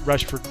guy that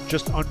rushed for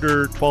just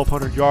under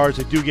 1,200 yards.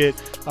 They do get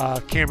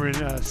Cameron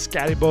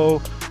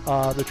Scattibo,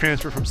 the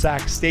transfer from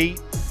Sac State.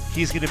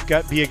 He's going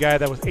to be a guy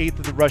that was 8th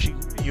in the rushing,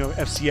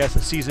 FCS a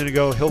season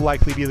ago. He'll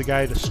likely be the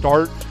guy to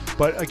start.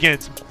 But again,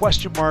 some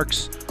question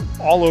marks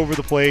all over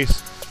the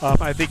place.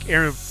 I think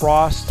Aaron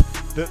Frost,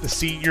 the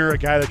senior, a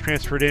guy that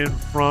transferred in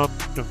from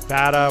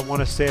Nevada, I want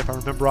to say, if I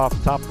remember off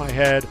the top of my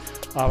head.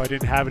 I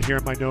didn't have it here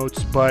in my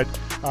notes. But,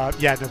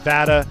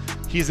 Nevada,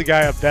 he's a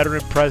guy, a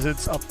veteran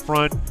presence up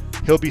front.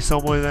 He'll be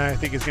someone that I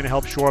think is going to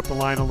help shore up the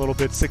line a little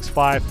bit.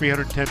 6'5",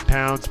 310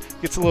 pounds.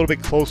 Gets a little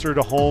bit closer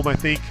to home, I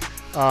think.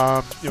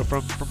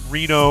 From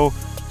Reno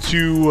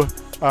to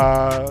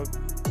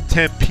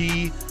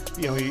Tempe.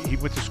 He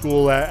went to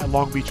school at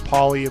Long Beach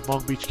Poly in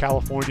Long Beach,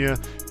 California.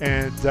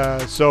 And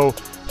so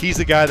he's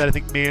the guy that I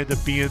think may end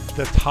up being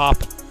the top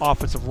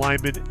offensive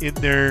lineman in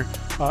their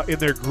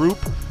group.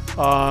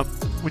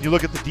 When you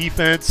look at the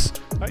defense,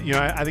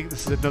 I think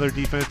this is another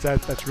defense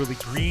that's really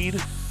green.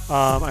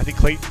 I think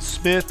Clayton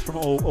Smith from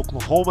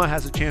Oklahoma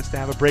has a chance to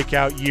have a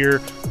breakout year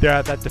there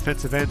at that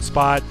defensive end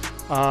spot.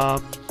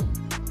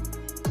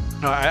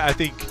 I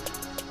think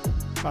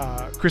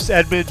Chris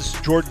Edmonds,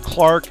 Jordan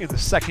Clark in the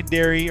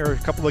secondary are a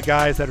couple of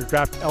guys that are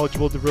draft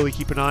eligible to really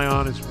keep an eye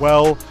on as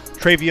well.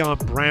 Travion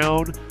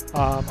Brown,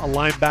 a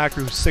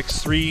linebacker who's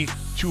 6'3",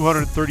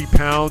 230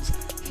 pounds.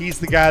 He's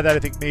the guy that I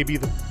think may be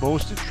the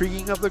most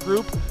intriguing of the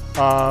group.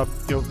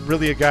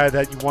 Really a guy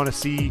that you want to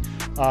see.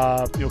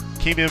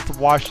 Came in from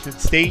Washington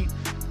State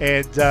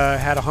and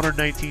had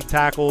 119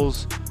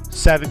 tackles,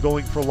 7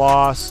 going for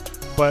loss,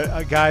 but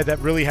a guy that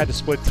really had to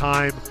split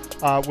time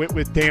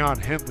with Deion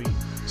Henley.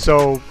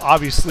 So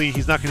obviously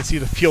he's not going to see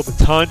the field a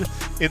ton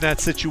in that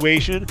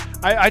situation.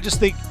 I just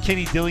think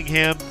Kenny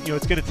Dillingham,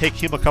 it's going to take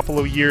him a couple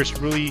of years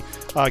to really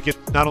get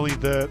not only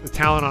the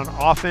talent on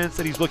offense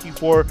that he's looking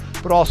for,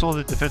 but also on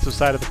the defensive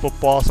side of the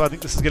football. So I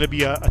think this is going to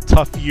be a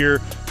tough year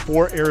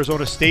for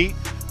Arizona State.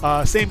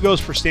 Same goes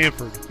for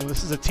Stanford.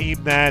 This is a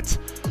team that's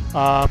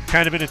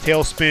kind of in a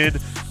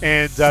tailspin,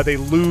 and they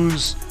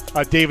lose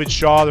David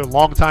Shaw, their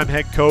longtime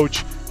head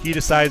coach. He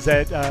decides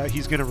that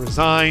he's going to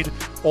resign.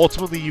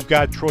 Ultimately, you've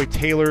got Troy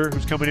Taylor,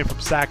 who's coming in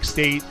from Sac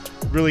State.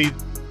 Really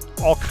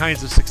all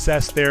kinds of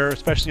success there,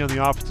 especially on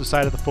the offensive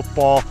side of the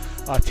football.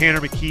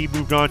 Tanner McKee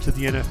moved on to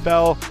the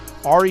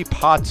NFL. Ari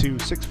Patu,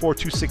 6'4",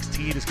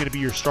 216, is going to be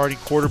your starting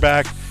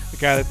quarterback. The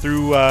guy that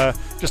threw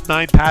just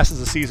 9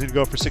 passes a season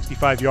ago for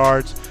 65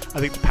 yards.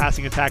 I think the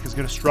passing attack is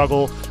going to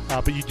struggle.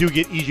 But you do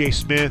get E.J.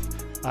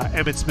 Smith,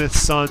 Emmitt Smith's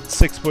son,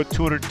 6 foot,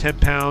 210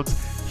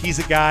 pounds. He's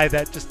a guy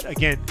that just,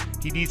 again,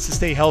 he needs to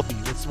stay healthy.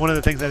 It's one of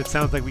the things that it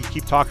sounds like we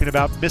keep talking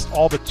about. Missed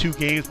all but 2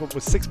 games, but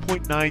with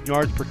 6.9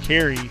 yards per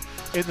carry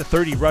in the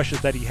 30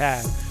 rushes that he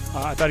had.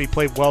 I thought he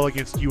played well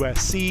against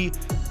USC,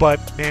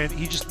 but, man,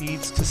 he just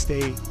needs to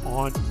stay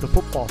on the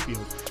football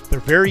field. They're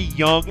very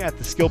young at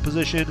the skill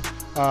position,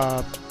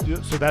 so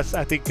that's,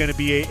 I think, going to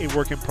be a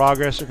work in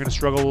progress. They're going to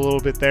struggle a little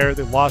bit there.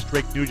 They lost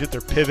Drake Nugent,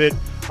 their pivot,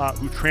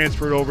 who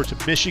transferred over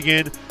to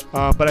Michigan.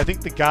 But I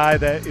think the guy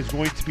that is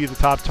going to be the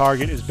top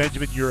target is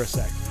Benjamin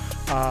Urasek.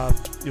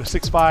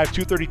 6'5",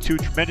 232,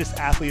 tremendous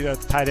athlete at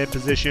the tight end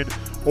position,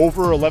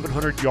 over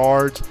 1,100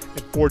 yards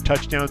and 4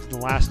 touchdowns in the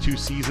last 2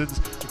 seasons.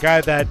 A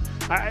guy that,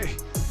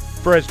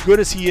 for as good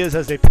as he is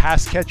as a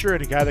pass catcher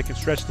and a guy that can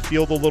stretch the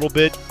field a little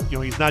bit,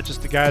 he's not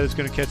just the guy that's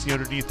going to catch the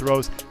underneath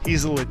throws.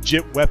 He's a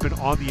legit weapon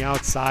on the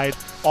outside.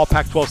 All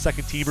Pac-12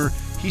 second teamer.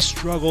 he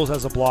struggles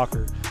as a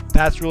blocker.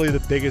 That's really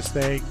the biggest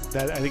thing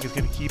that I think is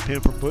going to keep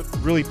him from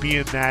really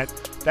being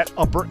that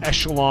upper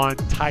echelon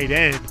tight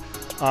end.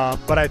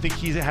 But I think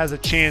he has a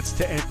chance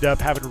to end up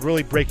having a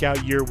really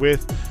breakout year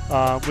with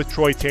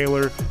Troy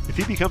Taylor. If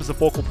he becomes the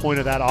focal point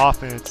of that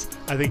offense,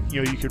 I think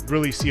you could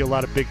really see a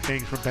lot of big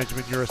things from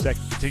Benjamin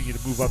Yurosek and continue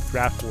to move up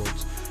draft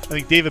boards. I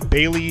think David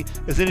Bailey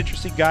is an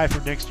interesting guy for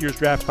next year's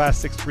draft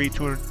class, 6'3",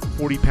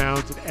 240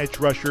 pounds, an edge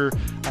rusher,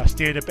 a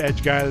stand-up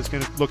edge guy that's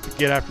going to look to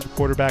get after the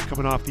quarterback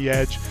coming off the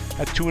edge.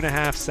 Had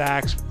 2.5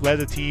 sacks, led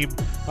the team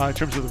in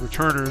terms of the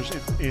returners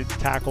in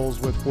tackles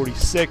with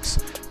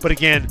 46. But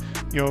again,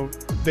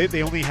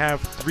 they only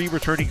have 3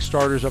 returning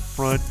starters up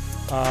front,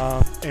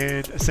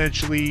 and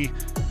essentially,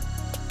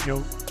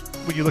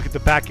 when you look at the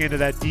back end of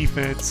that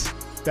defense,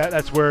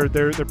 that's where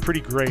they're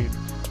pretty great.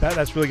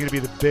 That's really going to be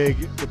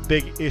the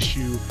big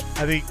issue.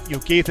 I think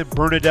Gaithan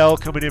Bernadelle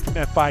coming in from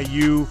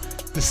FIU.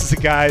 This is a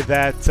guy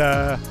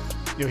that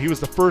he was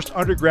the first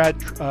undergrad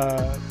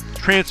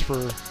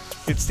transfer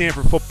in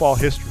Stanford football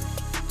history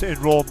to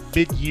enroll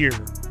mid-year.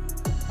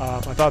 I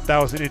thought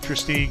that was an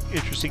interesting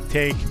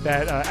take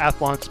that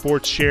Athlon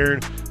Sports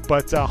shared.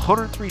 But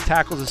 103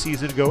 tackles a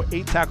season ago,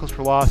 8 tackles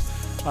for loss,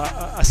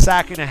 a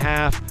sack and a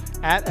half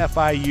at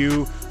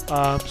FIU.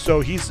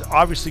 So he's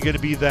obviously going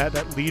to be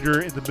that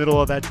leader in the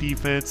middle of that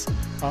defense.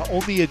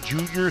 Only a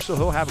junior, so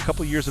he'll have a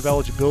couple of years of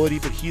eligibility,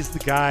 but he's the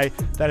guy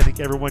that I think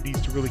everyone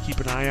needs to really keep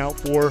an eye out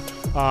for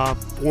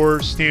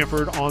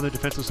Stanford on the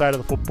defensive side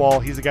of the football.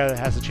 He's a guy that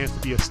has a chance to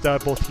be a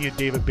stud. Both he and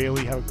David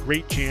Bailey have a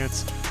great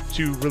chance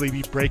to really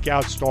be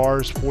breakout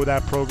stars for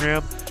that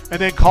program. And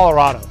then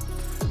Colorado.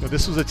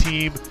 This was a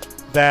team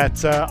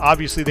that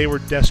obviously they were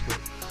desperate.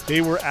 They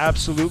were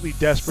absolutely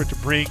desperate to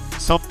bring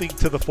something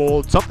to the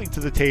fold, something to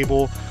the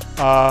table.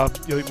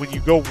 When you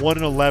go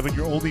 1-11,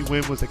 your only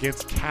win was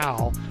against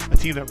Cal, a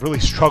team that really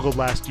struggled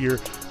last year.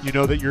 You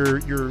know that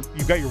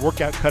you've got your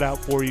workout cut out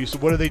for you. So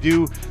what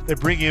do? They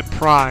bring in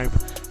Prime,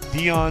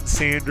 Deion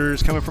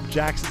Sanders, coming from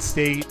Jackson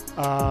State,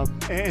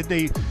 and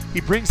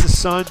he brings his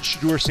son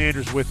Shedeur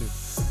Sanders with him,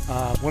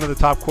 one of the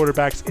top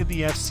quarterbacks in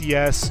the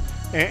FCS,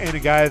 and a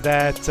guy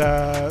that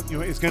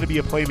is going to be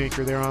a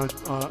playmaker there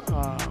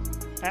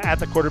at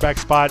the quarterback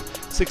spot.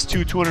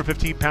 6'2",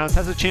 215 pounds,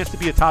 has a chance to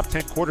be a top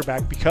 10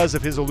 quarterback because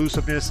of his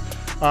elusiveness,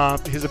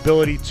 his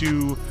ability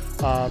to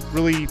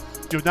really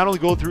not only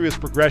go through his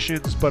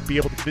progressions, but be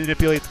able to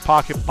manipulate the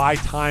pocket, buy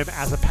time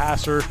as a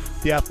passer.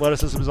 The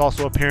athleticism is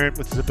also apparent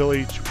with his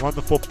ability to run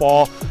the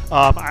football.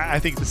 I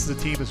think this is a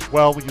team as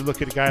well when you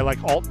look at a guy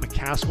like Alton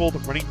McCaskill, the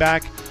running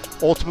back.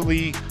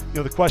 Ultimately,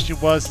 the question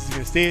was, is he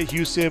going to stay at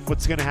Houston?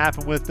 What's going to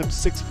happen with him?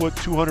 6 foot,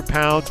 200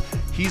 pounds.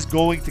 He's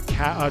going to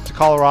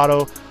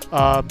Colorado.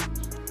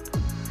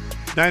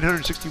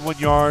 961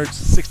 yards,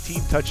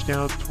 16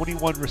 touchdowns,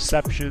 21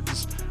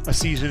 receptions a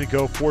season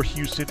ago for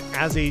Houston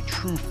as a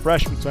true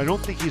freshman. So I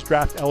don't think he's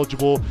draft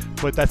eligible,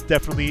 but that's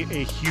definitely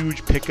a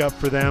huge pickup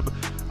for them.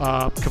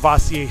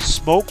 Kavosiey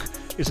Smoke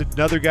is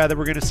another guy that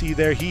we're going to see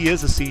there. He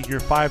is a senior,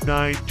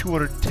 5'9",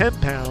 210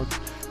 pounds.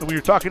 And when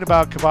you're talking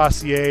about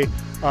Kavosiey,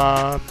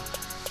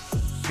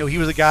 he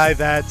was a guy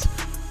that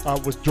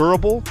was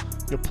durable.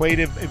 Played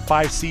in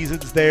 5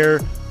 seasons there.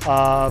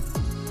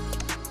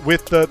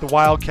 With the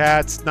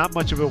Wildcats, not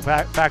much of a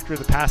factor in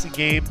the passing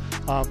game.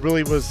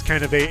 Really was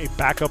kind of a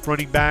backup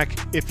running back,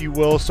 if you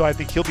will. So I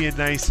think he'll be a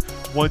nice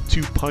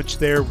 1-2 punch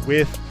there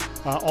with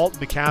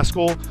Alton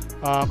McCaskill.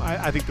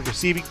 I think the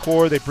receiving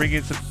core, they bring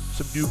in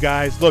some new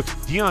guys. Look,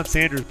 Deion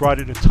Sanders brought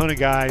in a ton of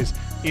guys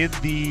in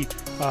the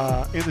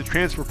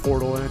transfer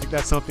portal, and I think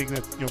that's something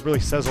that really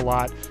says a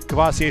lot.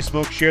 Kavosiey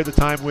Smoke shared the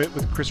time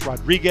with Chris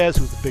Rodriguez,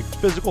 who's a big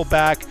physical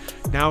back.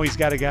 Now he's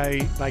got a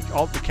guy like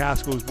Alton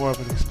McCaskill, who's more of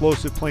an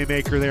explosive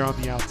playmaker there on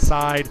the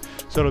outside.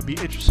 So it'll be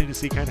interesting to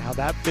see kind of how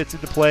that fits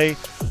into play.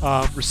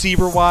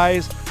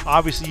 Receiver-wise,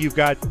 obviously you've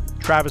got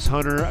Travis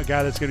Hunter, a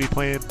guy that's going to be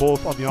playing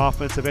both on the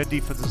offensive and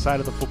defensive side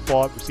of the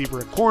football, at receiver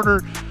and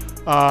corner.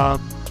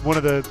 One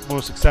of the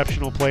most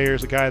exceptional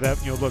players, a guy that,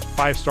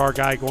 5-star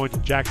guy going to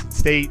Jackson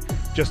State.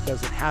 Just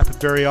doesn't happen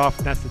very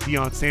often. That's the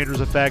Deion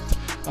Sanders effect.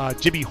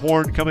 Jimmy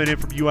Horn coming in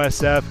from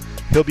USF.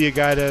 He'll be a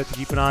guy to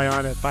keep an eye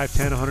on at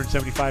 5'10",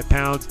 175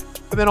 pounds.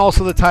 And then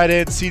also the tight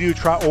end, Sidhu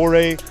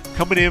Traore,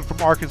 coming in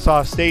from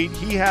Arkansas State.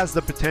 He has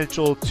the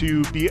potential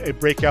to be a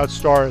breakout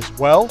star as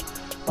well.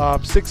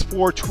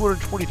 6'4",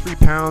 223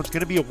 pounds,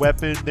 going to be a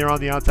weapon there on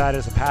the outside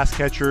as a pass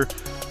catcher.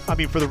 I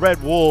mean, for the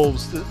Red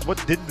Wolves,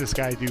 what didn't this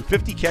guy do?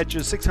 50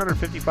 catches,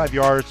 655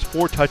 yards,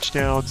 4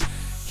 touchdowns.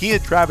 He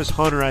and Travis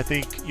Hunter, I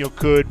think,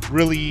 could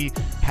really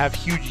have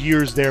huge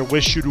years there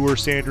with Shedeur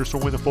Sanders to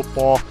win the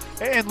football.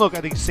 And look,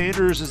 I think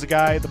Sanders is a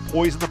guy, the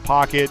poise in the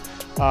pocket.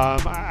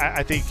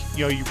 I think,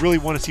 you really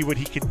want to see what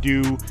he can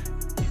do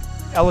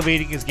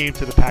elevating his game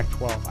to the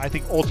Pac-12. I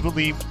think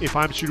ultimately, if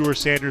I'm Shedeur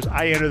Sanders,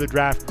 I enter the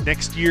draft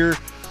next year,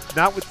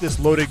 not with this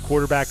loaded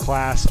quarterback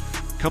class,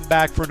 come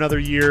back for another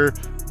year.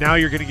 Now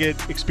you're going to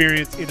get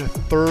experience in a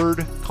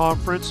third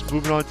conference,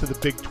 moving on to the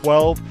Big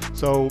 12.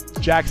 So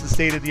Jackson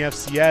State in the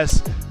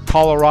FCS,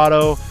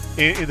 Colorado,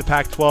 in the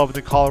Pac-12 and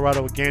then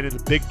Colorado again in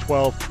the Big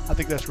 12. I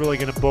think that's really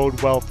going to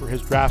bode well for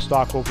his draft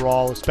stock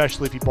overall,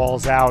 especially if he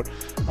balls out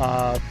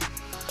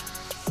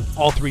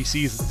all 3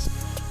 seasons.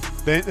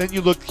 Then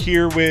you look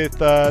here with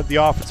the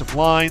offensive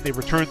line. They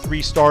returned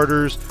 3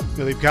 starters.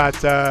 They've got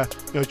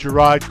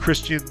Gerard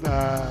Christian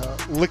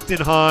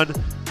Lichtenhahn.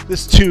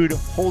 This dude,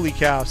 holy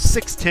cow,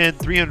 6'10",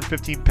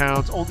 315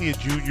 pounds, only a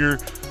junior.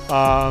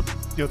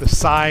 The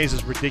size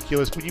is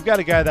ridiculous. When you've got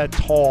a guy that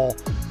tall,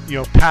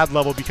 pad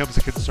level becomes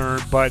a concern.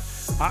 But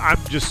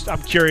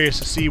I'm curious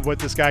to see what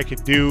this guy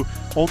can do.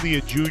 Only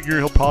a junior.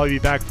 He'll probably be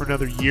back for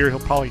another year. He'll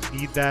probably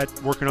need that,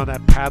 working on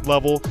that pad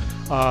level.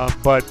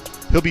 But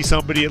he'll be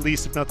somebody, at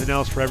least if nothing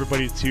else, for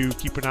everybody to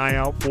keep an eye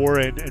out for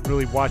and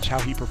really watch how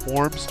he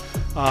performs.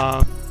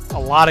 A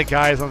lot of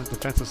guys on the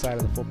defensive side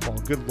of the football.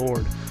 Good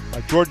Lord.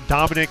 Jordan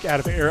Dominic out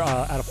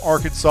of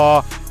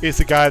Arkansas is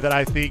the guy that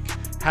I think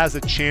has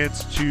a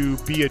chance to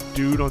be a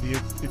dude on the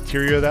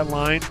interior of that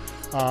line.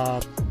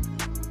 A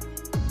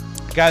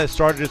guy that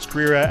started his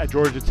career at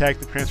Georgia Tech,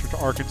 that transferred to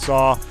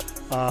Arkansas,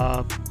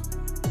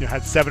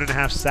 had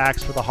 7.5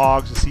 sacks for the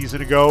Hogs a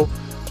season ago.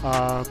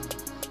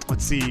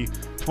 Let's see,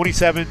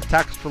 27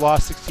 tackles for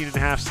loss,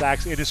 16.5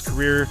 sacks in his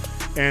career,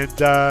 and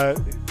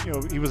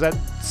he was at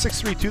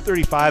 6'3",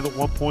 235 at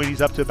one point.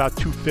 He's up to about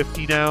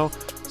 250 now.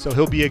 So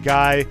he'll be a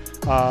guy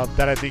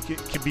that I think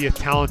can be a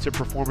talented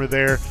performer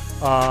there.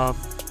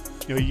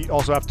 You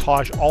also have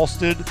Taj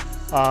Alston,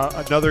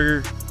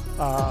 another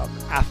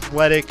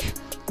athletic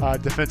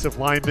defensive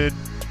lineman,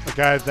 a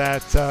guy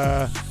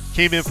that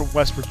came in from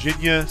West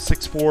Virginia,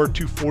 6'4",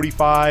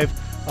 245,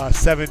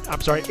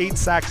 8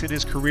 sacks in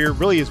his career.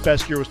 Really his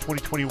best year was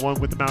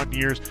 2021 with the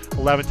Mountaineers,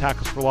 11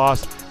 tackles for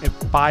loss and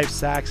 5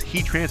 sacks.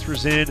 He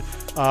transfers in.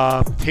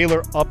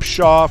 Taylor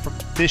Upshaw from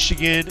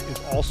Michigan is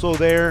also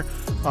there.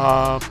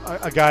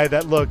 A guy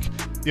that,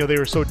 they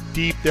were so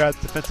deep there at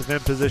the defensive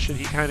end position.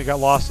 He kind of got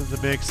lost in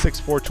the mix.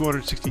 6'4",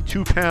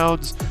 262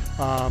 pounds.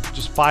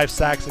 Just 5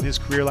 sacks in his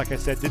career. Like I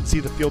said, didn't see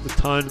the field a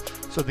ton,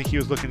 so I think he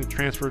was looking to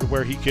transfer to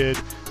where he could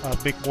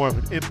make more of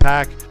an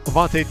impact.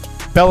 Levante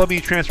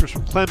Bellamy transfers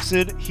from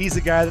Clemson. He's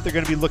a guy that they're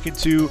going to be looking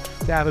to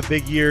have a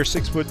big year.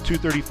 6',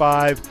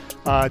 235.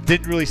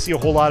 Didn't really see a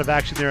whole lot of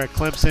action there at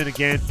Clemson.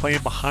 Again,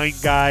 playing behind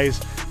guys.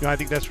 I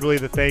think that's really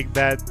the thing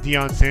that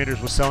Deion Sanders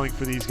was selling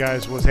for these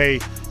guys was, hey,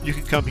 you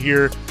can come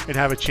here and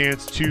have a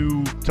chance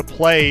to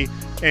play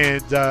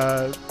and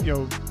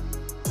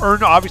earn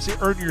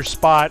your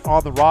spot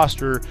on the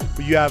roster,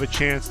 but you have a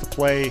chance to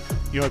play.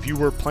 If you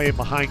were playing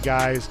behind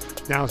guys,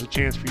 now's a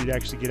chance for you to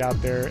actually get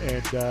out there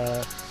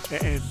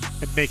and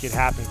make it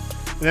happen.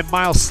 And then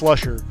Miles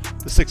Slusher,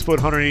 the 6',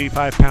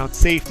 185-pound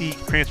safety,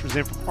 transfers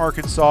in from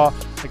Arkansas,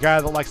 a guy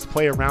that likes to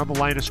play around the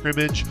line of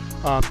scrimmage.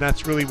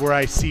 That's really where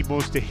I see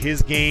most of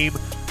his game.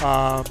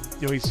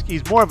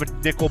 He's more of a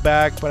nickel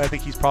back, but I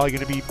think he's probably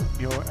going to be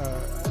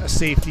a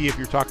safety if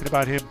you're talking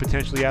about him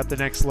potentially at the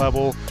next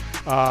level.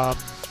 Not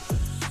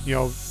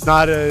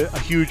a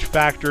huge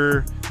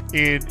factor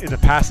in the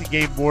passing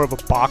game, more of a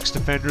box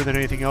defender than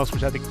anything else,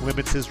 which I think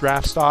limits his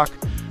draft stock.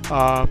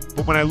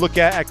 But when I look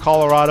at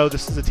Colorado,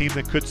 this is a team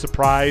that could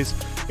surprise.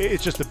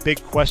 It's just a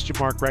big question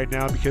mark right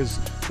now because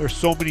there's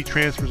so many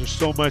transfers, there's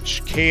so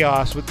much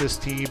chaos with this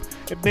team.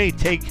 It may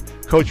take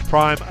Coach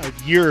Prime a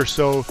year or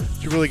so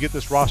to really get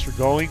this roster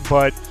going,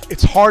 but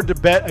it's hard to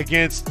bet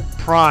against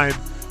Prime.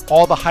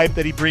 All the hype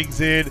that he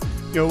brings in,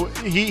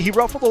 he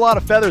ruffled a lot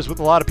of feathers with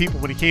a lot of people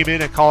when he came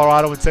in at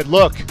Colorado and said,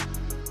 look,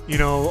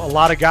 a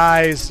lot of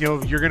guys, you're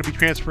going to be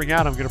transferring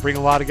out. I'm going to bring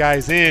a lot of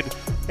guys in.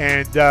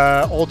 And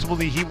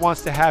ultimately, he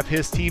wants to have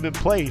his team in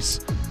place.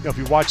 If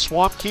you watch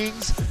Swamp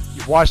Kings,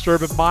 you've watched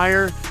Urban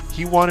Meyer,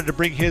 he wanted to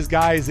bring his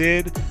guys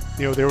in.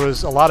 There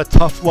was a lot of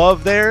tough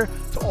love there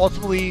to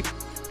ultimately,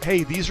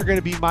 hey, these are going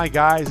to be my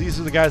guys. These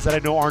are the guys that I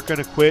know aren't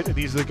going to quit, and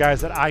these are the guys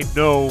that I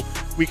know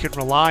we can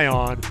rely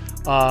on.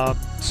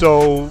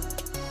 So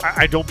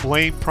I don't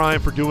blame Prime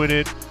for doing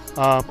it.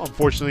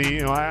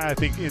 Unfortunately, I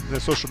think in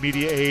the social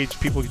media age,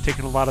 people are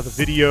taking a lot of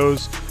the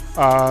videos.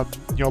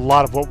 A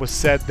lot of what was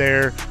said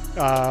there,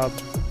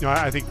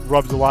 I think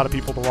rubs a lot of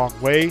people the wrong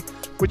way,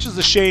 which is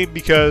a shame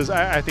because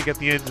I think at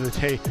the end of the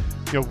day,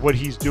 what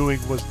he's doing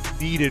was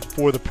needed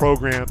for the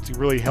program to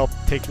really help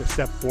take the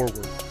step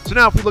forward. So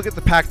now if we look at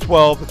the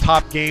Pac-12, the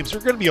top games, there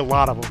are going to be a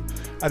lot of them.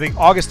 I think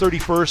August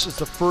 31st is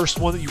the first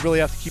one that you really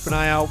have to keep an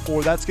eye out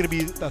for. That's going to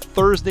be a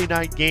Thursday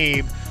night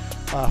game.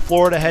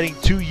 Florida heading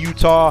to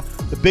Utah.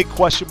 The big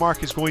question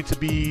mark is going to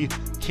be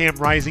Cam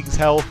Rising's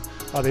health.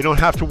 They don't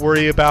have to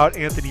worry about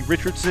Anthony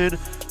Richardson.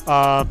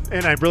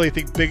 And I really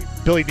think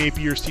Billy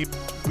Napier's team,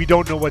 we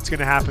don't know what's going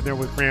to happen there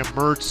with Graham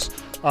Mertz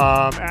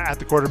at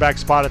the quarterback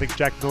spot. I think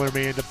Jack Miller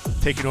may end up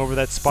taking over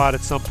that spot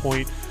at some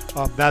point.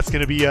 That's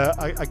going to be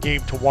a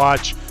game to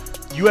watch.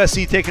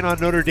 USC taking on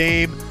Notre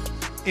Dame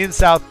in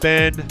South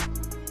Bend,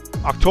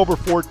 October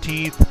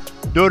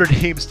 14th, Notre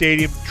Dame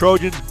Stadium.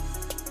 Trojans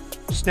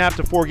snapped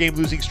a 4-game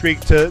losing streak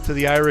to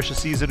the Irish a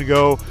season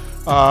ago.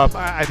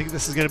 I think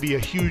this is going to be a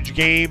huge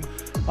game.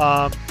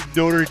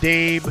 Notre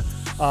Dame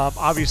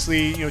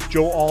Obviously,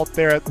 Joe Alt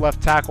there at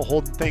left tackle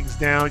holding things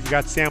down. You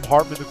got Sam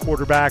Hartman, the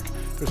quarterback.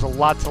 There's a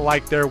lot to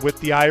like there with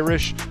the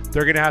Irish.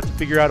 They're going to have to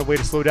figure out a way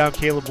to slow down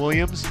Caleb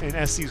Williams, and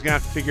SC is going to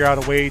have to figure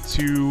out a way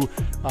to,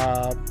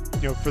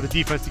 for the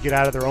defense to get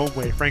out of their own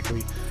way,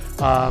 frankly.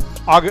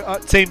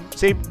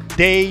 Same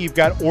day, you've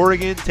got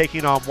Oregon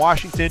taking on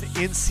Washington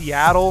in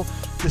Seattle.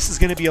 This is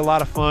going to be a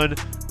lot of fun.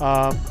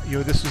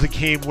 This was a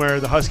game where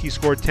the Huskies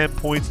scored 10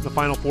 points in the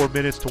final 4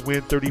 minutes to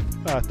win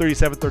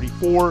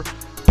 37-34.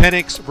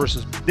 Penix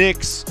versus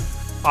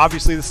Nix.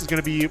 Obviously, this is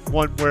going to be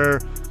one where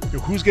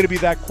who's going to be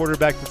that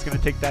quarterback that's going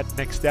to take that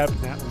next step and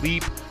that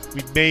leap.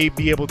 We may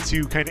be able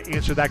to kind of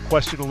answer that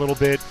question a little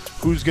bit.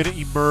 Who's going to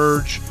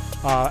emerge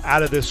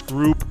out of this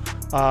group?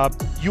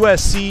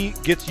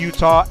 USC gets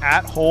Utah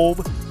at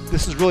home.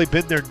 This has really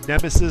been their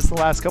nemesis the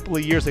last couple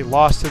of years. They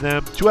lost to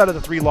them. 2 out of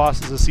the 3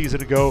 losses a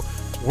season ago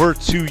were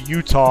to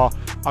Utah.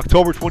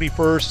 October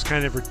 21st is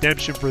kind of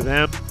redemption for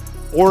them.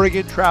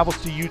 Oregon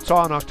travels to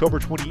Utah on October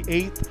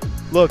 28th.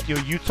 Look,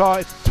 Utah,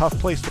 it's a tough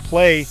place to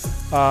play.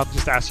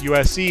 Just ask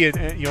USC,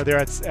 and they're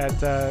at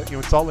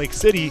Salt Lake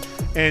City,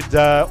 and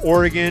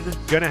Oregon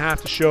gonna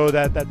have to show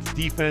that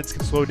defense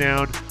can slow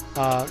down.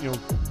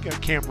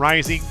 Cam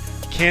Rising.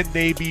 Can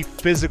they be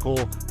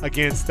physical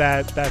against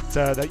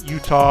that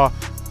Utah?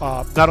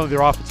 Not only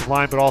their offensive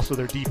line, but also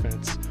their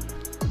defense.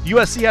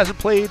 USC hasn't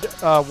played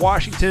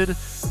Washington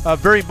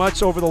very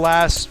much over the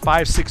last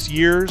 5-6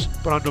 years,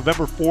 but on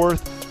November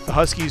 4th, the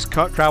Huskies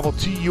travel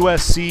to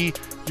USC.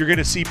 You're going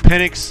to see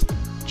Penix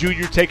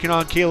Jr. taking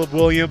on Caleb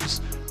Williams,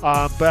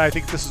 but I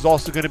think this is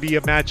also going to be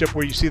a matchup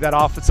where you see that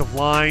offensive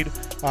line.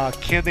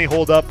 Can they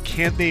hold up?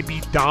 Can they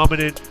be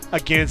dominant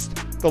against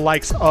the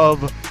likes of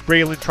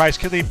Braylon Trice?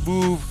 Can they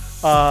move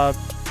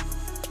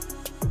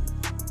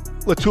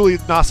Latuli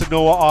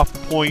Nasanoa off the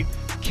point?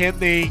 Can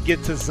they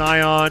get to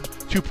Zion,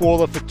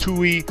 Tupuola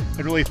Fatui,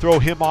 and really throw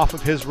him off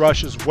of his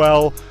rush as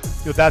well?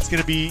 That's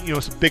going to be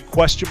some big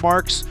question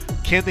marks.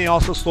 Can they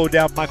also slow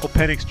down Michael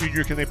Penix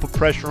Jr.? Can they put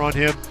pressure on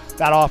him?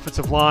 That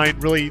offensive line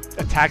really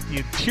attack the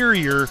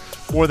interior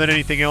more than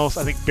anything else.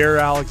 I think Bear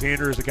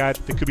Alexander is a guy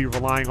that they could be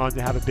relying on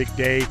to have a big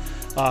day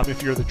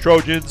if you're the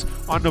Trojans.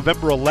 On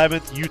November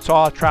 11th,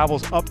 Utah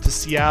travels up to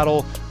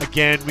Seattle.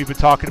 Again, we've been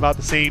talking about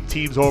the same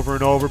teams over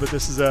and over, but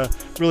this is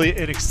really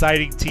an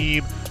exciting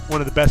team. One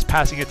of the best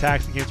passing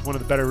attacks against one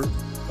of the better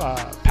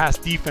pass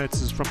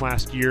defenses from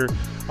last year.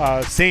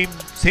 Same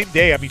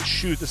day.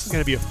 This is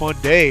going to be a fun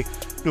day.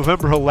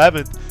 November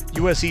 11th,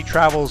 USC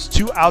travels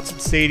to Autzen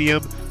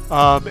Stadium,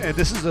 and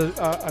this is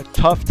a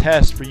tough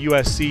test for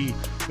USC.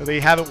 They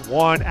haven't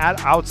won at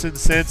Autzen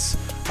since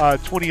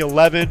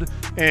 2011,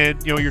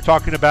 and you're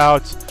talking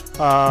about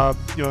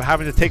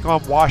having to take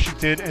on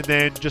Washington, and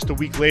then just a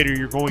week later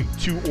you're going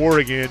to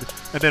Oregon,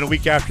 and then a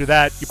week after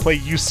that you play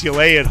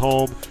UCLA at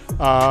home.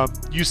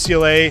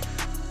 UCLA,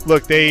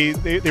 look, they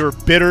were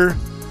bitter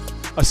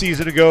a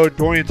season ago.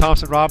 Dorian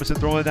Thompson-Robinson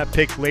throwing that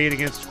pick late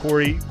against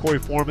Corey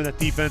Foreman. That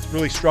defense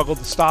really struggled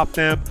to stop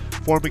them.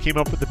 Foreman came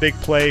up with the big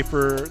play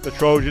for the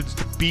Trojans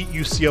to beat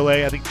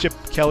UCLA. I think Chip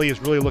Kelly is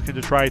really looking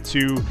to try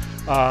to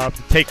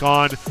take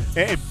on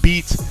and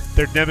beat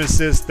their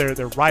nemesis, their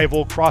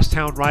rival,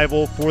 crosstown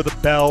rival for the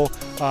Bell.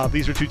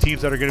 These are 2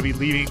 teams that are going to be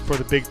leading for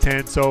the Big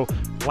Ten. So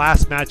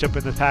last matchup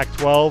in the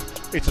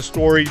Pac-12. It's a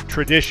storied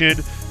tradition.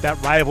 That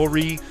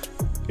rivalry,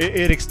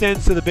 it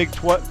extends to the Big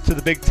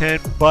Ten,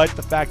 but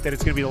the fact that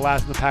it's going to be the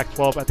last in the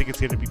Pac-12, I think it's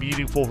going to be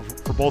meaningful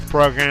for both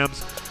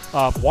programs.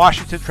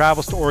 Washington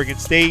travels to Oregon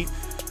State.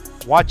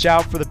 Watch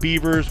out for the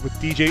Beavers with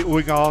DJ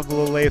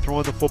Uiagalelei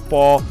throwing the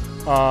football.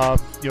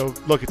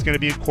 Look, it's going to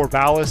be in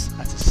Corvallis.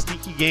 That's a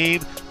sneaky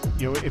game.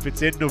 If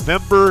it's in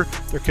November,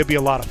 there could be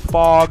a lot of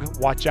fog.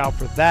 Watch out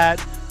for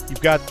that. You've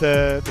got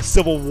the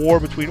Civil War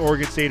between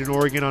Oregon State and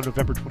Oregon on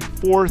November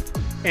 24th.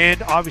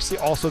 And obviously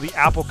also the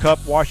Apple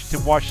Cup,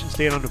 Washington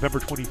State on November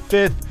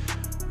 25th.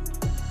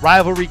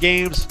 Rivalry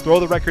games, throw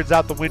the records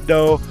out the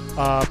window.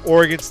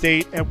 Oregon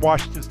State and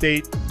Washington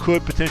State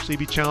could potentially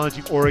be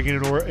challenging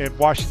Oregon and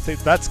Washington State.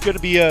 That's going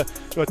to be a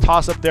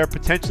toss-up there.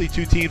 Potentially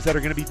 2 teams that are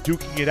going to be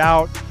duking it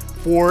out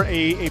for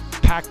a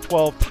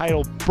Pac-12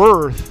 title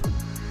berth.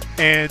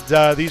 And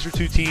these are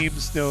 2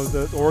 teams,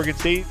 the Oregon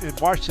State and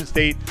Washington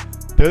State.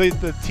 They're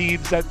the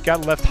teams that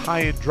got left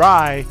high and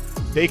dry.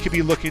 They could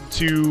be looking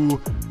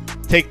to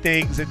take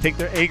things and take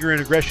their anger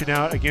and aggression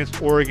out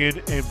against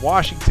Oregon and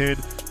Washington.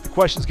 The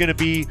question is going to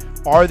be,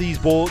 are these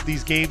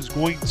games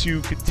going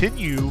to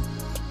continue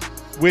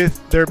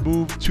with their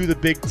move to the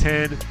Big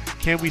Ten?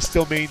 Can we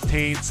still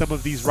maintain some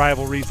of these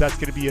rivalries? That's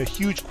going to be a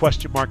huge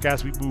question mark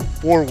as we move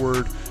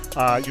forward.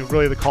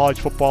 Really the college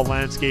football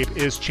landscape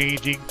is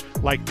changing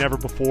like never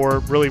before.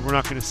 Really, we're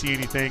not going to see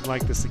anything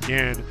like this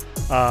again.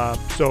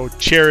 So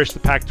cherish the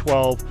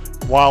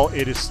Pac-12 while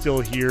it is still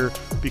here,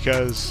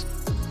 because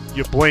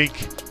you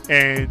blink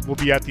and we'll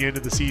be at the end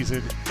of the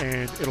season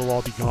and it'll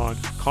all be gone.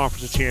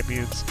 Conference of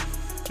Champions.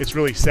 It's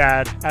really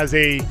sad. As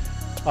a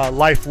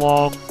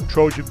lifelong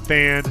Trojan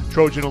fan,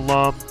 Trojan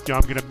alum,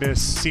 I'm going to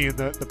miss seeing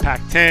the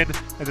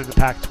Pac-10 and then the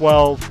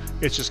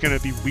Pac-12. It's just going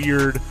to be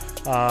weird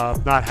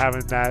not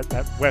having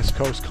that West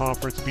Coast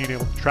conference, being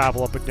able to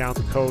travel up and down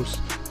the coast.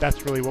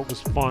 That's really what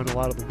was fun. A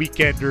lot of the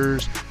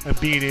weekenders and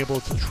being able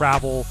to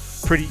travel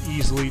pretty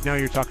easily. Now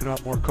you're talking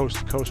about more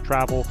coast-to-coast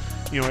travel.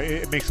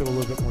 It makes it a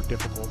little bit more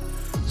difficult.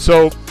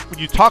 So when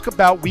you talk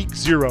about week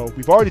 0,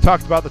 we've already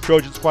talked about the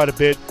Trojans quite a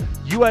bit.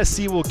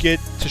 USC will get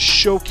to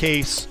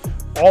showcase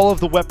all of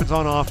the weapons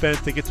on offense.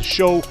 They get to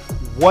show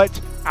what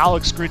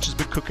Alex Grinch has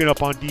been cooking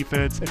up on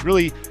defense. And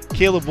really,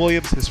 Caleb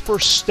Williams, his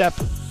first step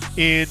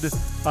in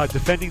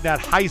defending that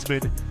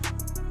Heisman.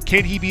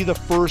 Can he be the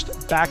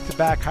first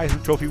back-to-back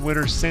Heisman Trophy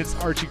winner since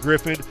Archie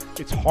Griffin?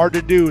 It's hard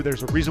to do.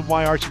 There's a reason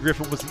why Archie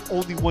Griffin was the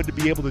only one to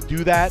be able to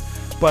do that.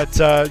 But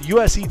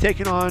USC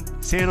taking on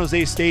San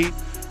Jose State.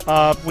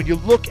 When you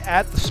look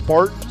at the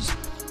Spartans,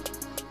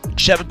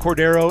 Chevan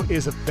Cordeiro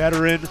is a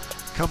veteran,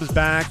 comes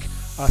back,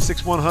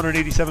 6'1",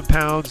 187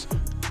 pounds,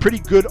 pretty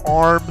good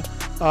arm.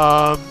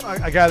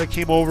 A guy that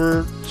came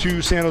over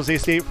to San Jose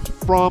State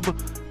from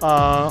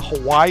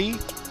Hawaii,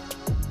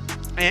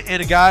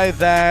 and a guy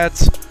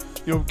that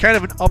kind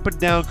of an up and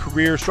down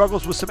career,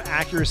 struggles with some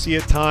accuracy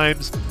at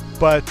times,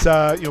 but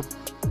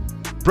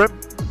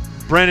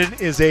Brennan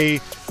is a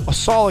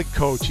solid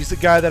coach. He's a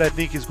guy that I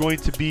think is going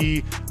to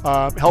be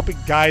helping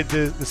guide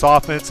this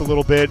offense a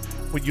little bit.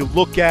 When you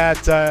look at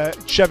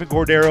Chevan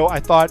Cordeiro, I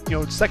thought,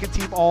 second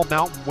team All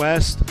Mountain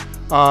West.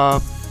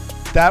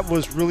 That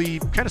was really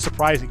kind of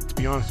surprising, to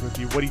be honest with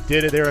you. What he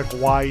did there at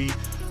Hawaii,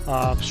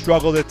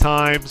 struggled at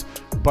times,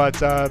 but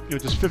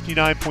just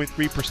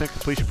 59.3%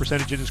 completion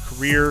percentage in his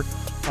career.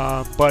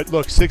 But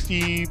look,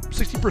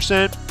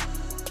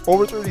 60%,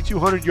 over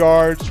 3,200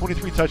 yards,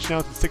 23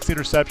 touchdowns, and 6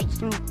 interceptions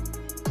through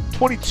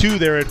 22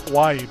 there at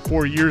Hawaii in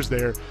 4 years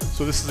there.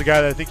 So this is a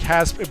guy that I think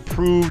has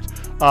improved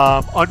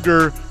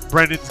under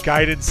Brennan's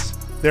guidance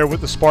there with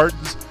the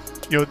Spartans.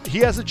 He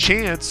has a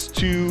chance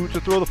to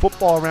throw the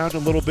football around a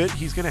little bit.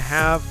 He's going to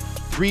have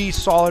 3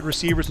 solid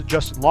receivers in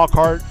Justin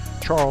Lockhart,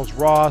 Charles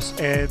Ross,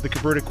 and the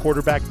converted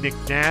quarterback Nick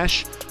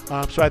Nash.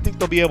 So I think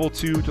they'll be able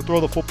to throw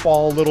the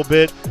football a little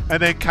bit.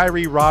 And then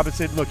Kyrie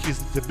Robinson, look,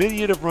 he's a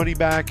diminutive running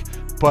back,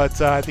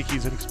 but I think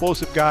he's an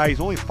explosive guy. He's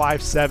only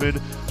 5'7",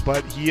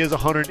 but he is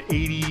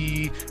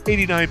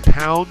 89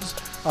 pounds.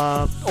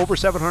 Over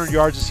 700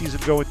 yards a season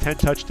ago and 10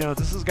 touchdowns.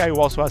 This is a guy who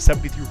also has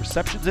 73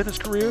 receptions in his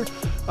career.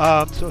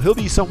 So he'll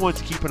be someone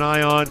to keep an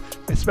eye on,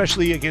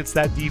 especially against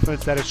that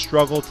defense that has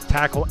struggled to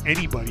tackle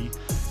anybody.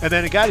 And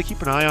then a guy to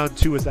keep an eye on,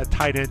 too, is that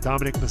tight end,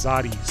 Dominic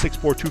Mazzotti,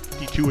 6'4",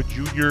 252, a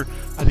junior.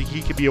 I think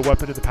he can be a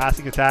weapon in the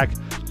passing attack.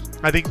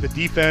 I think the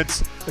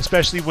defense,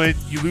 especially when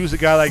you lose a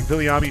guy like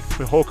Viliami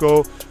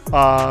Fehoko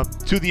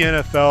to the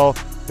NFL,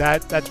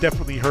 that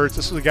definitely hurts.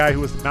 This was a guy who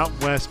was the Mountain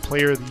West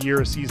Player of the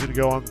Year a season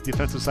ago on the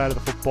defensive side of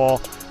the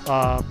football.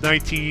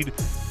 19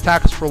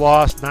 tackles for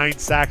loss, 9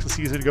 sacks a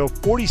season ago,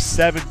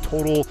 47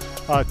 total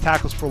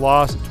tackles for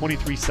loss, and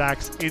 23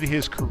 sacks in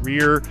his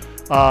career.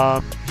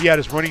 He had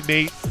his running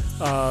mate,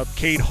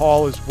 Cade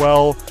Hall, as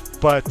well.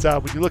 But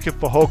when you look at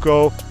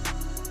Fehoko,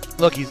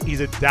 look,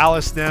 he's in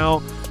Dallas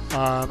now.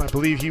 I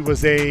believe he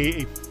was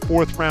a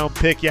 4th-round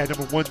pick. Yeah,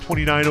 number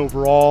 129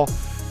 overall.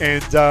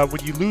 And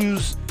when you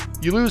lose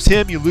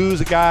him, you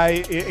lose a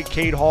guy in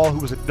Cade Hall, who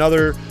was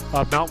another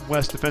Mountain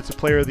West Defensive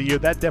Player of the Year.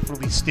 That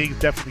definitely stings,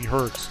 definitely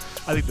hurts.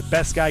 I think the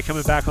best guy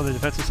coming back on the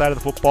defensive side of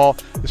the football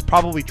is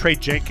probably Trey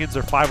Jenkins,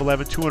 their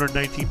 5'11",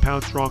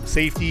 219-pound strong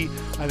safety.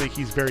 I think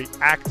he's very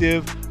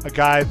active, a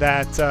guy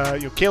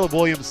that Caleb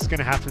Williams is going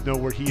to have to know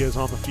where he is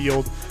on the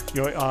field.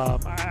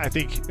 I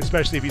think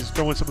especially if he's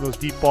throwing some of those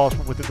deep balls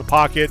from within the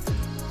pocket,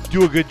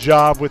 do a good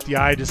job with the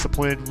eye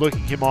discipline,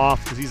 looking him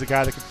off, because he's a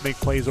guy that can make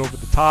plays over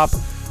the top.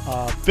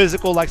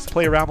 Physical, likes to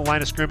play around the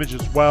line of scrimmage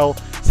as well.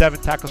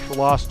 7 tackles for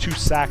loss, 2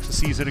 sacks a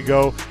season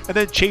ago. And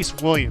then Chase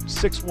Williams,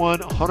 6'1",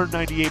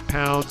 198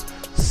 pounds,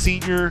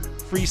 senior,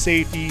 free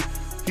safety.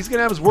 He's going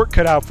to have his work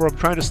cut out for him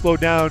trying to slow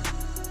down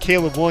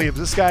Caleb Williams.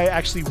 This guy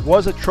actually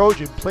was a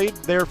Trojan, played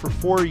there for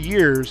 4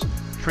 years,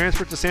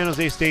 transferred to San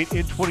Jose State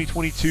in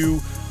 2022,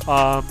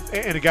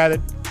 and a guy that,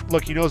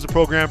 look, he knows the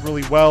program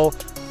really well,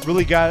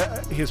 really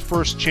got his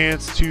first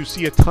chance to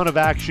see a ton of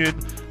action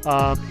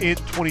in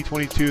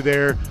 2022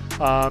 there.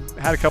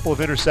 Had a couple of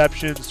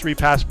interceptions, 3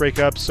 pass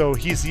breakups, so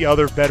he's the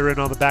other veteran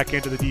on the back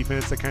end of the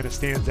defense that kind of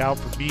stands out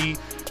for me.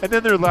 And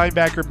then their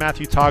linebacker,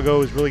 Matthew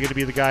Tago, is really going to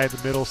be the guy in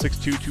the middle,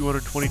 6'2",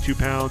 222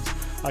 pounds.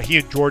 He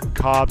and Jordan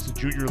Cobbs, the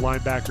junior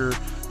linebacker,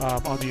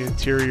 on the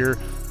interior.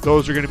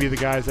 Those are going to be the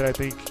guys that I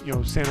think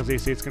San Jose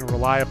State's going to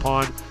rely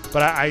upon.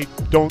 But I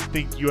don't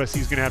think USC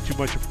is going to have too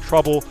much of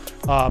trouble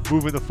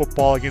moving the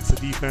football against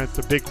the defense.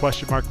 The big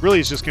question mark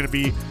really is just going to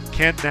be,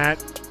 can that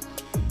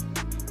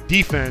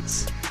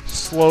defense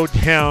slow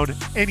down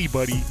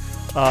anybody?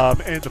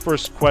 And the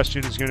first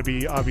question is going to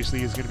be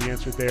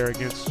answered there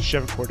against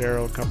Chevan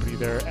Cordeiro and company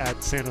there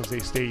at San Jose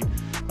State.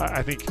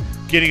 I think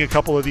getting a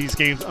couple of these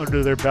games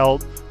under their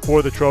belt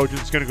for the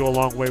Trojans is going to go a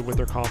long way with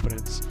their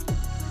confidence.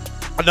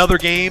 Another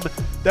game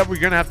that we're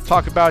going to have to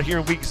talk about here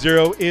in Week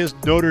 0 is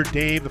Notre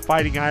Dame, the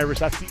Fighting Irish.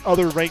 That's the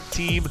other ranked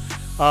team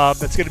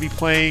that's going to be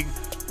playing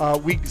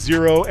Week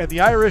 0. And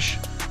the Irish,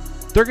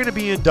 they're going to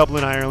be in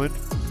Dublin, Ireland.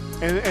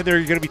 and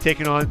they're going to be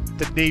taking on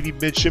the Navy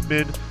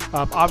midshipmen.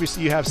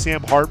 Obviously, you have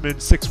Sam Hartman,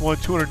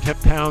 6'1", 210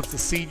 pounds, the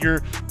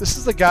senior. This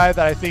is the guy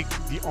that I think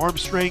the arm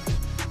strength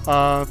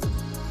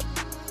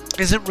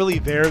isn't really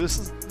there.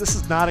 This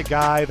is not a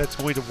guy that's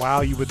going to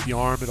wow you with the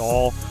arm at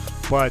all.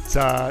 But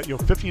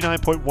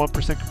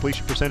 59.1%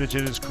 completion percentage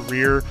in his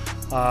career.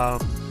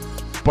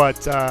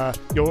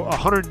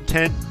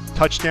 110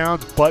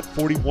 touchdowns, but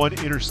 41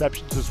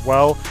 interceptions as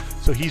well.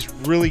 So he's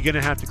really going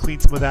to have to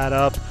clean some of that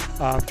up.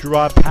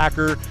 Gerard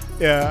Parker,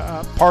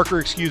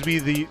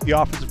 the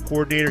offensive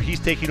coordinator, he's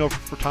taking over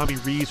for Tommy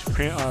Rees, who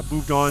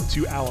moved on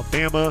to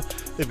Alabama.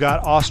 They've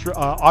got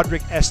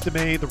Audric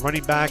Estime, the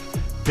running back,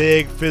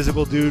 big,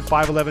 physical dude,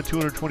 5'11",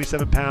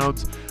 227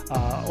 pounds,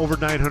 over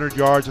 900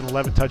 yards and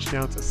 11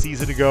 touchdowns a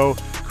season ago.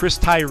 Chris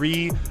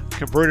Tyree,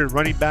 converted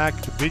running back,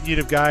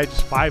 diminutive guy,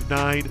 just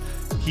 5'9".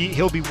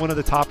 He'll be one of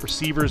the top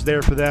receivers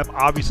there for them.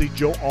 Obviously,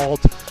 Joe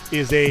Alt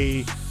is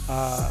a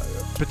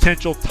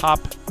potential top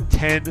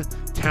 10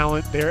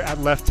 talent there at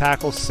left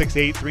tackle,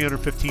 6'8",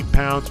 315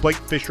 pounds. Blake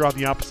Fisher on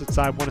the opposite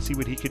side, want to see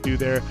what he can do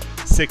there,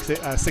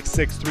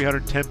 6'6",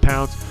 310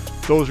 pounds.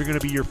 Those are going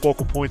to be your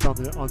focal points on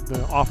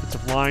the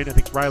offensive line. I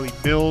think Riley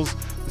Mills,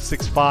 the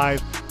 6'5",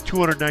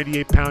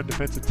 298-pound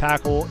defensive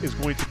tackle, is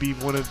going to be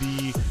one of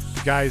the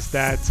guys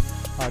that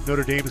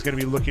Notre Dame is going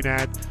to be looking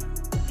at.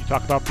 You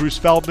talk about Bruce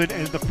Feldman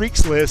and the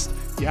freaks list,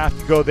 you have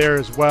to go there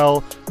as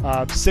well.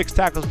 6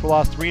 tackles for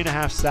loss,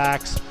 3.5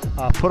 sacks,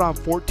 put on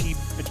 14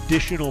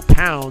 additional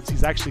pounds.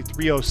 He's actually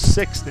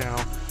 306 now.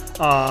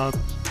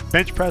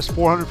 Bench press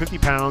 450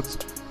 pounds,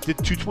 did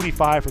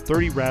 225 for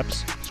 30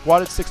 reps,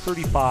 squatted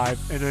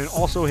 635, and then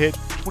also hit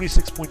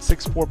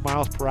 26.64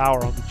 miles per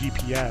hour on the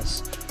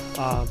GPS.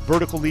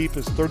 Vertical leap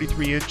is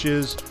 33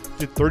 inches,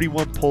 did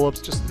 31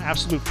 pull-ups, just an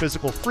absolute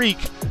physical freak.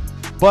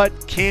 But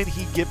can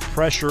he get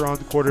pressure on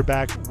the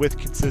quarterback with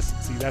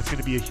consistency? That's going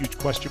to be a huge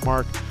question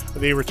mark.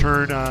 They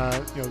return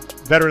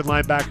veteran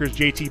linebackers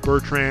JT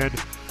Bertrand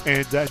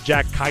and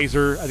Jack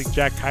Kaiser. I think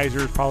Jack Kaiser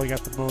has probably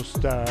got the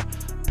most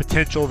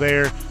potential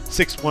there.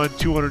 6'1",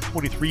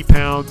 223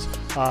 pounds.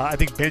 I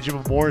think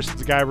Benjamin Morrison's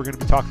the guy we're going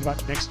to be talking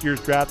about next year's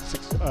draft.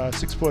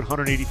 6 foot,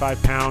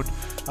 185 pound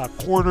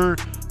corner.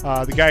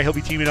 The guy he'll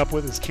be teaming up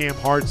with is Cam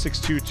Hart,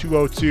 6'2",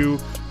 202.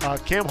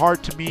 Cam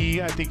Hart, to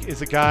me, I think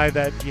is a guy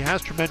that he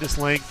has tremendous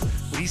length.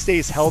 When he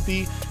stays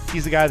healthy,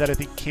 he's a guy that I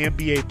think can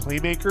be a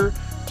playmaker.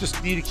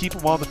 Just need to keep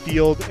him on the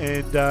field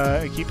and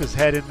keep his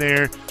head in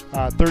there.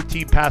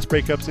 13 pass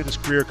breakups in his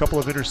career, a couple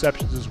of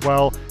interceptions as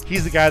well.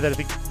 He's the guy that I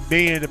think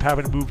may end up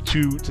having to move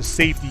to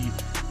safety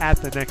at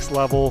the next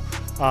level.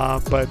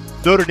 But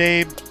Notre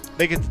Dame,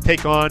 they get to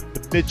take on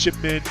the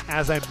midshipmen,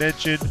 as I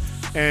mentioned.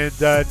 And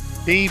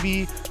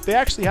Navy, they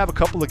actually have a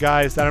couple of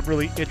guys that I'm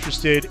really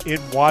interested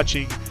in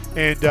watching.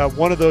 And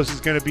one of those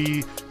is going to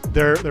be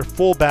their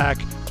fullback,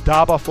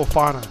 Daba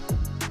Fofana.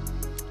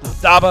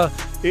 Daba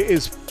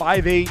is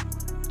 5'8",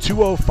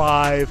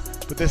 205,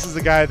 but this is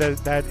a guy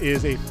that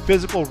is a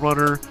physical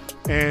runner.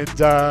 And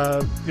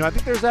I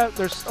think there's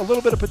a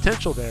little bit of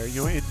potential there. In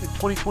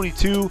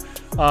 2022,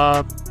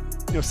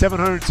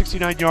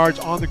 769 yards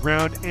on the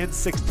ground and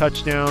 6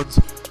 touchdowns.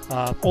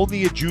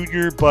 Only a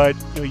junior, but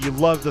you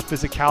love the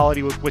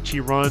physicality with which he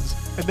runs.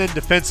 And then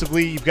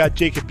defensively, you've got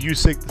Jacob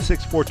Busick, the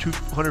 6'4",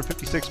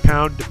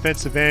 256-pound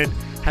defensive end,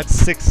 had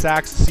 6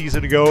 sacks a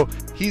season ago.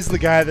 He's the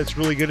guy that's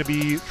really going to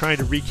be trying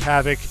to wreak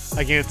havoc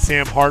against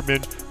Sam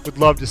Hartman. Would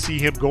love to see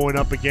him going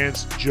up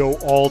against Joe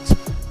Alt.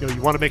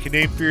 You want to make a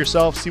name for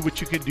yourself, see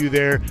what you can do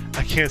there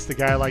against a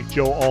guy like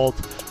Joe Alt.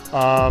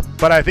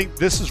 But I think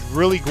this is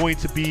really going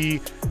to be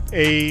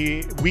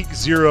a week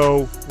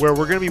 0 where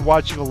we're going to be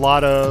watching a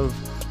lot of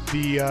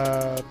the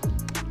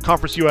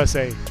Conference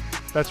USA.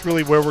 That's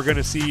really where we're going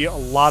to see a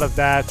lot of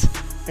that.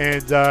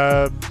 And,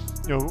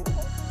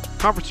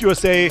 Conference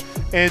USA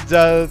and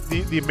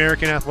the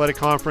American Athletic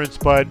Conference,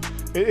 but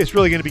it's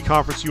really going to be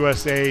Conference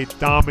USA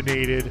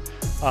dominated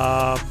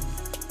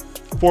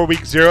for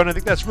week 0. And I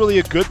think that's really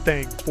a good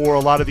thing for a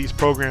lot of these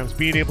programs,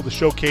 being able to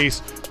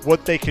showcase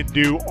what they can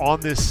do on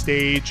this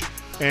stage.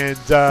 And,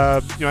 I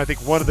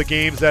think one of the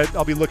games that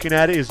I'll be looking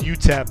at is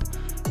UTEP.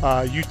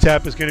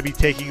 UTEP is going to be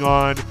taking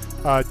on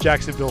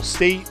Jacksonville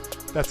State.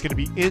 That's going to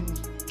be in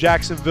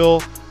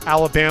Jacksonville,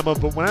 Alabama.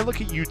 But when I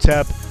look at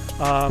UTEP,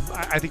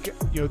 I think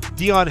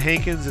Deion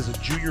Hankins is a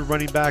junior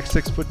running back,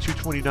 6',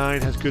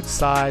 229, has good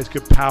size,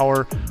 good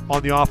power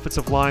on the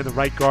offensive line. The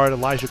right guard,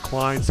 Elijah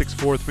Klein,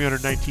 6'4",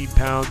 319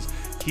 pounds.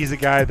 He's a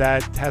guy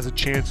that has a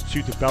chance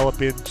to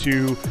develop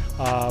into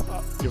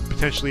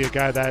potentially a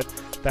guy that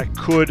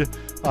could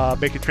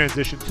make a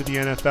transition to the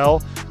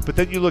NFL. But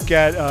then you look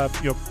at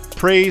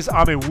Praise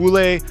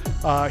Amewule.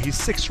 He's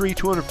 6'3",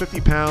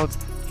 250 pounds.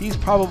 He's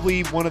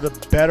probably one of the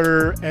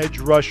better edge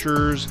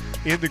rushers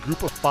in the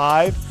group of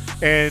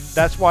 5, and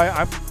that's why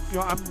I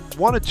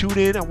want to tune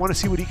in. I want to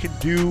see what he can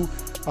do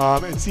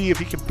and see if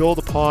he can build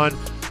upon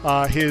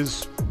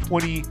his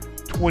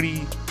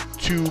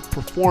 2022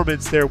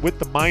 performance there with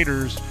the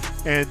Miners.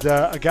 And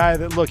a guy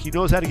that, he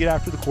knows how to get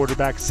after the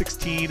quarterback.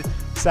 16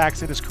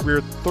 sacks in his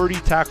career, 30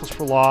 tackles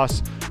for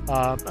loss,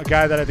 A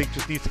guy that I think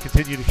just needs to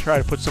continue to try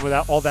to put some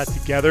of all that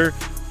together.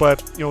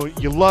 But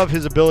you love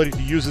his ability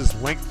to use his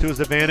length to his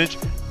advantage.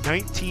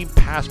 19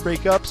 pass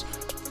breakups,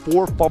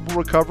 4 fumble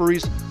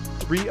recoveries,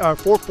 4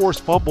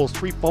 forced fumbles,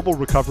 3 fumble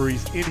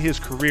recoveries in his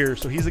career.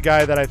 So he's a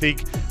guy that I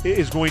think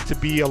is going to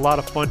be a lot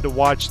of fun to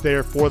watch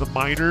there for the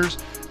Miners.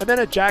 And then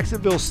at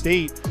Jacksonville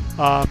State,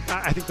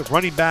 I think the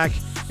running back,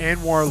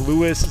 Anwar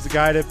Lewis, is the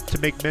guy to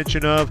make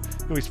mention of.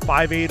 He's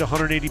 5'8",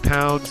 180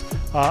 pounds,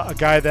 a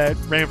guy that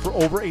ran for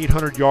over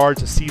 800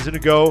 yards a season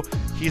ago.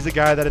 He's a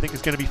guy that I think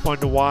is going to be fun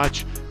to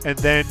watch. And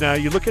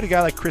then you look at a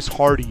guy like Chris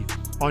Hardy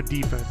on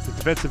defense, the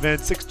defensive end,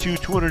 6'2",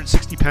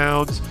 260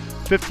 pounds,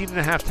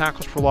 15.5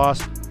 tackles for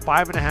loss,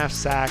 5.5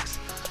 sacks.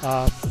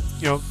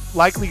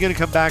 Likely going to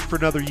come back for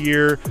another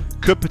year.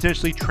 Could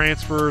potentially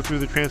transfer through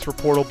the transfer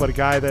portal, but a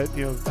guy that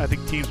I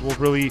think teams will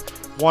really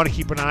want to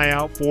keep an eye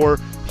out for.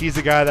 He's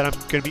a guy that I'm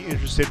going to be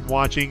interested in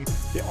watching.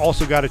 They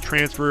also got a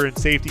transfer in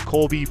safety,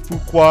 Colby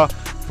Fuqua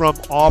from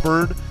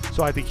Auburn,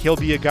 so I think he'll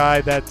be a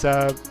guy that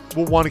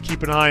we'll want to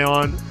keep an eye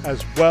on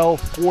as well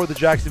for the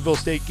Jacksonville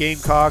State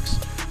Gamecocks.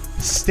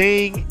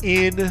 Staying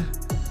in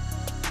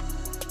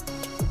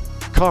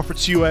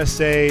Conference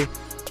USA,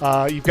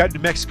 you've got New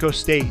Mexico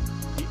State,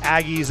 the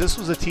Aggies. This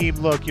was a team,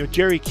 look,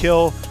 Jerry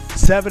Kill,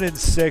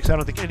 7-6. I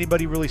don't think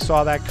anybody really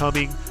saw that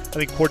coming. I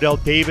think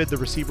Cordell David, the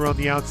receiver on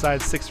the outside,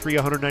 6'3",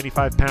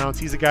 195 pounds.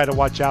 He's a guy to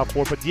watch out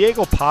for. But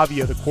Diego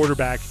Pavia, the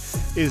quarterback,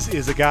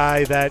 is a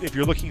guy that if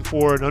you're looking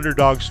for an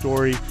underdog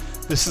story,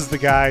 this is the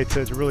guy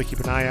to really keep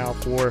an eye out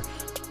for.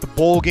 The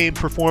bowl game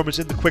performance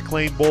in the Quick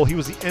Lane Bowl, he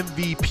was the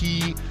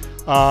MVP,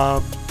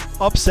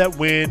 upset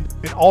win,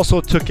 and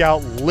also took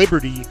out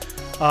Liberty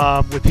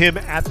with him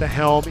at the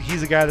helm.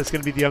 He's a guy that's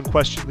going to be the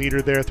unquestioned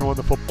leader there throwing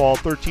the football.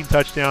 13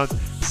 touchdowns,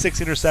 6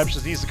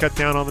 interceptions. Needs to cut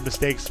down on the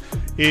mistakes.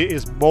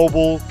 Is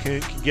mobile,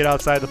 can get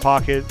outside the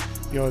pocket.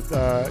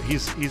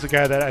 He's a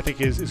guy that I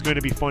think is going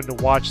to be fun to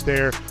watch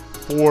there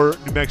for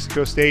New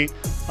Mexico State.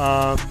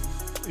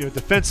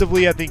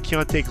 Defensively, I think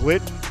Keontae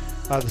Glidden,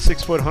 the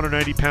 6',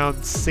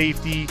 190-pound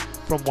safety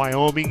from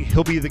Wyoming,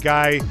 he'll be the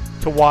guy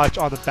to watch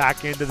on the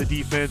back end of the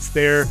defense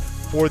there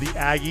for the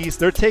Aggies.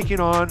 They're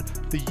taking on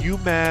the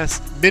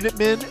UMass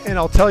Minutemen, and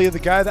I'll tell you, the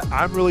guy that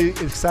I'm really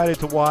excited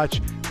to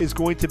watch is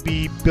going to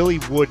be Billy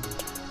Wooden,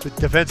 the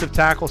defensive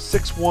tackle,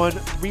 6'1",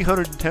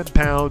 310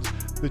 pounds,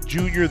 the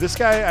junior. This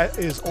guy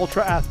is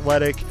ultra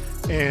athletic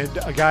and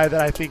a guy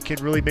that I think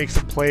can really make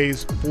some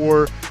plays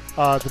for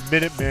the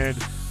Minutemen.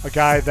 A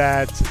guy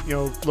that,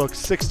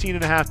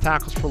 16.5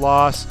 tackles for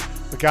loss,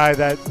 a guy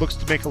that looks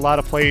to make a lot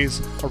of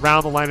plays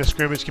around the line of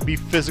scrimmage, can be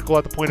physical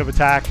at the point of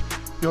attack.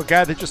 A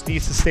guy that just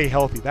needs to stay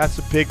healthy. That's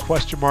a big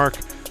question mark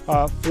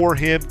for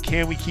him.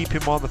 Can we keep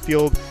him on the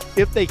field?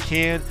 If they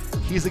can,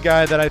 he's a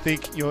guy that I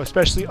think,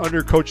 especially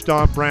under Coach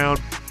Don Brown,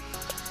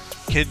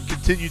 can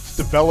continue to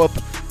develop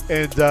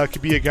and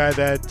could be a guy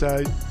that,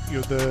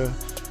 the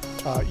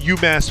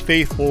UMass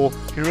faithful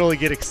can really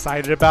get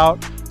excited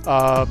about.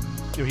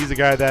 He's a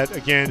guy that,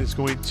 again, is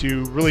going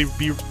to really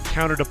be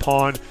counted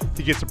upon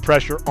to get some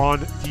pressure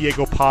on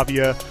Diego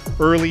Pavia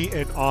early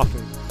and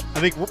often. I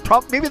think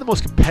maybe the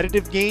most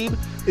competitive game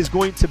is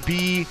going to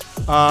be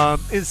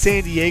in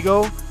San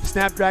Diego,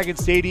 Snapdragon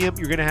Stadium.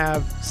 You're going to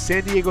have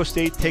San Diego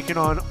State taking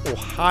on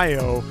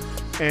Ohio.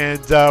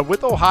 And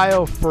with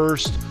Ohio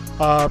first,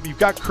 you've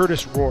got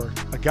Curtis Rourke,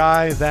 a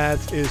guy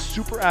that is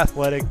super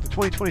athletic, the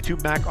 2022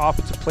 MAC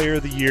Offensive Player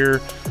of the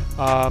Year.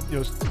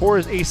 Tore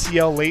his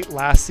ACL late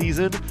last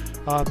season.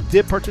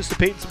 Did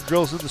participate in some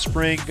drills in the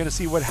spring. Going to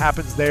see what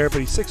happens there. But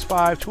he's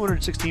 6'5",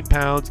 216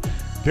 pounds.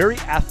 Very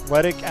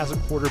athletic as a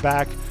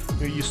quarterback.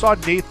 You saw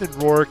Nathan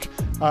Rourke,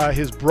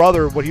 his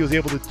brother, what he was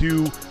able to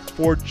do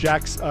for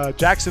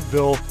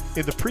Jacksonville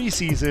in the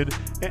preseason.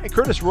 And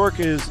Curtis Rourke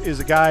is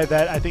a guy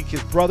that I think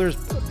his brother's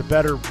the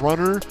better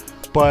runner,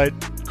 but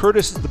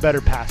Curtis is the better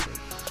passer.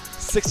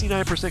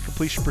 69%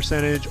 completion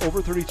percentage,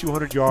 over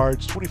 3,200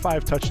 yards,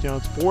 25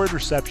 touchdowns, 4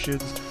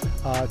 interceptions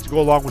to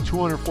go along with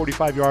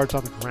 245 yards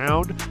on the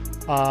ground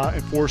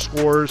and 4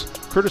 scores.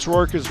 Curtis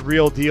Rourke is a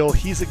real deal.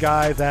 He's a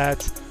guy that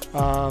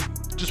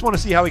just want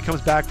to see how he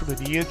comes back from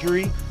the knee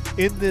injury.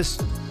 In this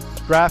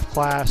draft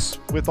class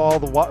with all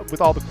the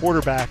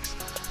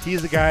quarterbacks,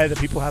 he's the guy that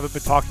people haven't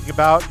been talking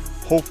about.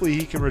 Hopefully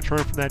he can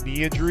return from that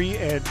knee injury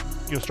and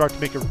start to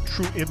make a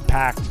true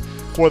impact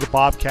for the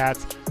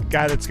Bobcats. A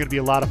guy that's going to be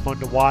a lot of fun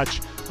to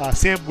watch.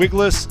 Sam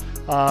Wiglusz,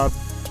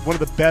 one of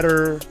the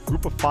better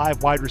group of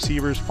 5 wide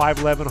receivers,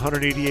 5'11",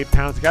 188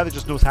 pounds, a guy that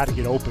just knows how to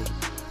get open.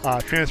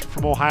 Transfer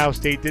from Ohio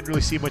State, didn't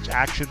really see much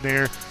action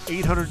there.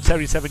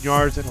 877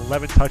 yards and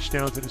 11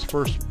 touchdowns in his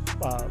first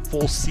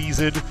full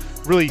season.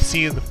 Really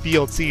seeing the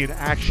field, seeing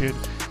action.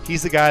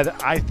 He's the guy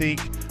that I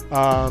think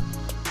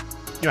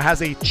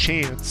has a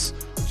chance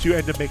to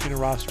end up making a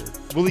roster.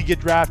 Will he get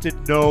drafted?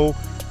 No,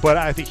 but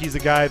I think he's a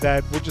guy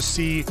that we'll just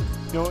see.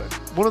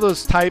 One of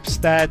those types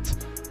that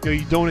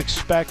you don't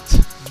expect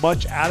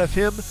much out of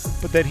him,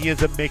 but then he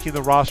ends up making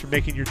the roster,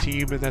 making your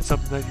team, and that's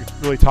something that you're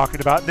really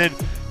talking about. And then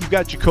you've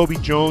got Jacoby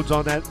Jones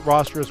on that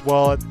roster as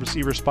well at the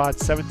receiver spot,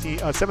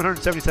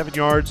 777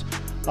 yards,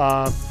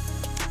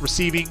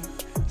 Receiving,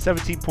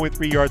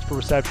 17.3 yards per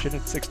reception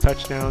and 6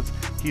 touchdowns.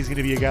 He's going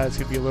to be a guy that's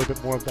going to be a little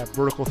bit more of that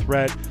vertical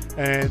threat.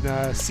 And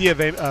Sia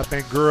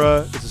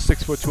Bangura is a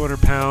 6 foot,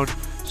 200-pound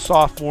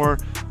sophomore,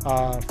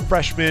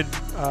 freshman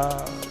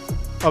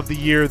of the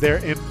year there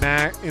in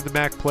the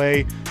MAC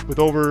play with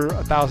over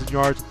 1,000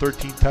 yards and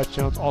 13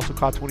 touchdowns. Also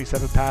caught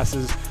 27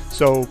 passes.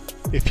 So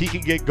if he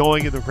can get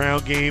going in the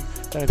ground game,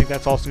 then I think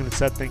that's also going to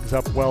set things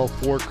up well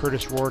for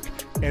Curtis Rourke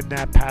and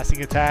that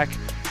passing attack.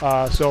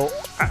 So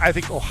I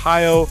think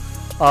Ohio,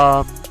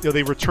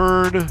 they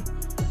return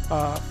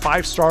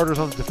 5 starters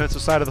on the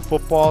defensive side of the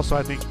football. So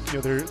I think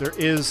there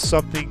is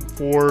something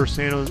for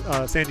San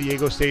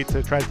Diego State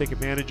to try to take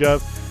advantage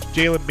of.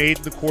 Jalen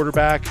Maiden, the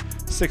quarterback,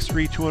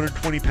 6'3",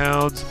 220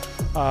 pounds.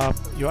 A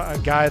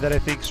guy that I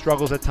think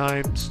struggles at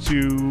times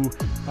to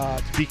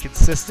be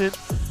consistent.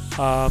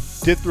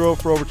 Did throw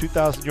for over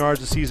 2,000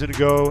 yards a season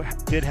ago.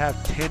 Did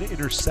have 10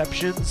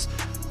 interceptions.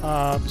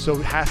 So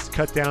it has to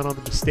cut down on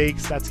the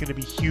mistakes. That's going to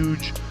be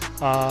huge.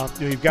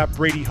 You've got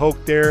Brady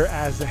Hoke there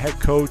as the head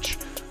coach.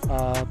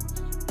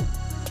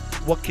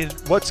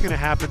 What's going to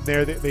happen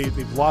there?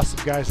 They've lost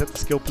some guys at the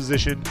skill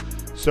position.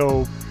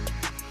 So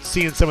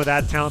seeing some of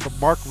that talent. But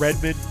Mark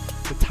Redmond,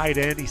 the tight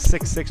end, he's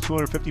 6'6",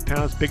 250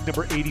 pounds, big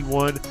number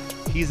 81.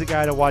 He's a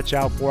guy to watch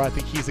out for. I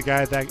think he's a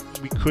guy that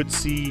we could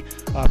see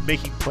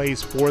making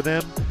plays for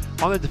them.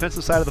 On the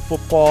defensive side of the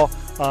football,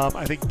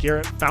 I think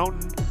Garrett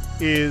Fountain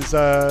is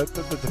the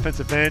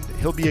defensive end.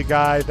 He'll be a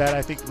guy that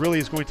I think really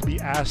is going to be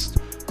asked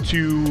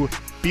to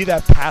be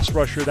that pass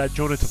rusher that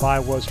Jonah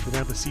Tavai was for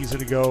them a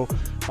season ago.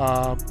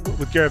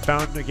 With Garrett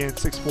Fountain, again,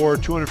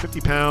 6'4",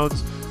 250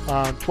 pounds,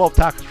 12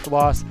 tackles for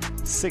loss,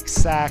 6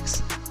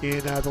 sacks in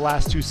the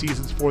last 2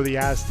 seasons for the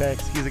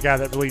Aztecs. He's a guy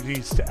that really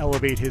needs to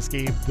elevate his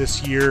game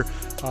this year.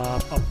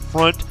 Up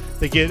front,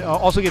 they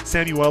also get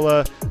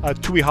Samuela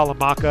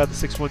Tuihalamaka,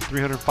 the 6'1",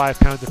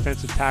 305-pound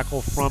defensive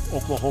tackle from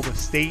Oklahoma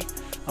State.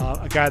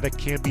 A guy that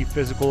can be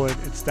physical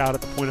and stout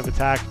at the point of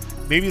attack.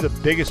 Maybe the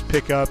biggest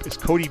pickup is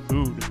Cody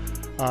Moon,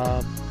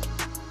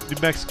 New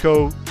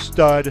Mexico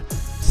stud,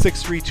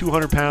 6'3",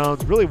 200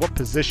 pounds. Really, what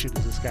position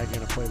is this guy going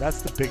to play?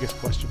 That's the biggest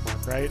question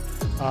mark, right?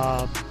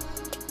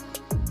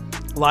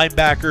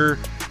 Linebacker,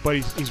 but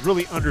he's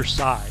really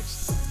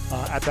undersized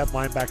at that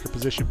linebacker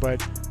position.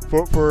 But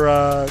for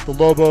the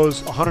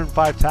Lobos,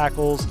 105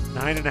 tackles,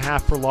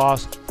 9.5 for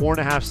loss,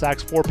 4.5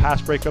 sacks, 4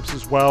 pass breakups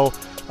as well.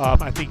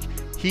 I think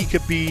he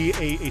could be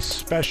a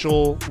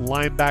special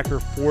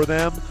linebacker for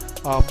them.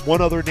 One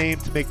other name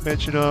to make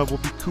mention of will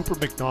be Cooper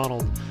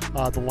McDonald,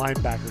 the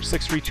linebacker,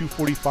 6'3",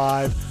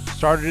 245,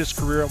 started his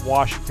career at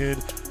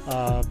Washington.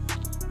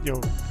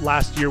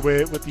 Last year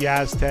with the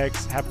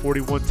Aztecs, had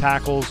 41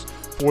 tackles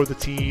for the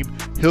team.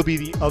 He'll be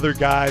the other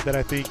guy that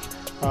I think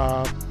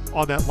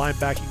on that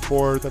linebacking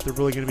core that they're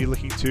really going to be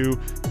looking to.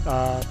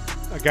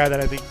 A guy that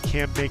I think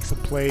can make some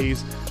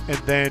plays. And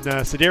then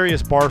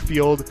Cedarius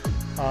Barfield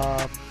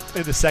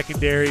in the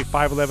secondary,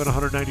 5'11",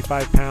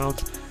 195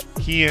 pounds.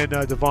 He and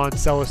Devon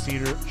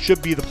Celestine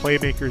should be the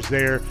playmakers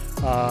there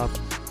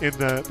in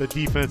the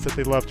defense that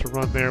they love to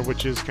run there,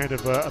 which is kind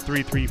of a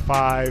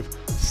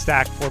 3-3-5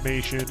 stack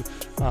formation.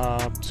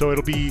 So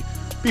it'll be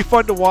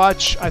fun to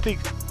watch. I think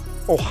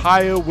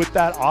Ohio with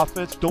that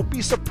offense, don't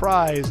be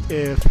surprised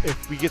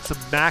if we get some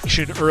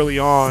action early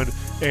on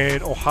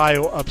and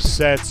Ohio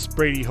upsets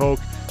Brady Hoke,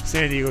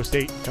 San Diego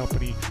State and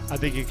company. I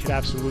think it could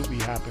absolutely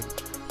happen.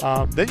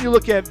 Then you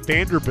look at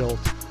Vanderbilt.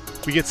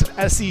 We get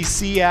some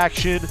SEC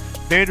action.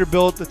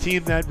 Vanderbilt, the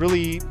team that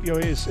really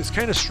is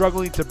kind of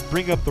struggling to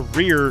bring up the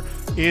rear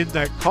in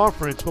that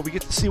conference, but we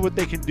get to see what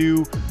they can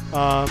do.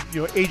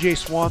 AJ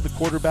Swan, the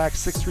quarterback,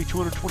 6'3",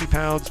 220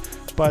 pounds,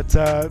 but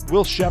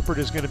Will Shepherd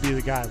is going to be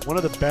the guy. One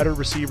of the better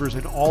receivers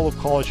in all of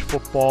college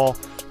football.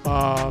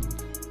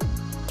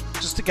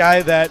 Just a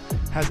guy that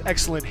has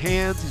excellent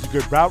hands. He's a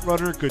good route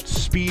runner, good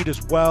speed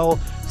as well.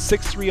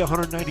 6'3",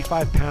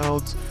 195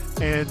 pounds.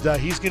 And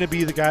he's going to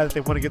be the guy that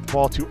they want to get the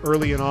ball to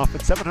early and often.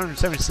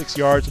 776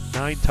 yards and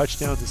 9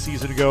 touchdowns a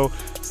season ago.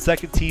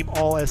 Second team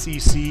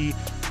All-SEC.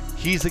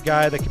 He's a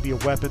guy that can be a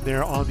weapon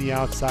there on the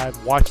outside.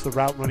 Watch the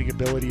route running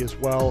ability as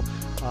well.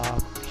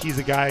 He's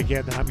a guy,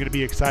 again, that I'm going to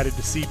be excited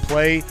to see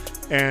play.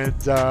 And,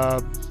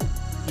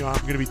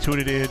 I'm going to be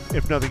tuning in,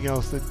 if nothing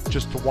else, than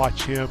just to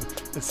watch him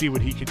and see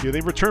what he can do.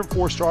 They returned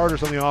 4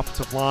 starters on the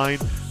offensive line.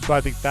 So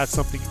I think that's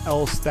something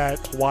else that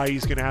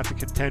Hawaii's going to have to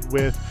contend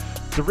with.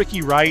 To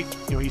Ricky Wright,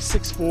 he's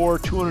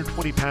 6'4",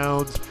 220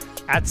 pounds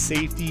at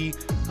safety.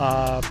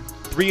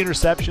 3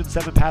 interceptions,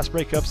 7 pass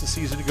breakups a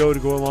season ago to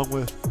go along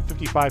with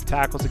 55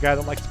 tackles. A guy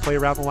that likes to play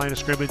around the line of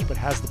scrimmage but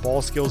has the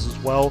ball skills as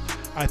well.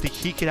 I think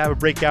he could have a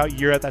breakout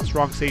year at that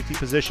strong safety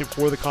position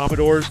for the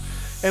Commodores.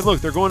 And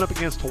look, they're going up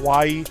against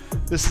Hawaii.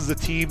 This is a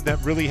team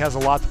that really has a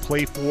lot to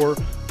play for.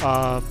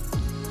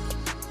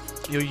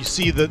 You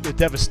see the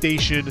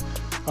devastation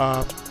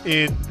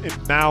in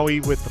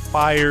Maui with the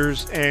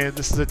fires, and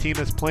this is a team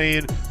that's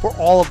playing for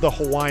all of the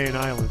Hawaiian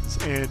Islands.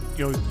 And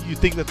you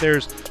think that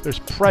there's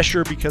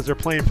pressure because they're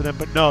playing for them,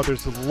 but no,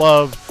 there's the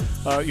love.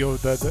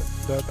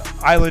 The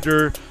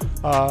Islander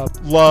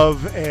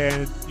Love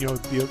and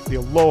the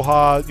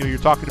Aloha. You're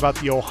talking about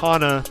the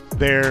Ohana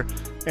there,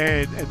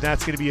 and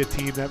that's going to be a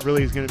team that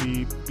really is going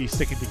to be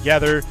sticking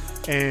together.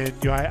 And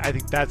I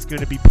think that's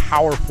going to be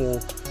powerful,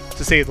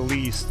 to say the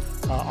least.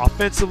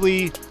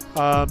 Offensively,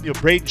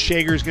 Braden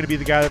Shager is going to be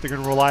the guy that they're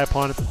going to rely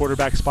upon at the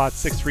quarterback spot.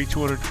 6'3",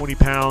 220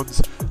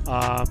 pounds.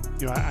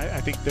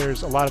 I think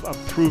there's a lot of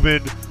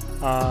unproven.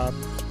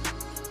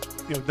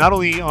 Not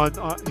only on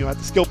at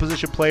the skill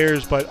position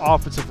players, but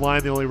offensive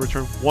line. They only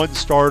returned one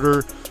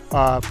starter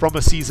from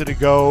a season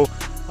ago.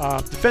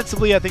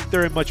 Defensively, I think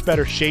they're in much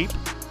better shape.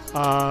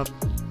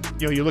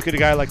 You look at a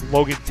guy like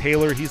Logan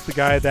Taylor. He's the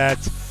guy that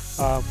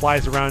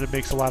flies around and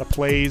makes a lot of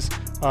plays.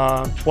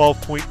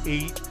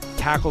 12.8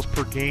 tackles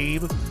per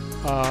game.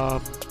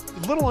 A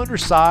little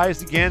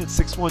undersized again at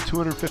 6'1",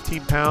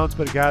 215 pounds,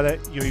 but a guy that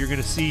you're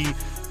going to see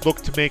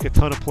look to make a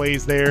ton of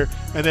plays there.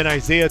 And then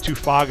Isaiah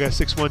Tufaga,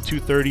 6'1",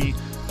 230.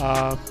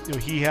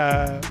 He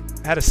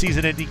had a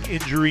season-ending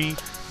injury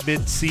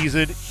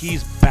mid-season.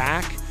 He's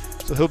back,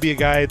 so he'll be a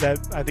guy that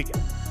I think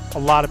a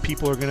lot of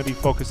people are going to be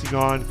focusing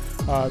on.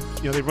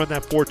 They run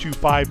that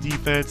 4-2-5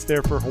 defense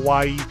there for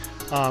Hawaii.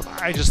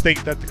 I just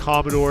think that the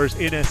Commodores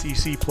in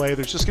SEC play,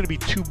 there's just going to be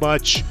too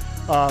much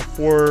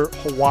for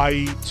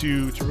Hawaii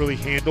to really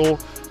handle.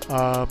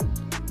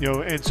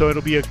 And so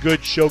it'll be a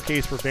good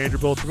showcase for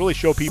Vanderbilt to really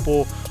show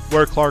people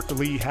where Clark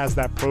Lee has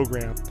that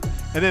program.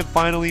 And then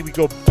finally, we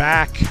go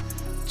back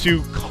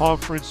to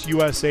Conference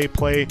USA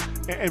play,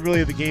 and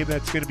really the game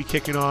that's going to be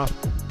kicking off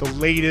the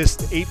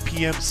latest, 8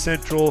 p.m.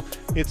 Central.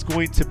 It's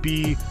going to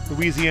be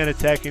Louisiana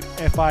Tech and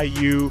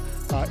FIU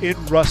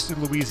in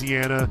Ruston,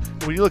 Louisiana.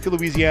 And when you look at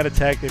Louisiana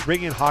Tech, they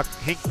bring in Hank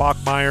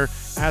Bachmeier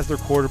as their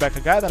quarterback,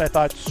 a guy that I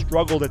thought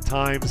struggled at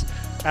times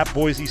at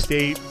Boise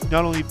State,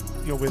 not only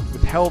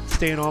with health,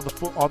 staying on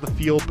the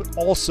field, but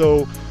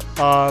also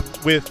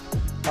with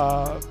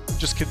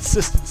just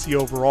consistency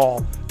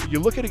overall. But you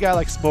look at a guy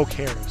like Smoke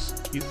Harris.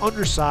 He's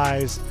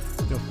undersized,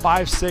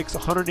 5'6",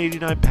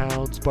 189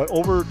 pounds, but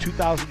over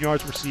 2,000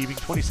 yards receiving,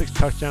 26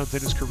 touchdowns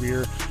in his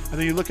career. And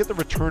then you look at the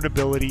return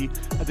ability.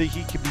 I think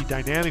he can be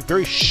dynamic,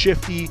 very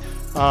shifty,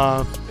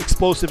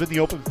 explosive in the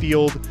open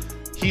field.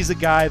 He's a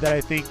guy that I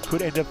think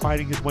could end up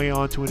finding his way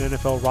onto an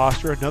NFL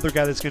roster. Another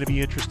guy that's going to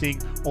be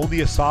interesting,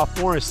 only a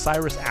sophomore, is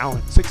Cyrus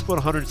Allen, 6',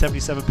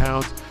 177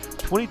 pounds,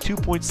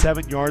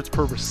 22.7 yards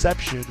per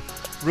reception.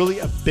 Really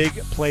a big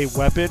play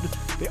weapon.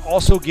 They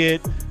also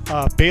get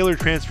Baylor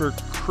transfer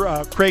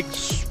Craig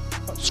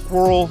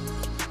Squirrel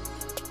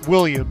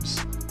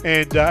Williams,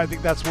 and I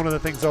think that's one of the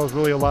things that was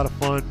really a lot of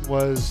fun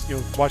was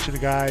watching a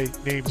guy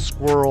named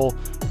Squirrel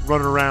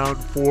running around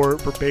for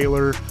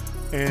Baylor,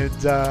 and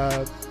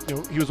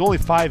he was only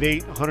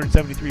 5'8",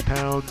 173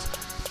 pounds,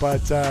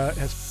 but I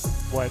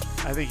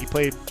think he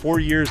played 4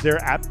 years there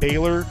at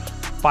Baylor,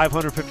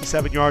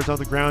 557 yards on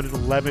the ground and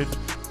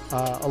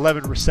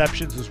 11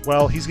 receptions as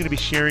well. He's going to be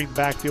sharing the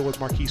backfield with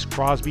Marquise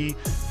Crosby,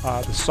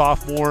 the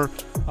sophomore.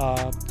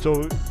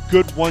 So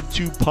good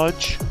 1-2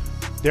 punch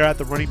there at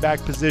the running back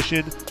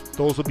position.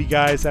 Those will be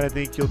guys that I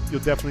think you'll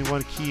definitely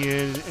want to key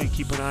in and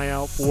keep an eye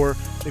out for.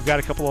 They've got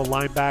a couple of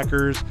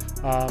linebackers.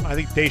 I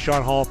think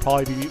Deshaun Hall will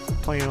probably be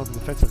playing on the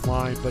defensive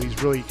line, but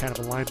he's really kind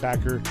of a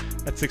linebacker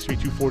at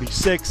 6'3",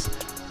 246.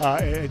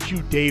 And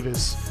Hugh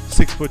Davis,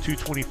 6',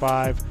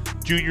 225.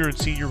 Junior and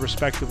senior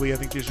respectively. I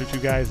think these are two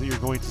guys that you're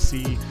going to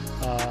see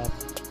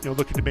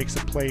looking to make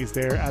some plays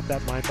there at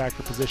that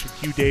linebacker position.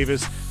 Hugh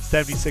Davis,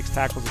 76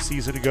 tackles a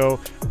season ago.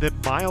 And then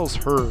Miles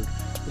Hurd.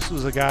 This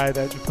was a guy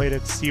that played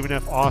at Stephen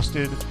F.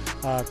 Austin,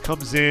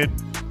 comes in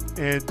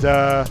and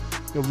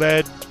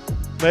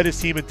led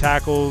his team in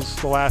tackles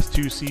the last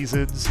 2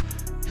 seasons.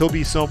 He'll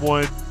be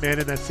someone, man,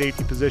 in that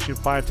safety position,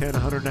 5'10",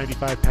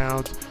 195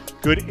 pounds.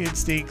 Good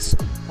instincts,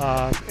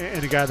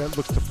 and a guy that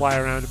looks to fly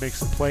around and make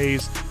some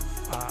plays.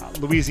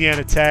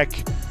 Louisiana Tech,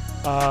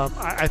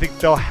 I think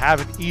they'll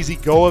have an easy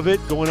go of it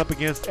going up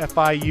against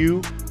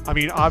FIU. I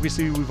mean,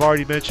 obviously, we've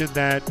already mentioned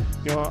that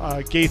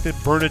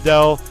Gathan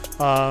Bernadelle,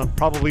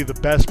 probably the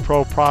best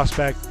pro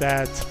prospect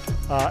that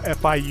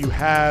FIU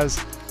has.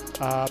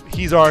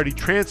 He's already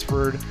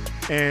transferred,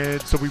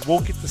 and so we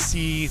won't get to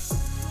see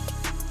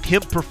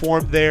him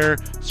perform there.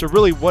 So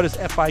really, what does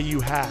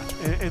FIU have?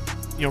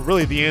 And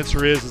really the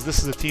answer is this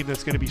is a team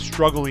that's going to be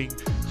struggling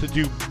to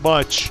do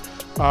much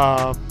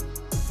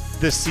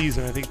this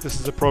season. I think this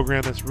is a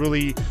program that's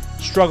really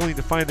struggling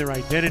to find their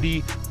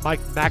identity. Mike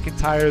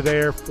McIntyre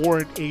there,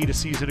 4-8 a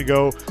season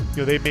ago.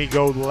 They may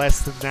go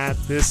less than that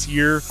this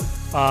year.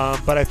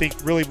 But I think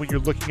really when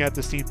you're looking at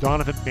this team,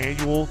 Donovan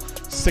Manuel,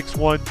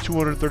 6'1",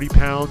 230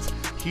 pounds.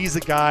 He's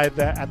a guy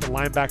that at the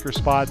linebacker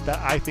spot that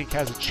I think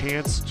has a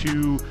chance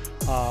to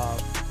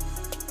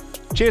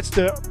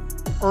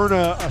earn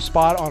a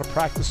spot on a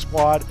practice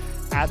squad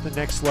at the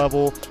next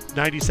level.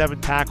 97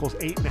 tackles,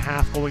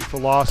 8.5 going for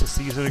loss a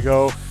season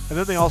ago. And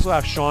then they also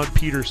have Sean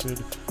Peterson,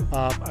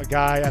 a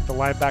guy at the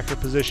linebacker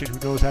position who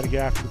knows how to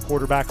get after the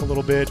quarterback a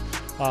little bit.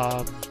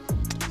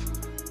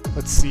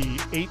 Let's see,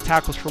 8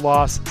 tackles for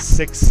loss,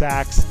 6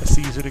 sacks a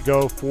season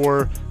ago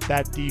for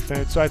that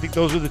defense. So I think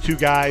those are the two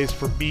guys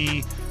for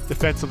me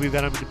defensively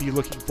that I'm going to be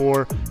looking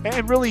for.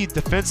 And really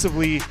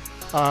defensively,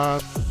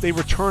 they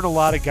return a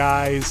lot of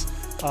guys.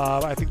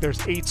 I think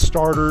there's 8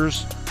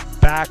 starters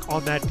back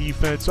on that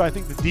defense. So I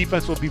think the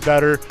defense will be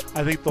better.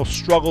 I think they'll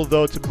struggle,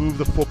 though, to move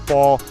the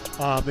football.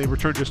 They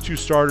return just 2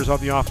 starters on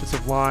the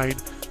offensive line.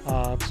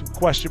 Some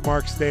question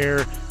marks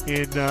there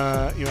in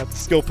at the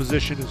skill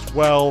position as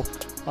well.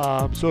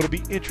 So it'll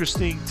be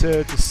interesting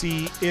to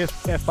see if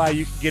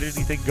FIU can get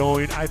anything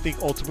going. I think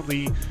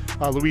ultimately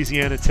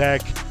Louisiana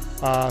Tech,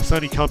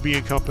 Sonny Cumbie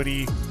and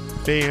company,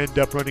 they end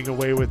up running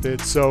away with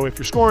it. So if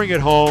you're scoring at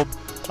home,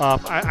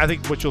 I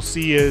think what you'll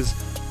see is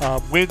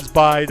wins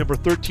by number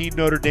 13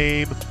 Notre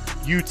Dame,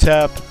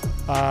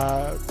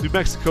 UTEP, New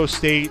Mexico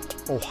State,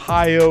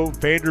 Ohio,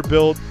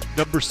 Vanderbilt,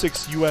 number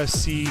 6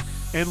 USC,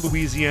 and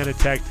Louisiana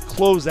Tech to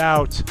close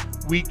out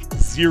week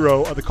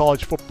 0 of the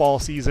college football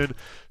season.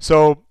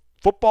 So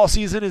football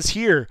season is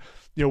here.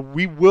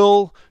 We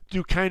will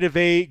do kind of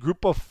a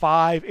group of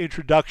 5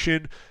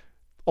 introduction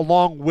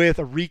along with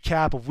a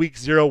recap of week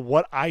 0,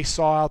 what I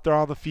saw out there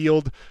on the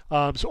field.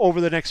 So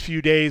over the next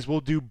few days, we'll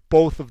do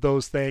both of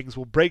those things.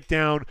 We'll break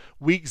down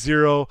week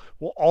 0.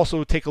 We'll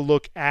also take a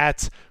look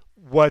at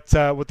what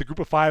the group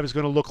of 5 is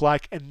going to look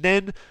like. And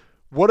then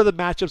what are the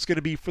matchups going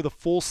to be for the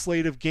full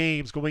slate of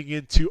games going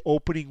into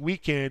opening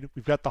weekend?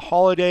 We've got the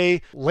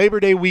holiday,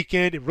 Labor Day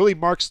weekend. It really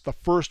marks the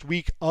first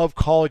week of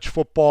college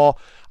football.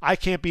 I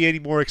can't be any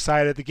more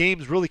excited. The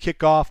games really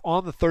kick off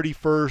on the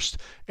 31st,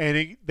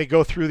 and they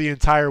go through the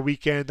entire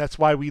weekend. That's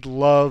why we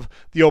love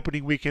the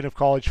opening weekend of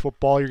college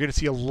football. You're going to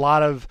see a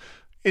lot of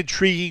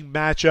intriguing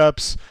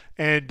matchups,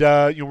 and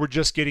we're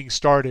just getting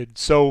started.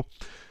 So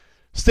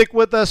stick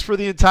with us for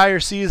the entire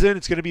season.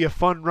 It's going to be a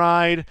fun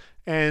ride.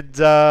 And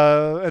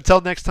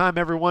until next time,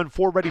 everyone,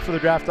 for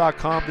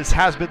ReadyForTheDraft.com, this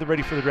has been the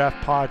Ready for the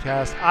Draft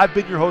podcast. I've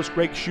been your host,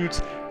 Gregg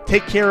Schutze.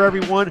 Take care,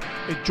 everyone.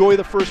 Enjoy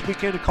the first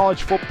weekend of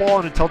college football.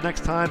 And until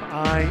next time,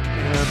 I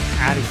am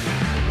out of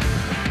here.